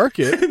the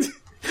market,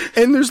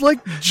 and there's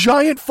like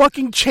giant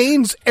fucking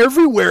chains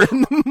everywhere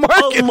in the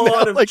market. A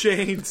lot of like,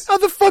 chains. How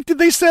the fuck did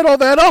they set all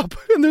that up?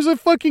 And there's a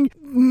fucking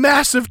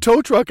massive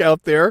tow truck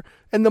out there,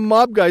 and the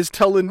mob guy's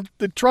telling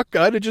the truck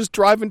guy to just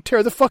drive and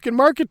tear the fucking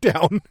market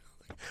down.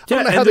 I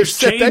don't know how they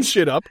set that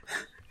shit up.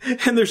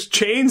 And there's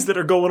chains that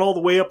are going all the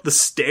way up the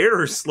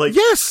stairs, like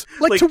yes,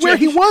 like to where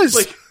he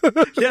was,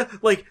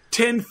 like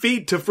 10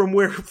 feet to from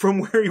where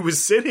he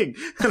was sitting.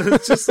 And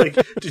it's just like,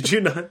 did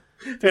you not?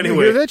 Anyway,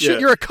 you hear that shit?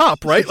 You're a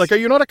cop, right? Like, are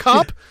you not a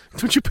cop?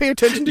 Don't you pay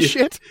attention to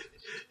shit?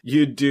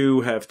 You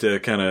do have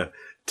to kind of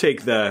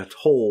take that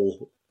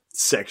whole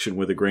section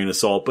with a grain of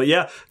salt, but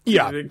yeah.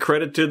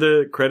 Credit to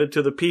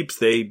the peeps.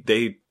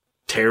 They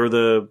tear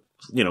the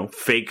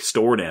fake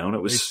store down.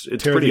 It's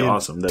pretty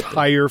awesome.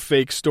 Entire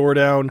fake store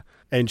down.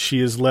 And she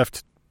is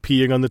left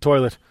peeing on the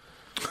toilet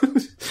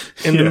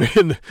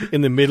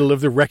in the middle of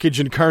the wreckage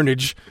and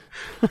carnage.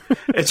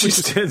 And she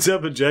stands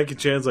up, and Jackie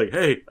Chan's like,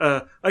 "Hey,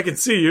 I can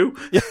see you."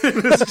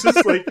 And it's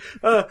just like,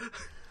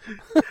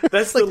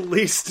 that's like, the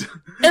least.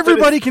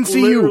 Everybody can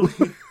see you.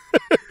 What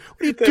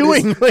are you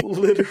doing? Like,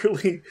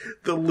 literally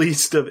the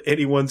least of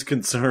anyone's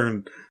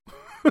concern.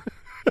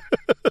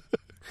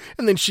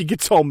 And then she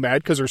gets all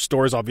mad because her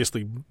store is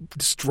obviously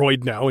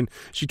destroyed now, and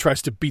she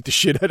tries to beat the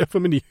shit out of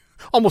him, and he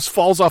almost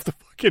falls off the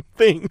fucking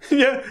thing.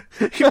 Yeah,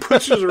 he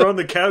pushes her on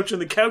the couch,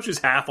 and the couch is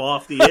half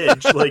off the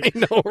edge. Like, I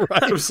know,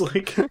 right? I was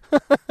like,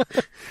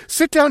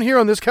 sit down here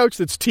on this couch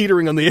that's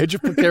teetering on the edge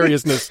of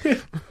precariousness.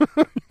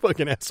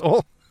 Fucking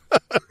asshole.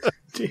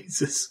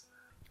 Jesus.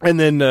 And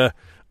then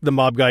the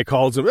mob guy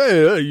calls him,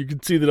 hey, you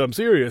can see that I'm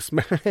serious.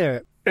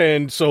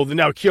 And so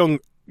now Kyung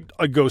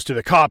goes to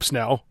the cops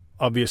now,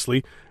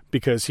 obviously,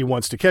 because he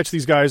wants to catch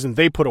these guys, and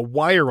they put a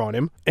wire on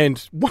him. And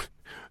what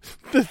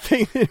the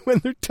thing when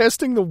they're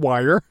testing the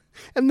wire,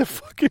 and the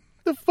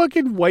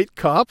fucking white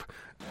cop.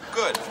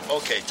 Good.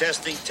 Okay,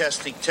 testing.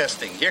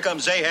 Here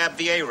comes Ahab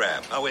the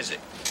Arab. How is it?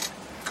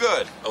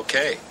 Good.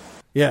 Okay.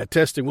 Yeah,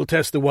 testing. We'll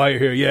test the wire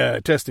here. Yeah,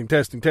 testing.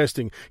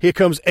 Here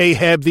comes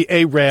Ahab the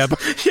Arab.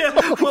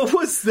 Yeah, what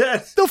was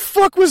that? The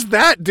fuck was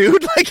that,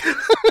 dude? Like,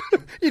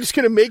 you're just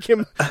gonna make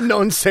him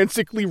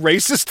nonsensically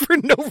racist for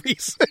no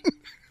reason.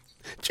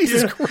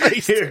 Jesus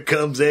Christ. Here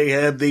comes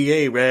Ahab the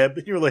Arab.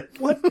 And you're like,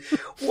 what?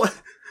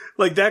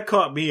 Like, that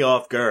caught me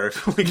off guard.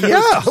 Like, a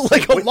lot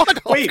off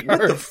guard. Wait,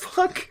 what the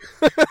fuck?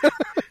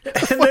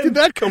 Where did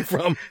that come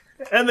from?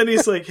 And then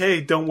he's like, hey,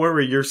 don't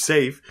worry, you're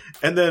safe.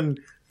 And then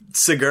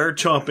cigar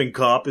chomping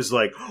cop is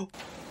like,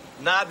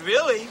 not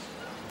really.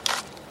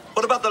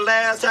 What about the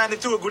last time they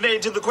threw a grenade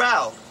into the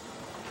crowd?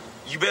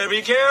 You better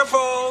be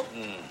careful.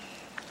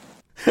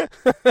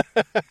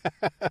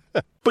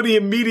 But he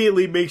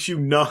immediately makes you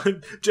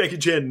Jackie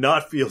Chan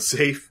not feel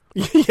safe.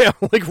 Yeah,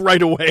 like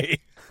right away.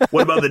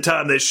 What about the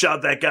time they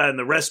shot that guy in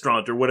the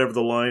restaurant or whatever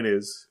the line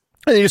is?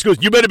 And he just goes,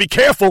 you better be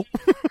careful.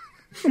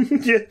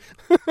 Yeah.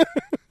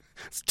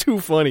 It's too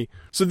funny.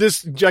 So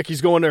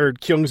Kyung's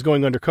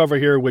going undercover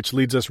here, which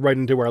leads us right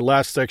into our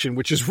last section,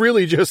 which is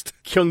really just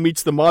Kyung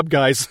meets the mob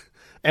guys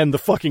and the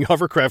fucking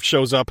hovercraft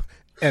shows up.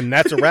 And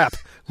that's a wrap.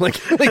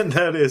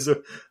 And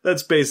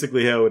that's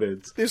basically how it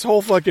ends. This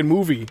whole fucking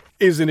movie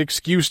is an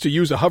excuse to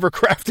use a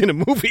hovercraft in a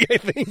movie, I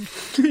think.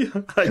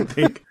 Yeah, I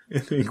think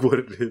what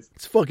it is.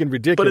 It's fucking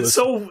ridiculous.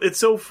 But it's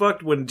so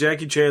fucked when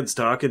Jackie Chan's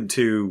talking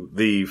to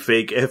the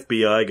fake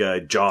FBI guy,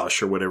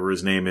 Josh, or whatever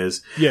his name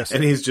is. Yes.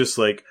 And he's just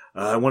like,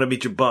 I want to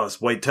meet your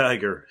boss, White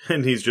Tiger.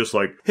 And he's just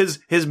like,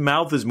 his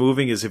mouth is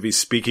moving as if he's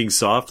speaking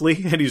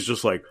softly. And he's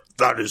just like,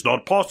 that is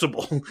not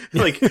possible.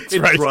 Like, it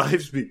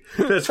drives me.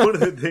 That's one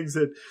of the things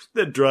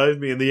that drives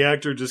me. And the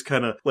actor just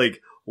kind of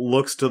like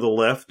looks to the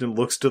left and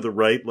looks to the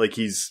right like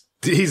he's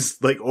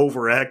like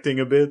overacting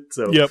a bit.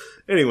 So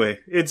Anyway,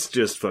 it's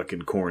just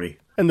fucking corny.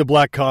 And the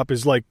black cop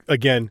is like,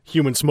 again,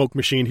 human smoke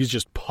machine. He's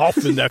just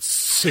puffing that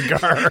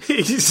cigar.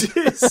 He's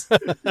just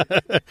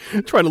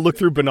trying to look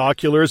through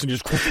binoculars and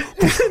just go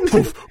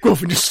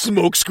and just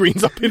smoke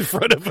screens up in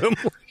front of him.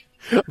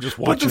 I'm just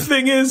watching. But the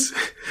thing is,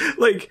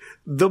 like,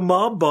 the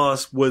mob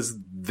boss was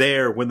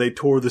there when they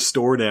tore the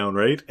store down,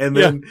 right? And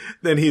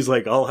then he's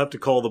like, I'll have to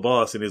call the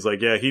boss. And he's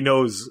like, yeah, he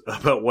knows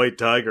about White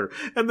Tiger.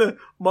 And the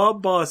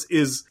mob boss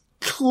is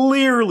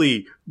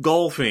clearly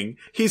golfing.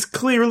 He's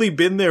clearly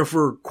been there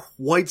for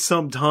quite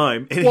some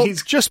time. And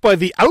he's just by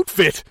the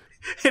outfit.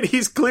 And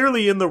he's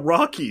clearly in the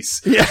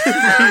Rockies. Yeah.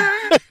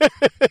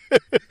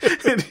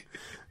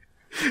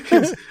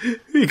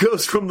 He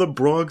goes from the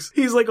Bronx.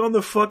 He's like on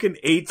the fucking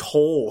 8th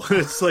hole.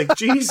 It's like,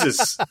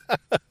 Jesus.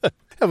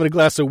 Having a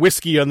glass of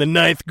whiskey on the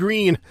 9th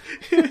green.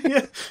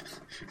 Yeah.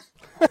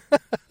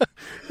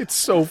 It's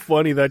so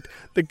funny that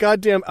the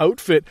goddamn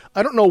outfit,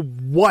 I don't know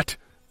what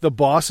the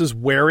boss is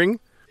wearing.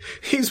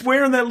 He's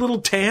wearing that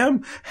little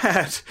Tam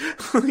hat.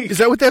 Is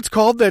that what that's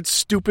called? That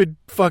stupid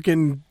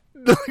fucking,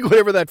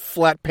 whatever that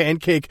flat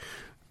pancake,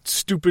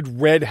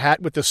 stupid red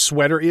hat with the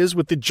sweater is,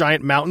 with the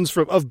giant mountains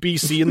of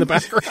BC in the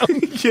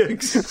background?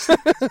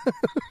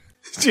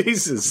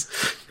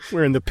 Jesus.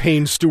 Wearing the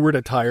Payne Stewart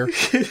attire.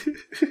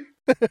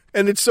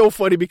 And it's so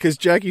funny because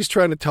Jackie's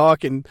trying to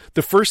talk, and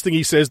the first thing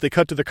he says, they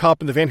cut to the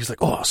cop in the van. He's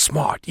like, "Oh,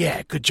 smart.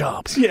 Yeah, good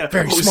job. Yeah,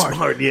 very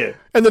smart. Yeah."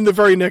 And then the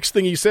very next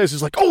thing he says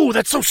is like, "Oh,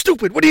 that's so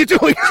stupid. What are you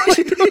doing?"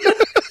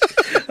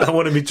 I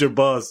want to meet your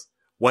boss,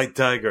 White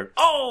Tiger.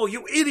 Oh,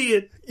 you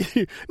idiot.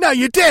 Now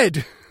you're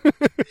dead.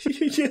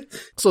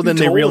 So then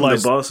they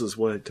realize the boss is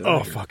White Tiger.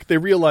 Oh, fuck. They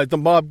realize, the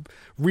mob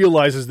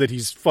realizes that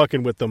he's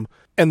fucking with them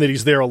and that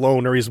he's there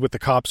alone or he's with the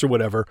cops or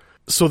whatever.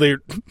 So they're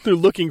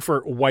looking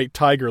for White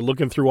Tiger,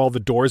 looking through all the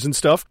doors and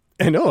stuff.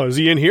 And is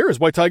he in here? Is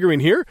White Tiger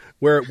in here?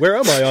 Where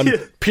am I? On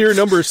pier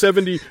number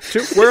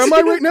 72? Where am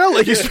I right now?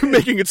 Like, he's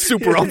making it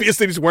super obvious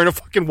that he's wearing a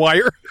fucking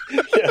wire.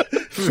 Yeah.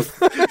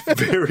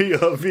 Very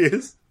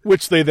obvious.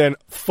 Which they then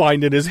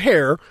find in his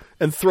hair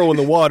and throw in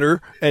the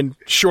water and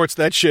shorts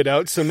that shit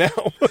out. So now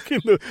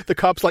the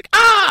cop's like,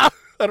 ah!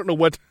 I don't know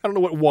what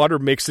water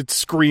makes it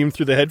scream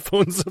through the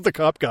headphones of the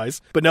cop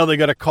guys. But now they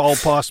got to call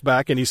Poss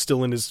back, and he's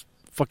still in his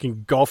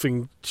fucking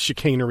golfing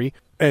chicanery.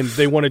 And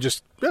they want to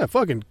just,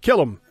 fucking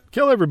kill him.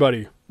 Kill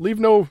everybody.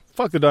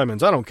 Fuck the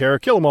diamonds. I don't care.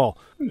 Kill them all.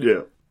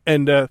 Yeah.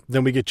 And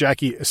then we get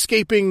Jackie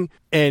escaping,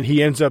 and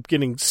he ends up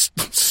getting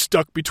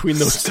stuck between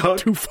those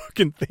two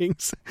fucking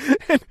things.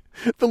 And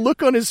the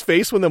look on his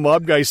face when the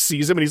mob guy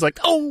sees him, and he's like,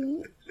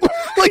 "Oh,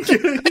 like I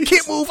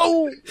can't move."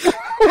 Oh,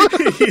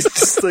 he's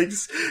just like,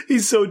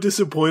 he's so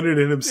disappointed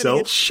in himself.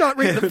 He gets shot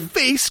right in the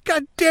face.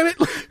 God damn it!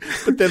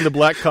 But then the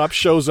black cop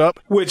shows up,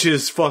 which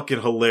is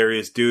fucking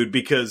hilarious, dude.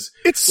 Because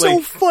it's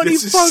so funny,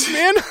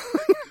 man.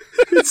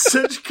 It's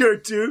such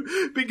cartoon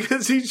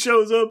because he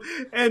shows up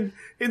and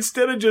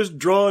instead of just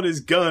drawing his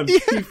gun,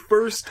 he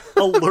first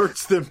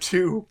alerts them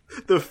to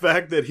the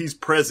fact that he's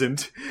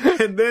present,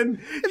 and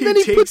then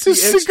he puts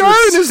his cigar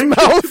in his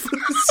mouth.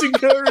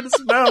 Cigar in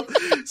his mouth.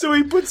 So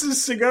he puts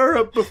his cigar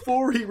up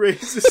before he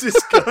raises his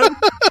gun,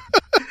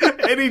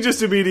 and he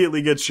just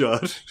immediately gets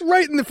shot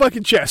right in the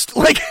fucking chest.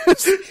 Like,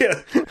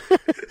 yeah.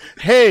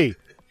 Hey.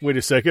 Wait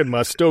a second,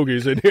 my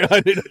stogie's in here.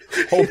 I need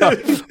to hold on.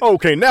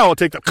 Okay, now I'll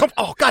take the.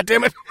 Oh, God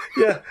damn it!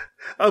 Yeah,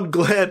 I'm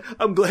glad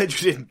you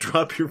didn't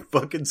drop your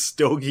fucking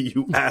stogie,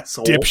 you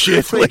asshole,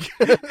 dipshit. Like,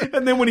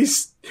 and then when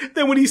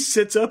he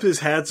sits up, his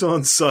hat's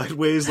on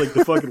sideways like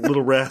the fucking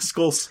Little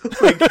Rascals.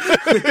 Like,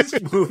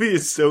 this movie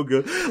is so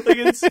good. Like,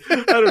 it's, I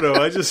don't know.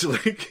 I just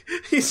like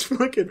he's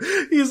like if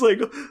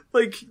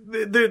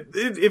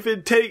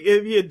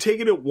he had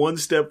taken it one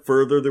step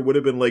further, there would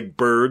have been like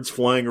birds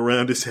flying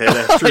around his head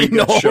after he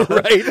got shot.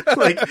 Right?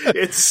 Like,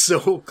 it's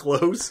so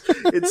close.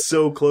 It's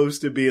so close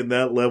to being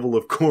that level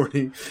of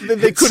corny.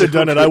 They could have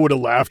done it. I would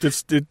have laughed.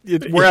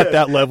 We're at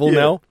that level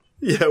now.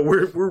 Yeah,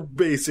 we're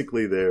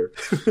basically there.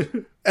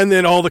 And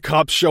then all the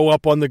cops show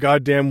up on the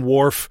goddamn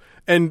wharf,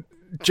 and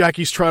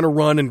Jackie's trying to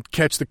run and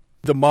catch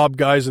the mob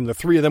guys, and the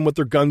three of them with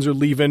their guns are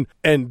leaving.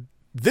 And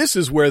this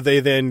is where they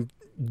then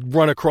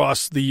run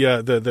across the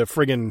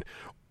friggin'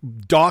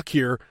 dock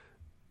here,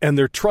 and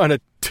they're trying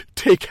to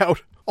take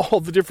out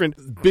all the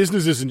different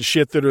businesses and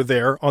shit that are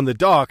there on the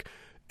dock,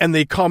 and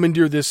they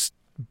commandeer this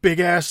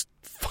big-ass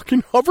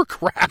fucking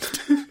hovercraft.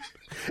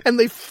 And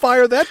they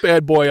fire that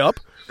bad boy up.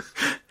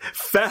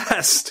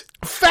 Fast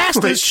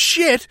as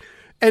shit.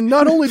 And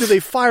not only do they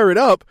fire it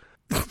up,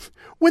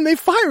 when they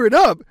fire it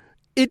up,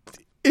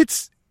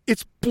 it's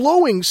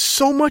blowing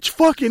so much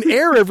fucking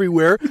air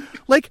everywhere.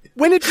 Like,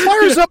 when it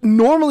fires up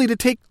normally to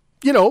take,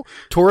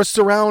 tourists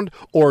around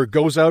or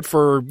goes out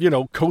for,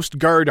 Coast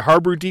Guard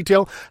harbor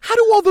detail, how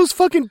do all those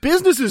fucking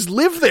businesses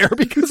live there?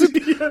 Because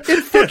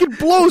it fucking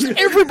blows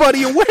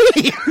everybody away.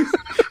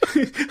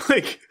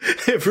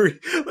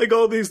 like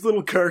all these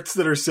little carts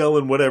that are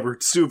selling whatever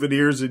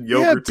souvenirs and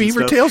yogurts,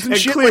 beaver and tails and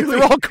shit. Clearly,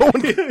 like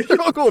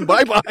they're all going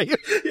bye-bye.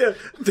 Yeah,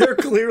 they're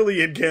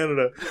clearly in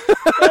Canada.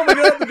 Oh my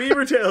god, the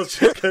beaver tails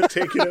just got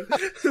taken out.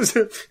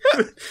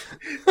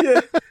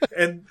 Yeah,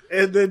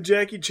 and then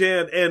Jackie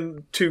Chan,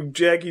 and to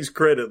Jackie's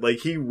credit, like,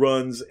 he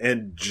runs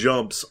and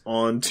jumps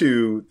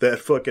onto that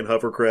fucking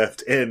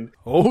hovercraft, and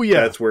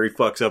that's where he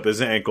fucks up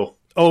his ankle.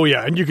 Oh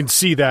yeah, and you can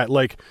see that,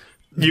 like,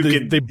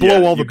 they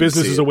blow all the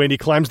businesses away, and he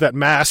climbs that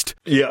mast.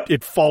 Yeah.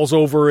 It falls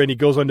over, and he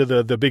goes under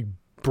the big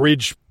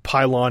bridge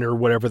pylon or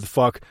whatever the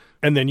fuck.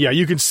 And then,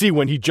 you can see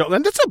when he jumps.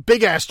 And that's a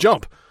big-ass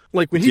jump.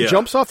 Like, when he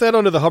jumps off that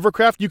onto the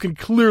hovercraft, you can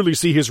clearly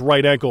see his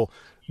right ankle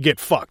get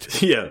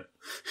fucked. Yeah.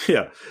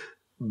 Yeah.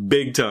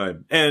 Big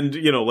time. And,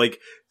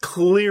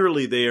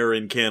 clearly they are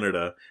in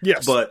Canada.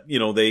 Yes. But,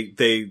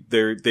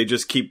 they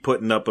just keep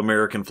putting up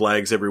American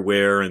flags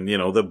everywhere, and,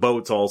 the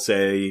boats all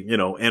say,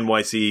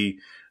 NYC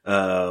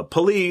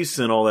police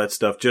and all that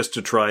stuff, just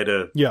to try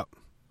to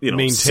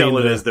maintain sell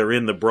it as they're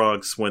in the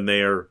Bronx when they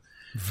are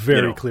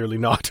very clearly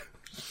not.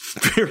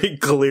 very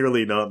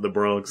clearly not the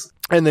Bronx.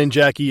 And then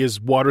Jackie is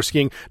water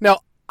skiing. Now,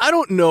 I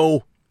don't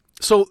know.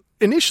 So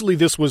initially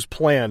this was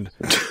planned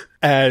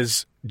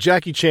as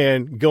Jackie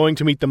Chan going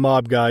to meet the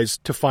mob guys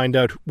to find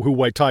out who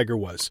White Tiger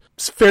was.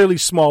 It's a fairly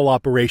small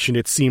operation,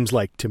 it seems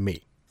like to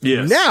me.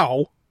 Yes.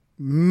 Now,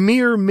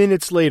 mere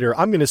minutes later,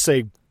 I'm going to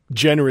say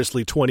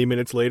generously 20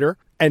 minutes later,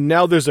 and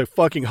now there's a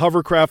fucking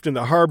hovercraft in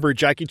the harbor,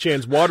 Jackie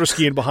Chan's water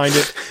skiing behind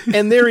it,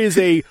 and there is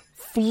a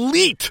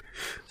fleet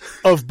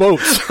of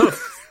boats.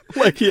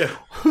 Like, yeah,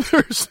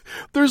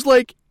 there's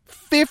like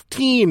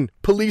 15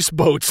 police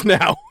boats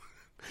now.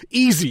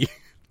 Easy.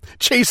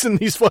 Chasing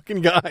these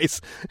fucking guys.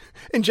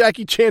 And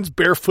Jackie Chan's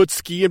barefoot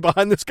skiing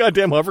behind this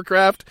goddamn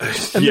hovercraft.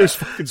 And there's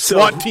fucking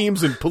SWAT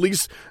teams and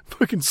police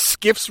fucking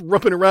skiffs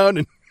rubbing around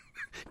and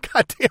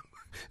goddamn,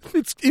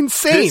 it's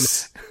insane.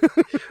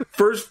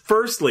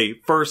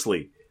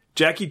 Firstly,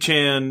 Jackie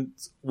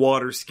Chan's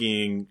water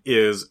skiing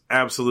is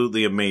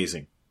absolutely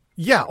amazing.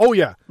 Yeah, oh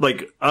yeah.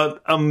 Like,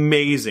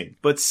 amazing.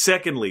 But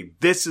secondly,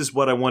 this is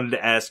what I wanted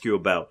to ask you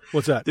about.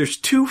 What's that? There's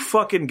two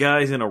fucking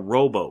guys in a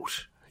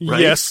rowboat.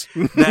 Right? Yes.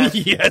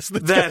 Yes,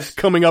 that's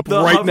coming up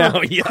right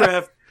now. Yeah.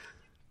 Hovercraft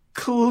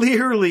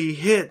clearly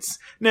hits.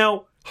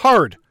 Now,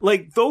 hard.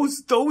 Like,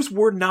 those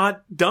were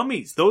not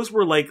dummies. Those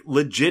were like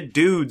legit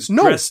dudes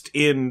dressed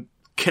in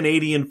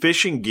Canadian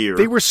fishing gear.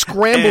 They were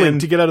scrambling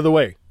to get out of the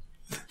way.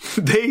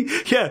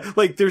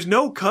 Like, there's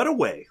no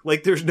cutaway.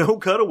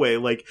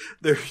 Like,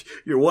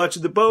 you're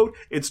watching the boat,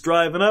 it's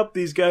driving up,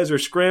 these guys are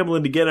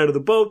scrambling to get out of the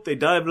boat, they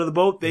dive into the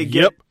boat, they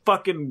get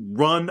fucking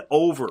run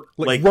over.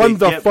 Like run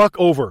the fuck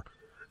over.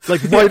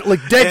 Like, right, like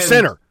dead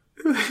center.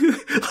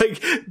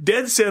 Like,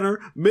 dead center,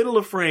 middle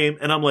of frame,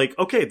 and I'm like,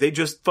 okay, they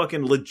just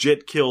fucking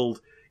legit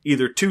killed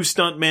either two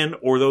stuntmen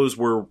or those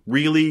were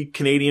really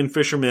Canadian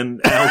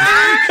fishermen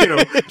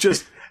out,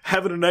 just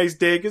having a nice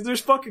day, because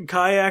there's fucking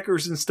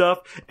kayakers and stuff.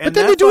 And but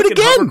then they do it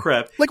again,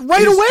 hovercraft like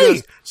right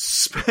away.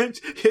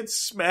 It's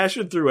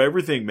smashing through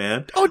everything,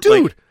 man. Oh,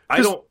 dude,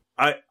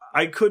 like,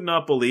 I could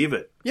not believe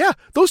it. Yeah,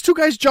 those two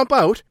guys jump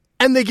out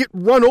and they get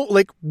run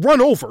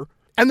over,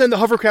 and then the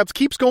hovercraft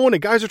keeps going,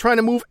 and guys are trying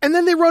to move, and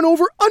then they run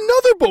over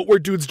another boat where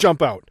dudes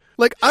jump out.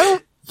 Like, I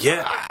don't.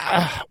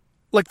 Yeah.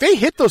 Like, they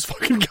hit those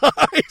fucking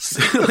guys.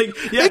 Like,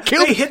 yeah,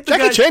 they hit the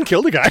Jackie guy. Chan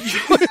killed a guy.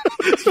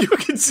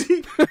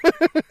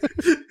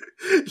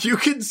 You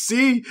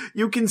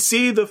can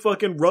see the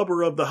fucking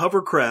rubber of the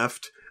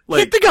hovercraft.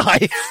 Like, hit the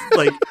guy.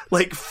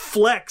 like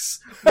flex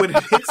when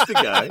it hits the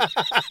guy.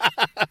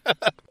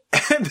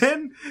 And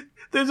then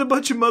there's a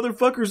bunch of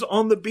motherfuckers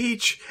on the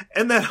beach,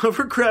 and that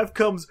hovercraft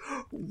comes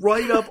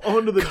right up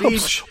onto the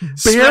beach,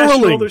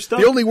 barreling. All their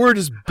stuff. The only word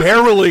is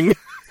barreling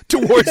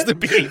towards the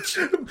beach.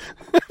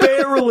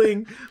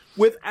 Barreling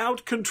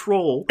without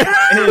control.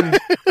 And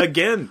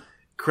again,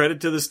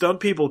 credit to the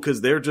stunt people,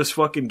 because they're just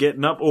fucking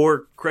getting up,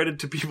 or credit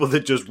to people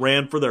that just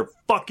ran for their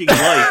fucking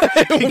life.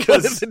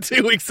 Because one of the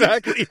two,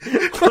 exactly.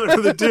 One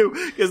of the two,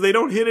 because they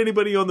don't hit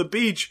anybody on the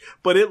beach,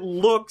 but it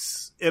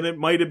looks, and it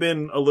might have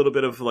been a little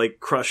bit of like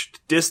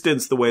crushed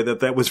distance the way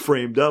that was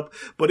framed up,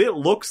 but it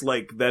looks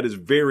like that is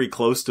very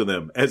close to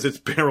them as it's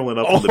barreling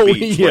up on the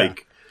beach. Yeah.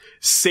 Like,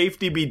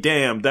 safety be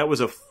damned, that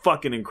was a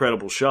fucking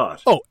incredible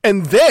shot. Oh,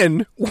 and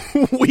then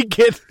we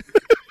get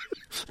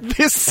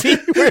this scene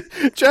where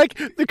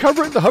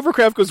the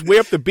hovercraft goes way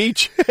up the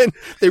beach, and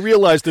they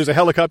realize there's a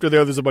helicopter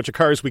there's a bunch of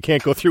cars, we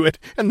can't go through it,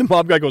 and the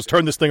mob guy goes,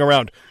 turn this thing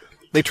around.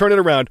 They turn it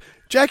around.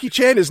 Jackie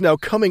Chan is now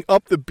coming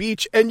up the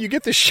beach, and you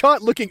get the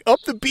shot looking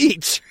up the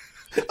beach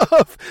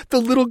of the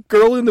little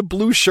girl in the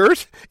blue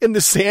shirt in the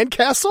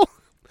sandcastle,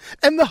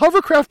 and the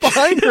hovercraft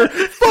behind her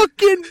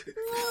fucking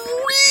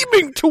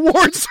reaming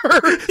towards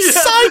her,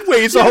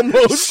 sideways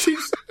almost.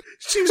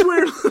 She's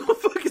wearing a little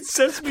fucking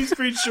Sesame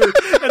Street shirt,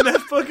 and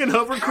that fucking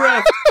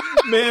hovercraft,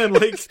 man,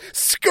 like,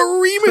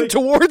 screaming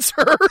towards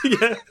her.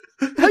 Yeah.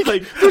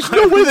 Like, there's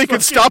no way they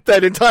could stop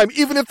that in time,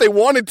 even if they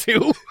wanted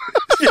to.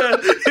 Yeah,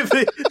 if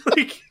they,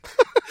 like,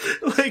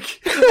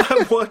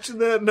 I'm watching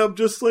that and I'm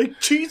just like,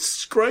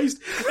 Jesus Christ.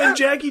 And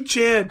Jackie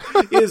Chan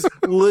is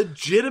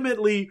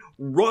legitimately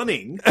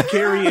running,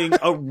 carrying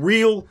a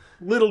real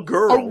little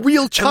girl. A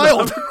real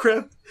child.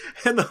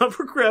 And the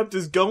hovercraft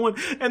is going,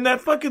 and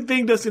that fucking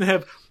thing doesn't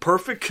have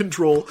perfect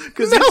control,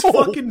 because it's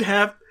fucking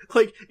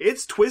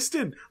it's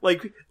twisted.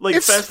 Like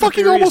it's Fast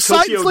fucking and almost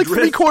side, it's like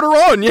Drift.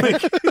 3/4 on, yeah.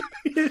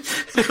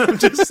 And I'm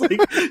just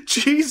like,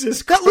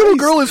 Jesus Christ. That little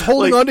girl is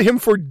holding on to him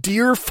for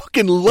dear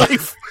fucking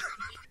life.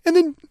 And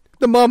then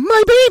the mom,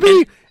 my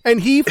baby! And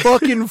he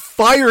fucking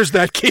fires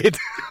that kid.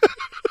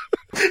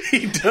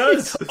 He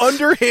does.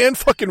 Underhand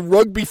fucking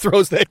rugby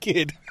throws that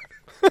kid.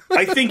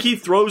 I think he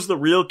throws the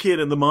real kid,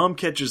 and the mom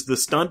catches the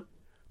stunt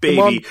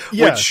baby,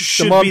 which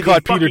should the mom be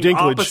caught the Peter fucking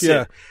Dinklage.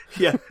 opposite.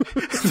 Yeah,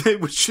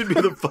 which should be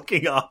the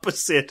fucking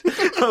opposite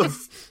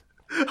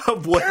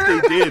of what they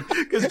did,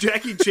 because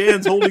Jackie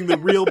Chan's holding the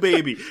real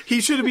baby.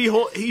 He should have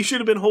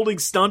been holding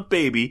stunt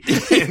baby,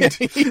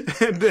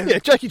 and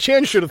then, Jackie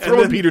Chan should have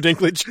thrown Peter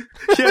Dinklage.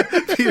 Yeah,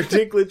 Peter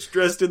Dinklage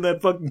dressed in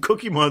that fucking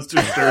Cookie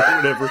Monster shirt or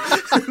whatever,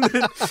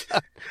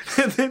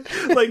 and then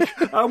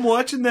Like, I'm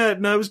watching that,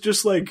 and I was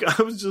just,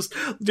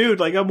 dude,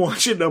 like, I'm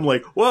watching, and I'm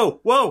like,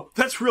 whoa,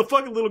 that's a real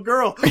fucking little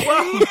girl.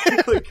 Whoa.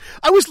 Like,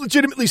 I was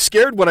legitimately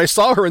scared when I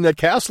saw her in that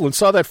castle and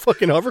saw that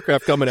fucking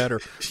hovercraft coming at her.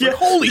 Yeah, like,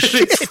 holy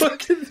shit!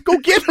 Go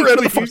get her out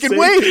of the fucking say,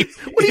 way!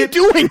 What are you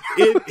doing?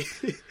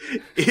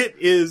 It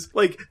is,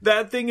 like,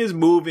 that thing is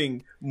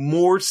moving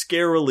more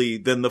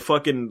scarily than the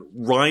fucking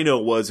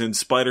rhino was in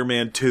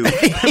Spider-Man 2.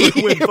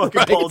 Remember when fucking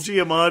right. Paul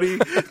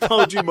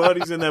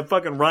Giamatti's in that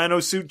fucking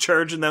rhino suit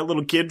charging that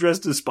little kid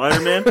dressed as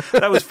Spider-Man?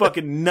 That was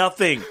fucking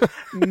nothing.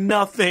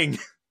 Nothing.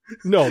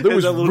 No, there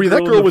was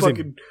that girl was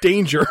in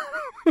danger.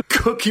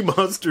 Cookie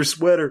Monster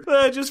sweater.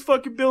 Just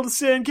fucking build a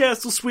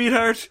sandcastle,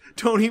 sweetheart.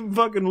 Don't even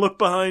fucking look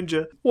behind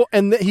you. Well,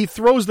 and he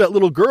throws that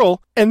little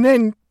girl, and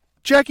then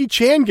Jackie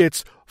Chan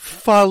gets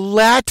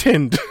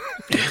flattened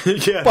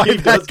Yeah, by he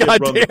that does get run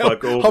the goddamn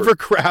fuck over.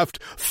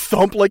 hovercraft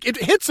thump. Like, it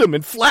hits him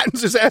and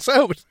flattens his ass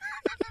out.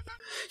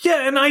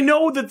 Yeah, and I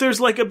know that there's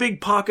like a big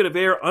pocket of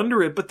air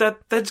under it, but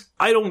that's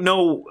I don't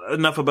know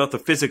enough about the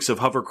physics of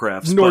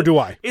hovercrafts. Nor do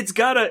I. It's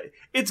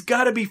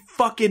gotta be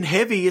fucking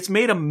heavy. It's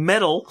made of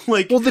metal.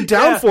 Like, Well, the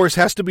downforce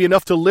has to be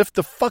enough to lift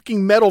the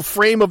fucking metal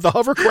frame of the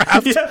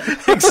hovercraft. Yeah,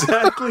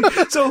 exactly.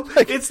 So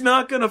it's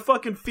not gonna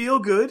fucking feel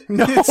good.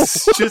 No.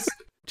 It's just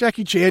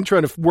Jackie Chan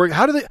trying to work.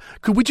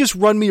 Could we just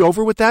run me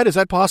over with that? Is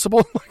that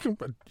possible?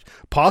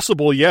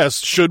 Possible, yes.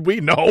 Should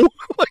we? No.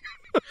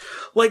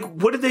 like,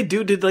 what did they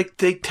do? Did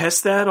they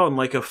test that on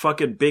like a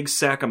fucking big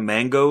sack of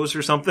mangoes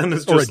or something?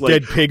 It's Or just a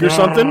dead pig or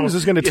something? Is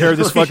this going to tear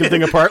this fucking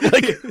thing apart?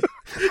 Like,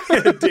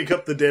 dig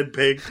up the dead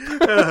pig.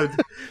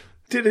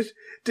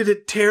 Did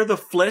it tear the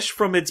flesh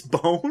from its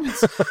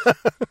bones?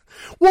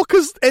 well,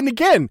 and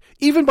again,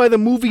 even by the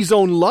movie's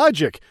own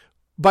logic,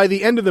 by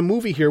the end of the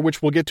movie here,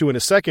 which we'll get to in a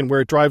second,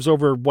 where it drives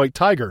over White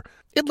Tiger,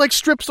 it like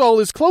strips all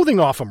his clothing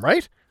off him,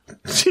 right?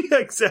 Yeah,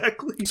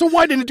 exactly. So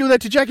why didn't it do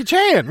that to Jackie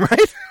Chan,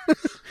 right?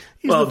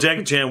 Well,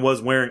 Jackie Chan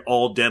was wearing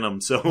all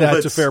denim, so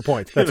that's a fair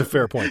point. That's a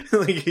fair point.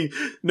 Like,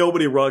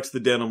 nobody rocks the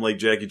denim like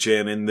Jackie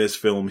Chan in this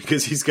film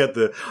because he's got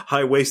the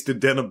high-waisted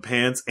denim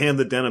pants and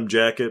the denim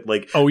jacket.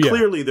 Like, oh, yeah.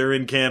 Clearly they're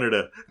in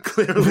Canada.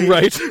 Clearly,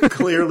 right?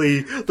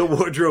 Clearly, the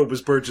wardrobe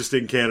was purchased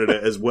in Canada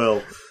as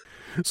well.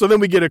 So then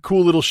we get a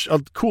cool little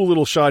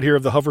shot here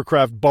of the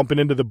hovercraft bumping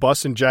into the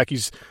bus, and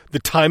the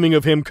timing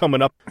of him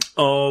coming up.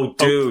 Oh,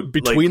 dude!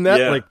 Between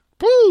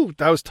woo,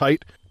 that was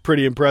tight,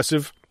 pretty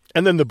impressive.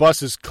 And then the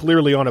bus is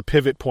clearly on a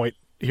pivot point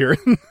here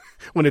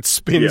when it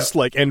spins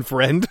like end for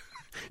end.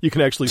 You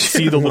can actually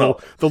see the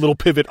little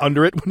pivot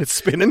under it when it's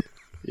spinning.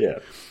 Yeah.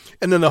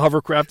 And then the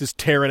hovercraft is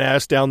tearing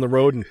ass down the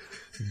road and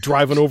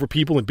driving over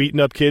people and beating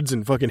up kids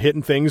and fucking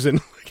hitting things,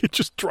 and it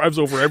just drives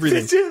over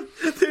everything.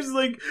 There's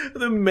like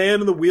the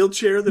man in the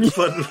wheelchair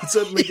that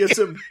suddenly gets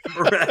a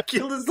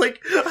miraculous, like,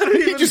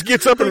 he just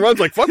gets up and runs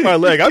like, fuck my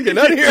leg, I'm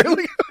getting out of here.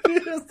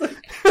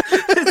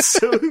 It's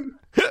so...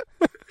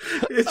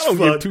 It's I don't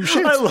fun. give two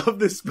shits.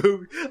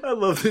 I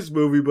love this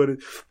movie, but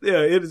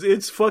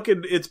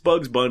it's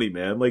Bugs Bunny,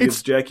 man. Like,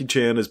 it's Jackie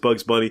Chan as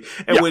Bugs Bunny.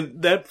 And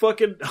when that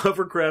fucking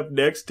hovercraft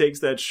next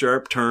takes that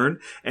sharp turn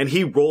and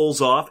he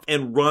rolls off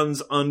and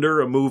runs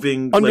under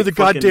the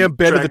goddamn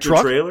bed of the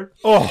truck trailer.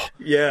 Oh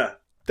yeah,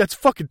 that's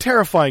fucking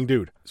terrifying,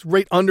 dude. It's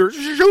right under,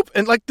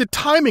 and like the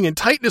timing and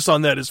tightness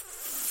on that is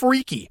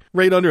freaky.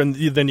 Right under, and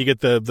then you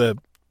get the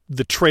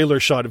trailer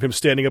shot of him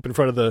standing up in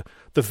front of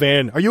the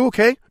van. Are you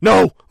okay?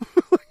 No.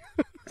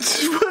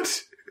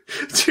 What?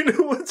 Do you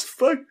know what's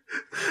fucked?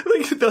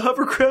 Like, the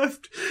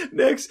hovercraft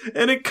next,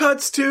 and it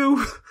cuts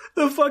to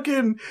the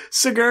fucking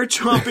cigar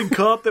chomping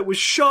cop that was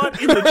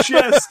shot in the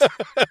chest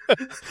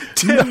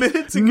 10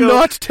 minutes ago.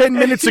 Not 10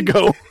 minutes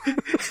ago.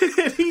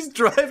 And he's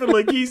driving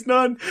like he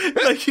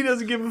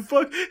doesn't give a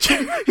fuck.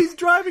 He's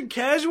driving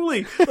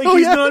casually. Like,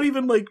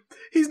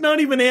 he's not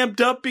even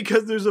amped up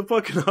because there's a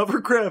fucking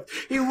hovercraft.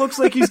 He looks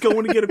like he's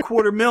going to get a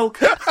quart of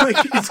milk. Like,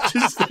 he's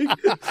just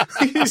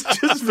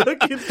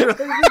fucking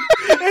driving.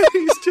 And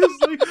he's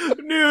just like,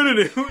 no.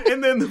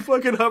 And then the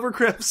fucking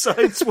hovercraft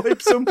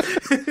sideswipes him.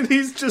 And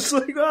he's just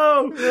like,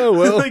 oh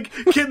well. Like,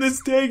 can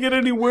this day get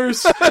any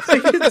worse?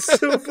 Like, it's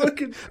so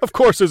fucking... Of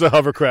course there's a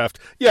hovercraft.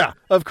 Yeah,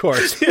 of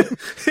course.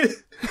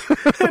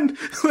 And,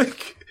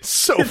 like...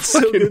 So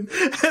good.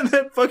 And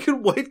that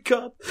fucking white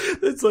cop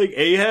that's like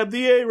Ahab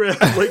the Arab,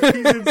 like,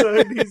 he's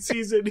inside, he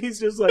sees it, and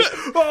he's just like,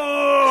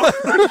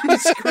 oh! He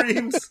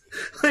screams.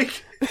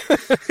 Like,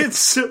 it's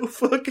so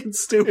fucking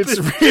stupid.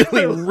 It's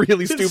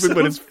really stupid,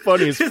 but it's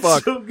funny as fuck.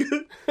 It's so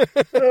good.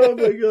 Oh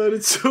my god,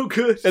 it's so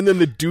good. And then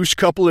the douche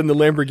couple in the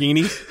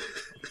Lamborghini.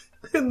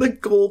 In the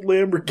gold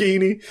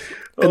Lamborghini.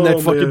 And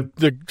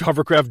the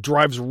hovercraft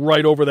drives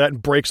right over that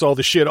and breaks all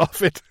the shit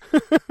off it.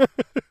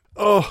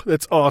 Oh,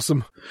 that's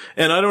awesome.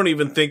 And I don't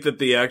even think that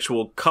the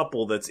actual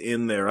couple that's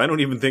in there, I don't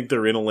even think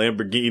they're in a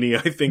Lamborghini.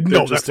 I think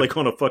they're just like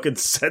on a fucking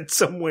set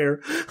somewhere.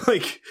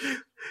 Like,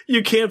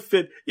 you can't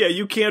fit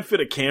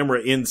a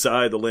camera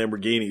inside the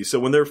Lamborghini. So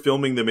when they're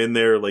filming them in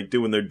there, like,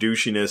 doing their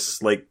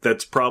douchiness, like,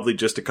 that's probably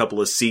just a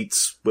couple of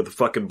seats with a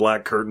fucking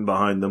black curtain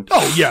behind them.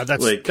 Oh yeah,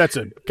 that's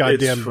a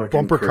goddamn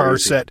bumper car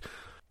set.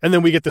 And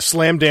then we get the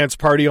slam dance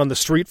party on the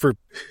street for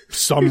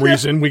some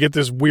reason. We get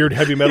this weird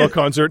heavy metal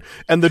concert,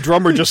 and the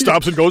drummer just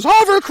stops and goes,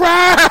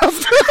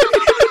 Hovercraft!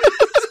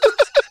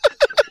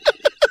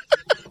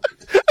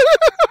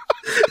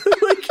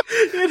 Like,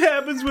 it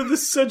happens with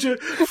such a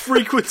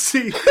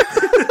frequency.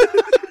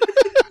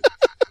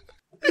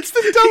 It's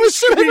the dumbest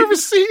shit I've ever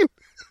seen.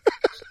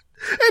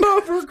 And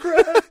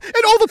Hovercraft.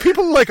 And all the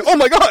people are like, oh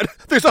my god,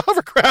 there's a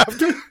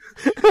hovercraft.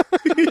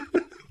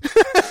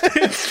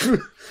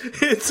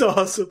 It's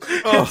awesome.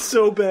 It's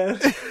so bad.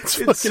 It's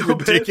fucking so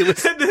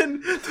ridiculous. Bad. And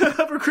then the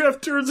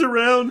hovercraft turns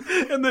around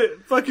and the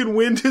fucking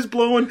wind is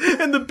blowing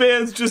and the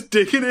band's just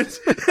digging it.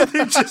 And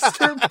they just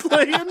start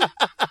playing.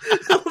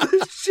 All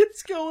this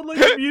shit's going like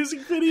a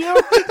music video.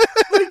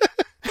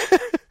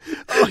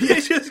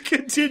 They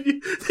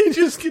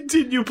just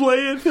continue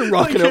playing. They're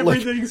rocking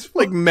like out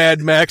like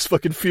Mad Max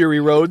fucking Fury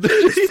Road.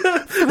 They're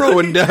just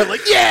throwing down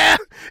like, yeah!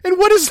 And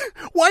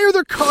why are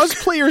there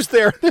cosplayers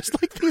there? There's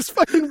like these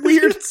fucking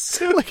weird,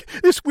 like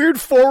this weird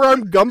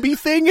forearm Gumby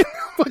thing at a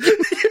rock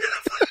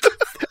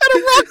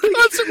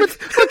concert with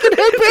fucking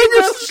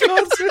headbangers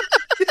and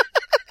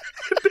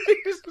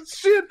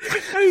shit.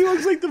 And he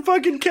looks like the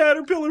fucking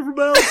caterpillar from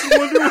Alice in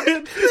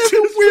Wonderland.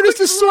 The weirdest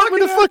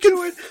assortment of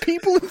fucking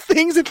people and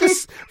things at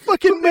this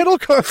fucking metal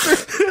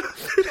concert.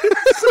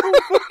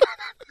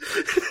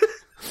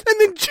 And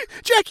then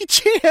Jackie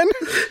Chan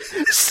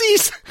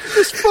sees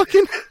this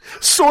fucking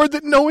sword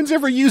that no one's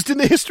ever used in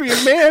the history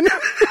of man in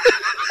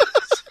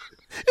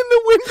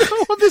the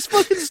window of this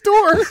fucking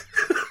store and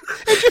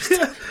just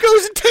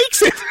goes and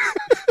takes it.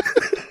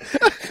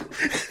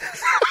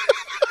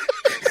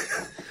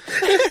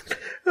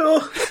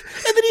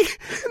 And then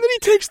he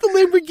takes the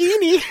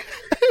Lamborghini.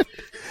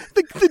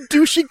 The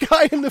douchey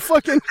guy in the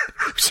fucking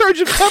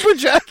Sgt. Pepper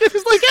jacket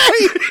is like,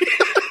 hey!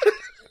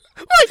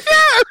 My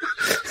dad!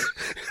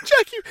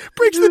 Jackie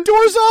breaks the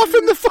doors off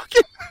and the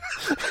fucking...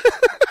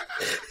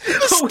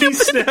 he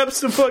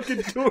snaps the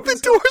fucking doors. The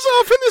doors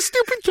off in the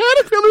stupid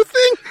caterpillar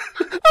thing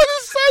on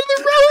the side of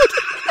the road.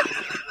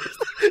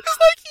 It's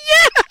like,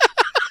 yeah!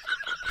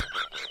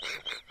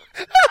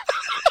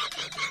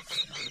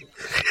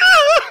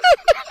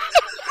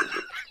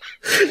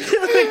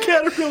 Yeah, the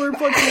caterpillar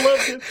fucking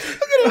loved it.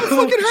 I'm gonna have a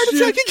fucking heart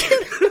attack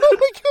again. Oh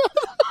my god.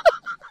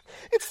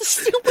 It's the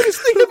stupidest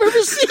thing I've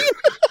ever seen.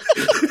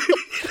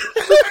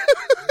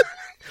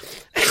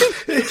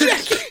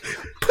 Jackie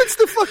puts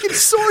the fucking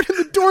sword in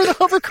the door of the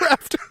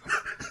hovercraft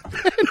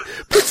and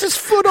puts his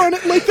foot on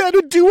it like that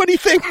would do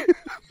anything.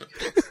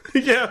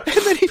 Yeah.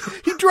 And then he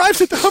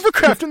drives at the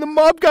hovercraft and the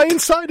mob guy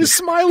inside is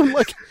smiling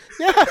like,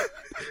 yeah,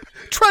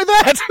 try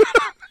that.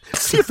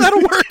 See if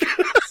that'll work.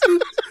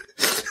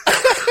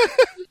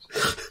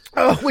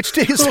 Oh, which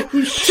to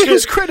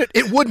his credit,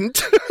 it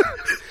wouldn't.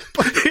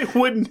 But it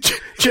wouldn't.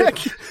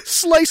 Jackie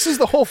slices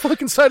the whole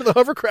fucking side of the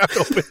hovercraft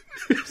open.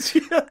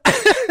 Yeah.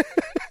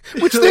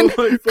 Which then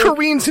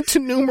careens into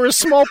numerous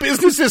small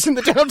businesses in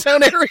the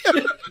downtown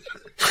area.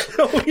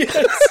 Oh,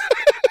 yes.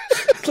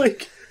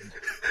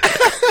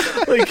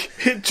 like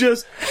it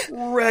just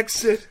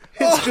wrecks it.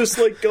 It's just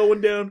like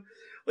going down.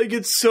 Like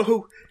it's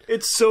so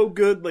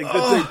good. Like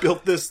that they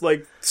built this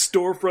like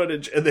store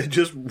frontage and then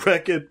just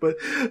wreck it. But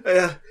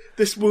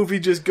this movie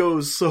just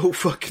goes so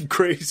fucking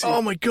crazy.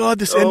 Oh my god,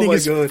 this ending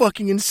is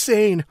fucking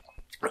insane.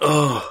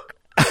 Oh.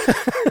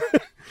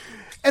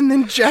 And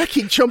then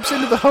Jackie jumps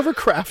into the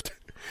hovercraft.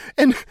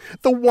 And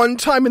the one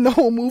time in the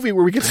whole movie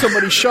where we get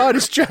somebody shot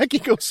is Jackie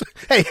goes,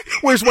 hey,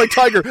 where's White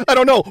Tiger? I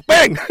don't know.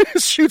 Bang!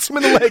 Shoots him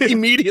in the leg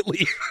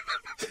immediately.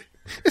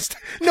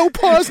 No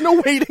pause, no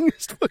waiting.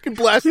 Just fucking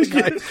blast the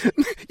guy.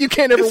 You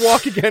can't ever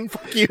walk again.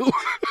 Fuck you.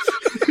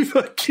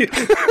 Fuck you.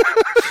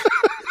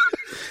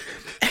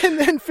 And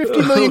then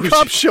 50 million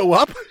cops show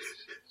up.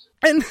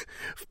 And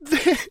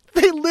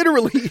they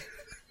literally...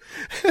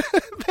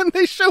 then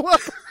they show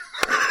up...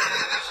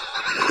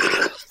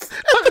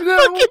 at the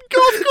fucking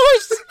golf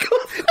course,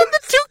 and the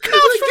two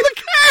cops from the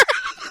car.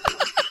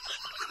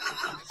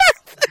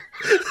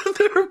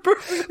 They're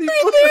perfectly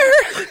They're there,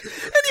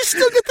 and he's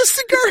still got the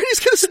cigar, and he's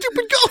got a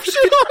stupid golf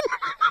shirt on.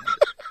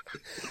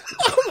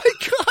 Oh my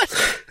god!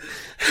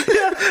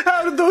 Yeah,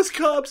 how did those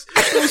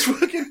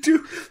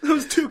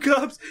two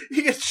cops?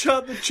 He gets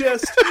shot in the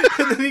chest,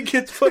 and then he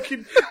gets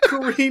fucking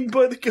careened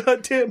by the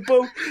goddamn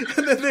boat,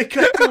 and then they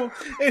cut to him,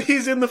 and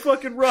he's in the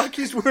fucking rock.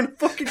 He's wearing a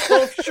fucking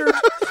golf shirt.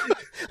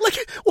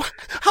 Like,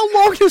 how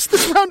long is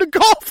this round of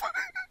golf?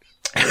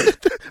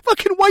 The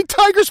fucking White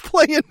Tiger's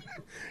playing.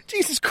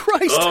 Jesus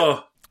Christ.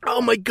 Oh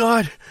my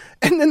god.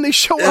 And then they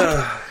show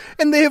up,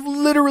 and they have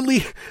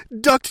literally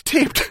duct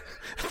taped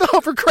the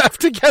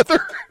hovercraft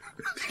together.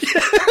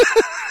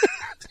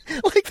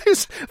 Like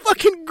there's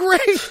fucking gray,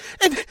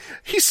 and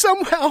he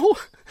somehow,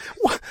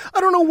 I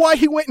don't know why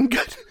he went and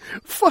got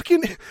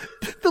fucking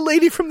the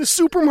lady from the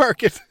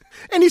supermarket,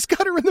 and he's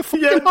got her in the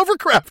fucking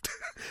hovercraft.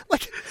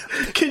 Like,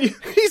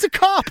 he's a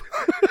cop.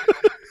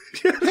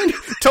 And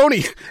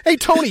Tony, hey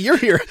Tony, you're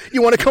here.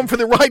 You want to come for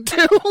the ride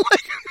too?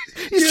 Like,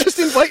 he's just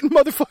inviting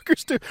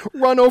motherfuckers to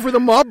run over the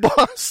mob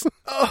boss.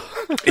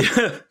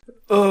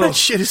 That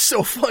shit is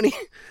so funny.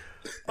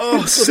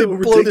 Oh, so they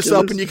blow this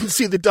up and you can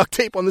see the duct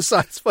tape on the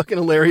side. It's fucking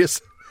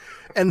hilarious.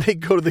 And they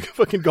go to the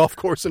fucking golf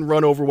course and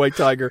run over White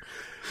Tiger.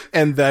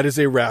 And that is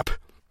a wrap.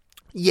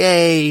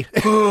 Yay.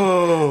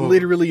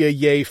 Literally a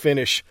yay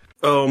finish.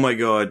 Oh my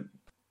God.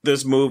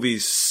 This movie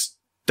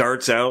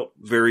starts out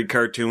very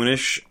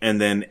cartoonish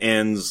and then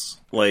ends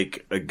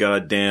like a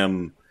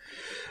goddamn...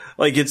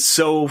 Like, it's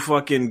so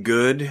fucking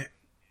good.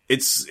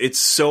 It's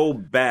so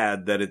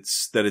bad that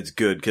it's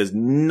good, because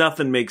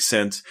nothing makes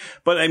sense.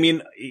 But I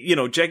mean, you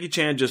know, Jackie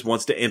Chan just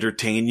wants to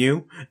entertain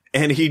you,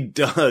 and he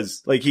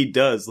does.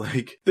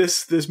 Like,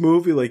 this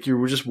movie, like, you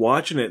were just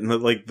watching it, and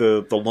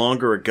the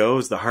longer it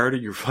goes, the harder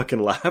you're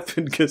fucking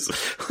laughing, because,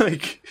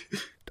 like...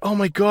 Oh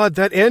my God,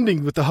 that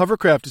ending with the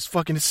hovercraft is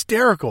fucking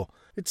hysterical.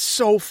 It's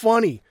so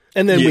funny.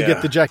 And then we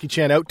get the Jackie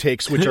Chan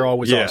outtakes, which are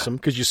always awesome,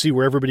 because you see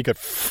where everybody got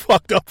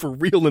fucked up for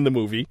real in the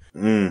movie.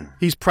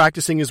 He's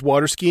practicing his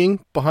water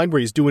skiing behind where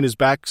he's doing his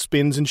back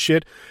spins and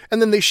shit.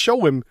 And then they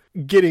show him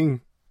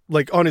getting,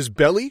 like, on his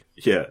belly.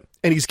 Yeah.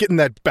 And he's getting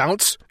that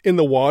bounce in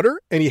the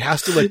water, and he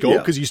has to let go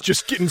because he's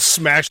just getting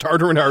smashed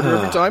harder and harder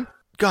every time.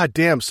 God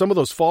damn, some of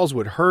those falls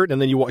would hurt,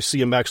 and then you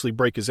see him actually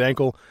break his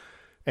ankle,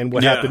 and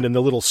what happened in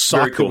the little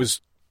sock that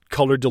was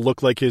colored to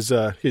look like his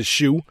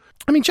shoe.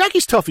 I mean,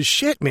 Jackie's tough as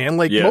shit, man.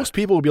 Like, most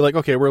people would be like,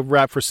 okay, we'll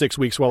wrap for 6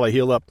 weeks while I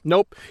heal up.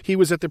 Nope. He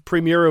was at the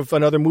premiere of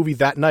another movie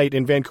that night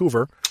in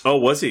Vancouver. Oh,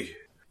 was he?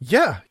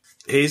 Yeah.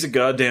 He's a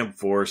goddamn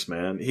force,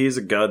 man. He's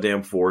a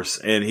goddamn force.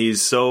 And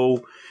he's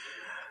so...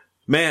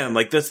 Man,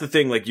 like, that's the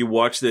thing. Like, you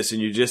watch this and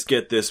you just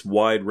get this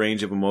wide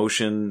range of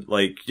emotion.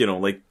 Like,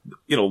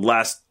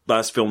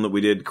 last film that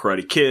we did,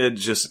 Karate Kid,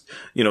 just,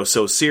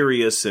 so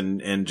serious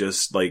and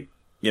just, like,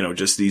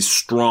 just these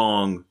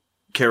strong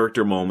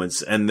character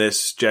moments. And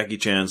this, Jackie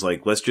Chan's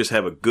like, let's just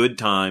have a good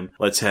time.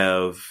 Let's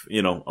have,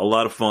 a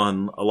lot of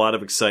fun, a lot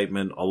of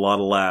excitement, a lot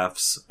of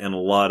laughs, and a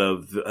lot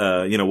of,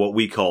 what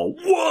we call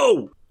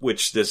whoa,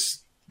 which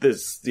this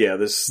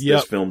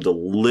film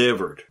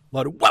delivered. A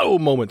lot of whoa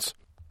moments.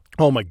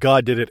 Oh my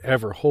God, did it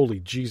ever.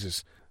 Holy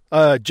Jesus.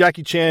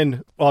 Jackie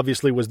Chan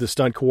obviously was the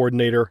stunt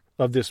coordinator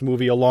of this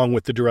movie, along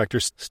with the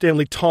directors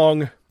Stanley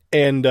Tong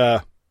and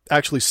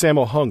actually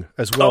Sammo Hung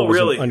as well. Oh,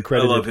 really?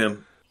 Uncredited I love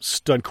him.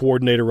 Stunt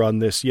coordinator on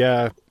this.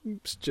 Yeah,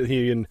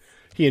 he and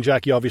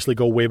Jackie obviously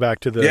go way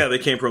back to the they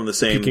came from the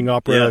same Peking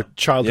Opera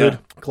childhood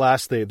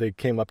class. They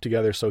came up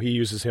together, so he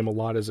uses him a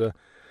lot as a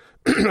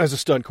as a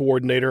stunt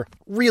coordinator.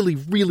 Really,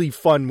 really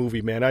fun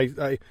movie, man.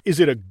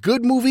 Is it a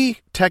good movie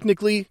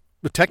technically?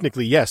 But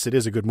technically, yes, it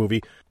is a good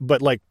movie.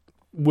 But like,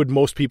 would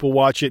most people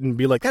watch it and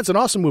be like, "That's an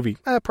awesome movie"?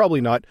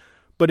 Probably not.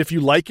 But if you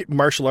like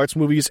martial arts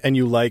movies and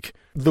you like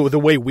the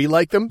way we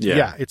like them,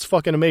 it's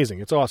fucking amazing.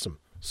 It's awesome.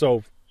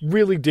 So.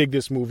 Really dig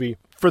this movie.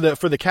 For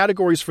the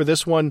categories for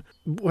this one,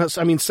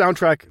 I mean,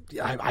 soundtrack,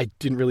 I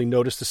didn't really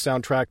notice the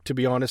soundtrack, to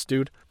be honest,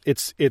 dude.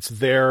 It's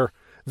there.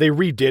 They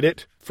redid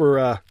it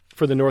for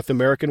the North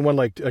American one.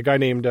 Like a guy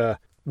named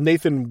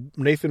Nathan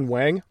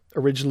Wang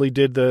originally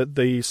did the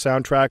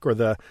soundtrack or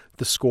the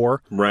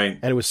score. Right.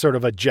 And it was sort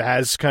of a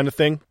jazz kind of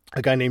thing.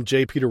 A guy named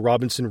J. Peter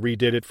Robinson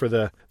redid it for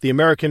the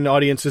American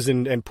audiences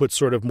and put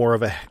sort of more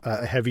of a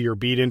heavier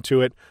beat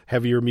into it,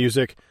 heavier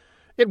music.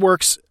 It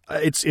works.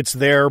 It's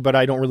there, but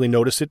I don't really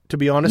notice it, to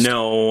be honest.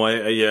 No,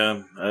 middle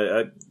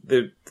of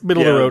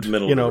the road.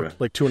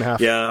 Like 2.5.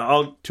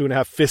 Yeah,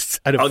 2.5 fists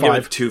out of 5. I'll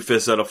give it 2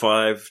 fists out of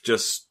 5.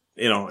 Just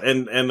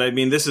and I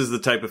mean, this is the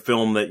type of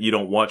film that you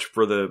don't watch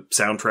for the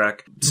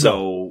soundtrack.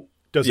 So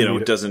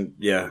it doesn't.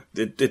 Yeah,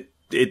 it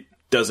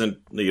doesn't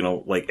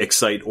like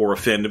excite or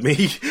offend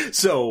me.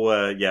 So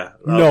I'll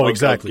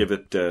give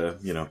it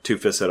 2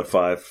 fists out of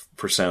 5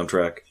 for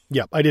soundtrack.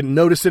 Yeah, I didn't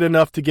notice it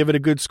enough to give it a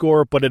good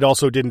score, but it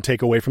also didn't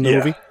take away from the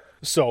movie.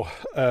 So,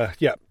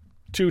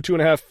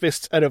 2.5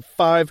 fists out of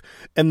 5.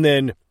 And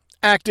then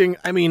acting,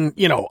 I mean,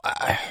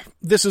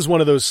 this is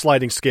one of those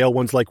sliding scale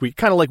ones like we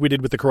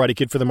did with the Karate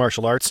Kid for the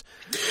martial arts,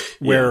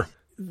 where,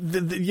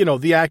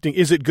 the acting,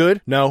 is it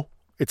good? No.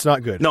 It's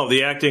not good. No,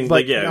 the acting,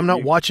 but I'm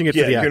not watching it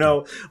for the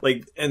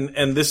acting.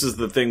 And this is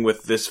the thing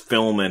with this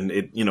film, and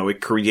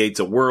it creates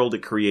a world,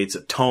 it creates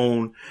a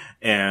tone,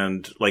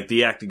 and like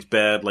the acting's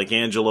bad, like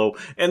Angelo,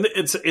 and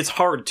it's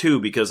hard too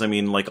because I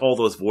mean, like all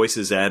those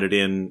voices added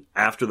in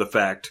after the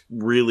fact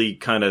really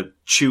kind of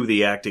chew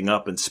the acting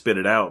up and spit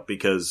it out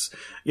because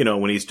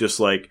when he's just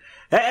like,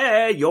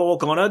 "Hey, you're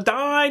gonna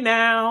die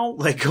now."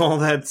 Like all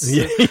that.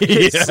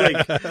 It's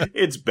like,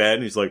 it's bad.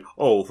 And he's like,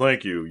 "Oh,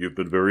 thank you. You've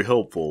been very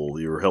helpful.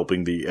 You're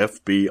helping the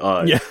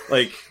FBI." Yeah.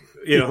 Like,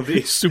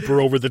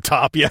 super over the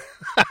top. Yeah.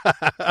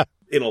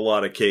 In a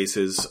lot of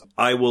cases,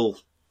 I will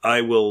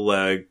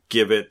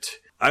give it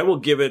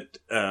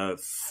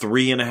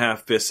 3.5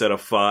 fists out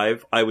of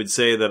 5. I would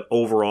say that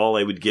overall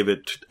I would give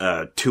it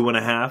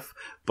 2.5,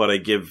 but I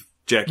give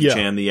Jackie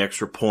Chan the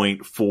extra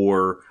point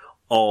for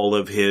all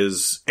of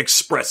his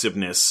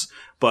expressiveness,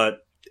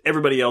 but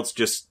everybody else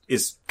just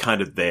is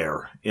kind of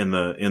there in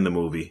the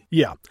movie.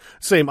 Yeah,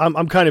 same.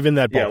 I'm kind of in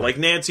that ball. Yeah, like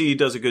Nancy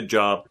does a good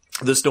job.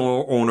 The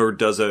store owner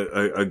does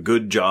a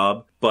good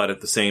job. But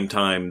at the same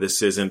time,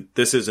 this isn't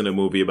a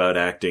movie about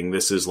acting.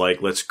 This is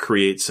like, let's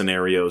create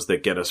scenarios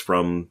that get us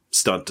from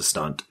stunt to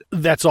stunt.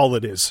 That's all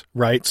it is,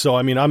 right? So,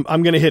 I mean, I'm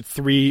going to hit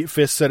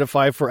 3/5 out of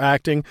 5 for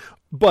acting.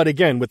 But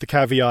again, with the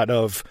caveat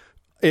of,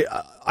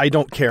 I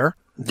don't care.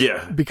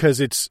 Yeah.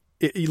 Because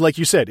like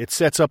you said, it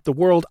sets up the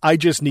world. I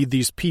just need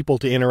these people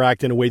to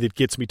interact in a way that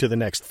gets me to the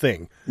next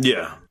thing.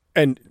 Yeah.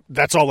 And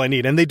that's all I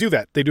need. And they do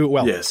that. They do it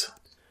well. Yes.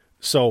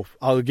 So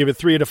I'll give it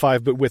 3 out of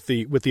 5, but with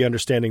the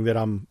understanding that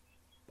I'm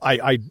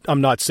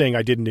not saying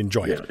I didn't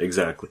enjoy it. Yeah,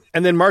 exactly.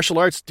 And then martial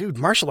arts, dude,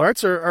 martial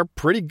arts are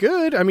pretty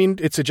good. I mean,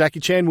 it's a Jackie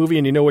Chan movie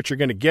and you know what you're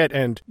going to get.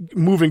 And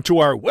moving to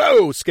our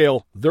whoa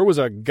scale, there was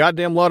a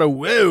goddamn lot of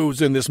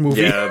whoas in this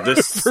movie. Yeah,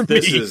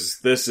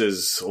 this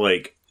is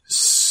like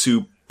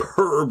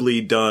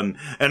superbly done.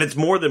 And it's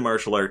more than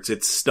martial arts,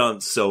 it's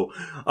stunts. So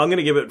I'm going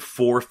to give it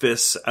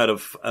 4/5 out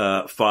of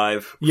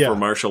 5 for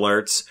martial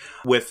arts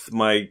with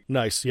my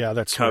nice. Yeah,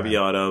 that's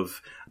caveat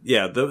of,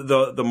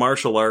 the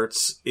martial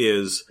arts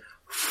is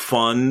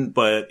fun,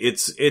 but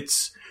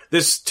it's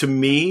this to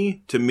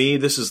me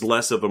this is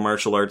less of a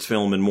martial arts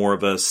film and more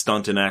of a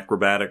stunt and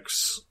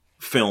acrobatics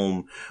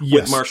film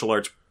with martial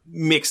arts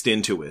mixed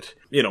into it.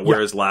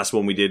 Whereas last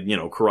one we did,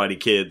 Karate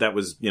Kid, that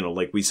was,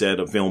 like we said,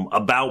 a film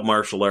about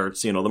martial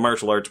arts. The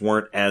martial arts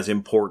weren't as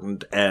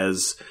important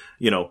as,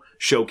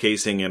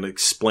 showcasing and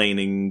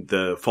explaining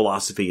the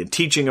philosophy and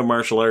teaching of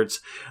martial arts.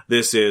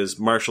 This is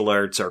martial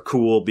arts are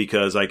cool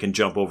because I can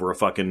jump over a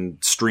fucking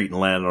street and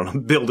land on a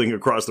building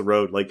across the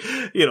road.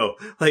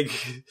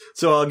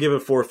 So I'll give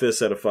it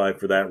 4/5 out of 5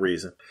 for that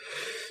reason.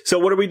 So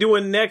what are we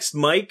doing next,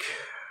 Mike?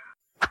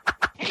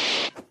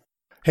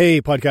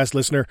 Hey, podcast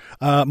listener.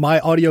 My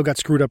audio got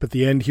screwed up at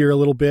the end here a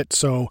little bit,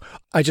 so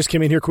I just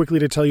came in here quickly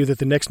to tell you that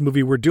the next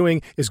movie we're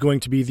doing is going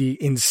to be the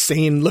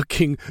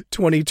insane-looking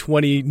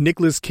 2020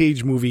 Nicolas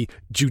Cage movie,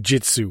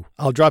 Jiu-Jitsu.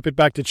 I'll drop it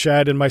back to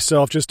Chad and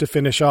myself just to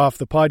finish off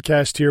the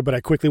podcast here, but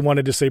I quickly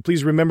wanted to say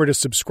please remember to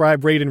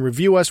subscribe, rate, and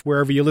review us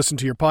wherever you listen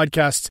to your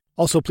podcasts.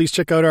 Also, please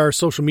check out our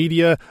social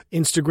media,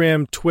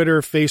 Instagram,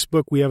 Twitter,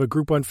 Facebook. We have a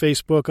group on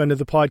Facebook under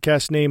the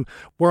podcast name.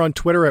 We're on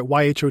Twitter at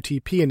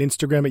YHOTP and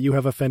Instagram at You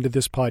Have Offended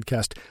This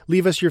Podcast.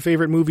 Leave us your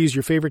favorite movies,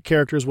 your favorite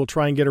characters. We'll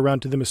try and get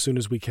around to them as soon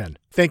as we can.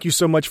 Thank you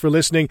so much for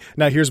listening.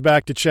 Now here's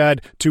back to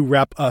Chad to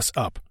wrap us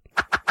up.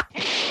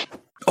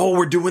 Oh,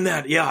 we're doing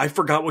that. Yeah, I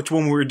forgot which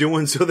one we were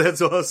doing, so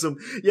that's awesome.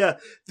 Yeah,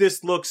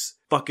 this looks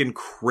fucking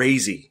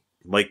crazy.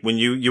 Like when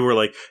you were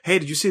like, hey,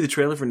 did you see the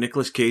trailer for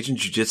Nicolas Cage in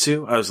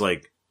Jiu-Jitsu? I was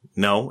like,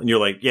 no. And you're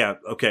like, yeah,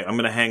 okay, I'm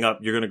going to hang up.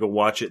 You're going to go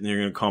watch it and you're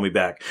going to call me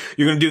back.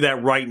 You're going to do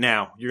that right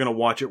now. You're going to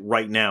watch it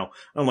right now.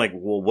 I'm like,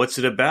 well, what's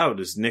it about?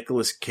 Is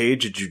Nicolas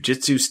Cage a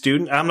jiu-jitsu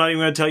student? I'm not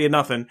even going to tell you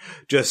nothing.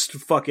 Just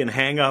fucking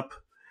hang up,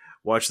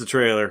 watch the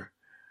trailer,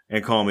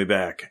 and call me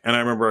back. And I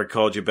remember I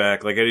called you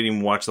back. Like, I didn't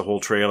even watch the whole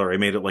trailer. I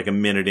made it like a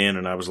minute in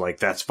and I was like,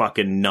 that's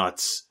fucking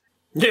nuts.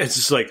 Yeah, it's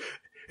just like,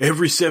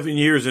 every 7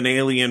 years, an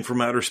alien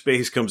from outer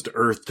space comes to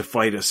Earth to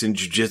fight us in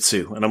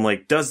jiu-jitsu. And I'm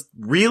like,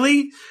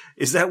 really?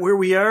 Is that where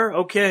we are?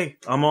 Okay.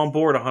 I'm on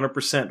board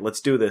 100%.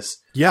 Let's do this.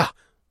 Yeah.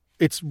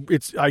 It's,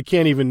 I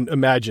can't even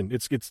imagine.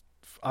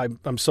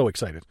 I'm so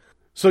excited.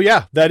 So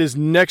yeah, that is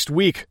next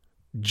week.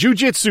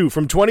 Jiu-Jitsu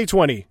from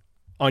 2020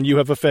 on You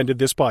Have Offended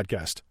This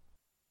Podcast.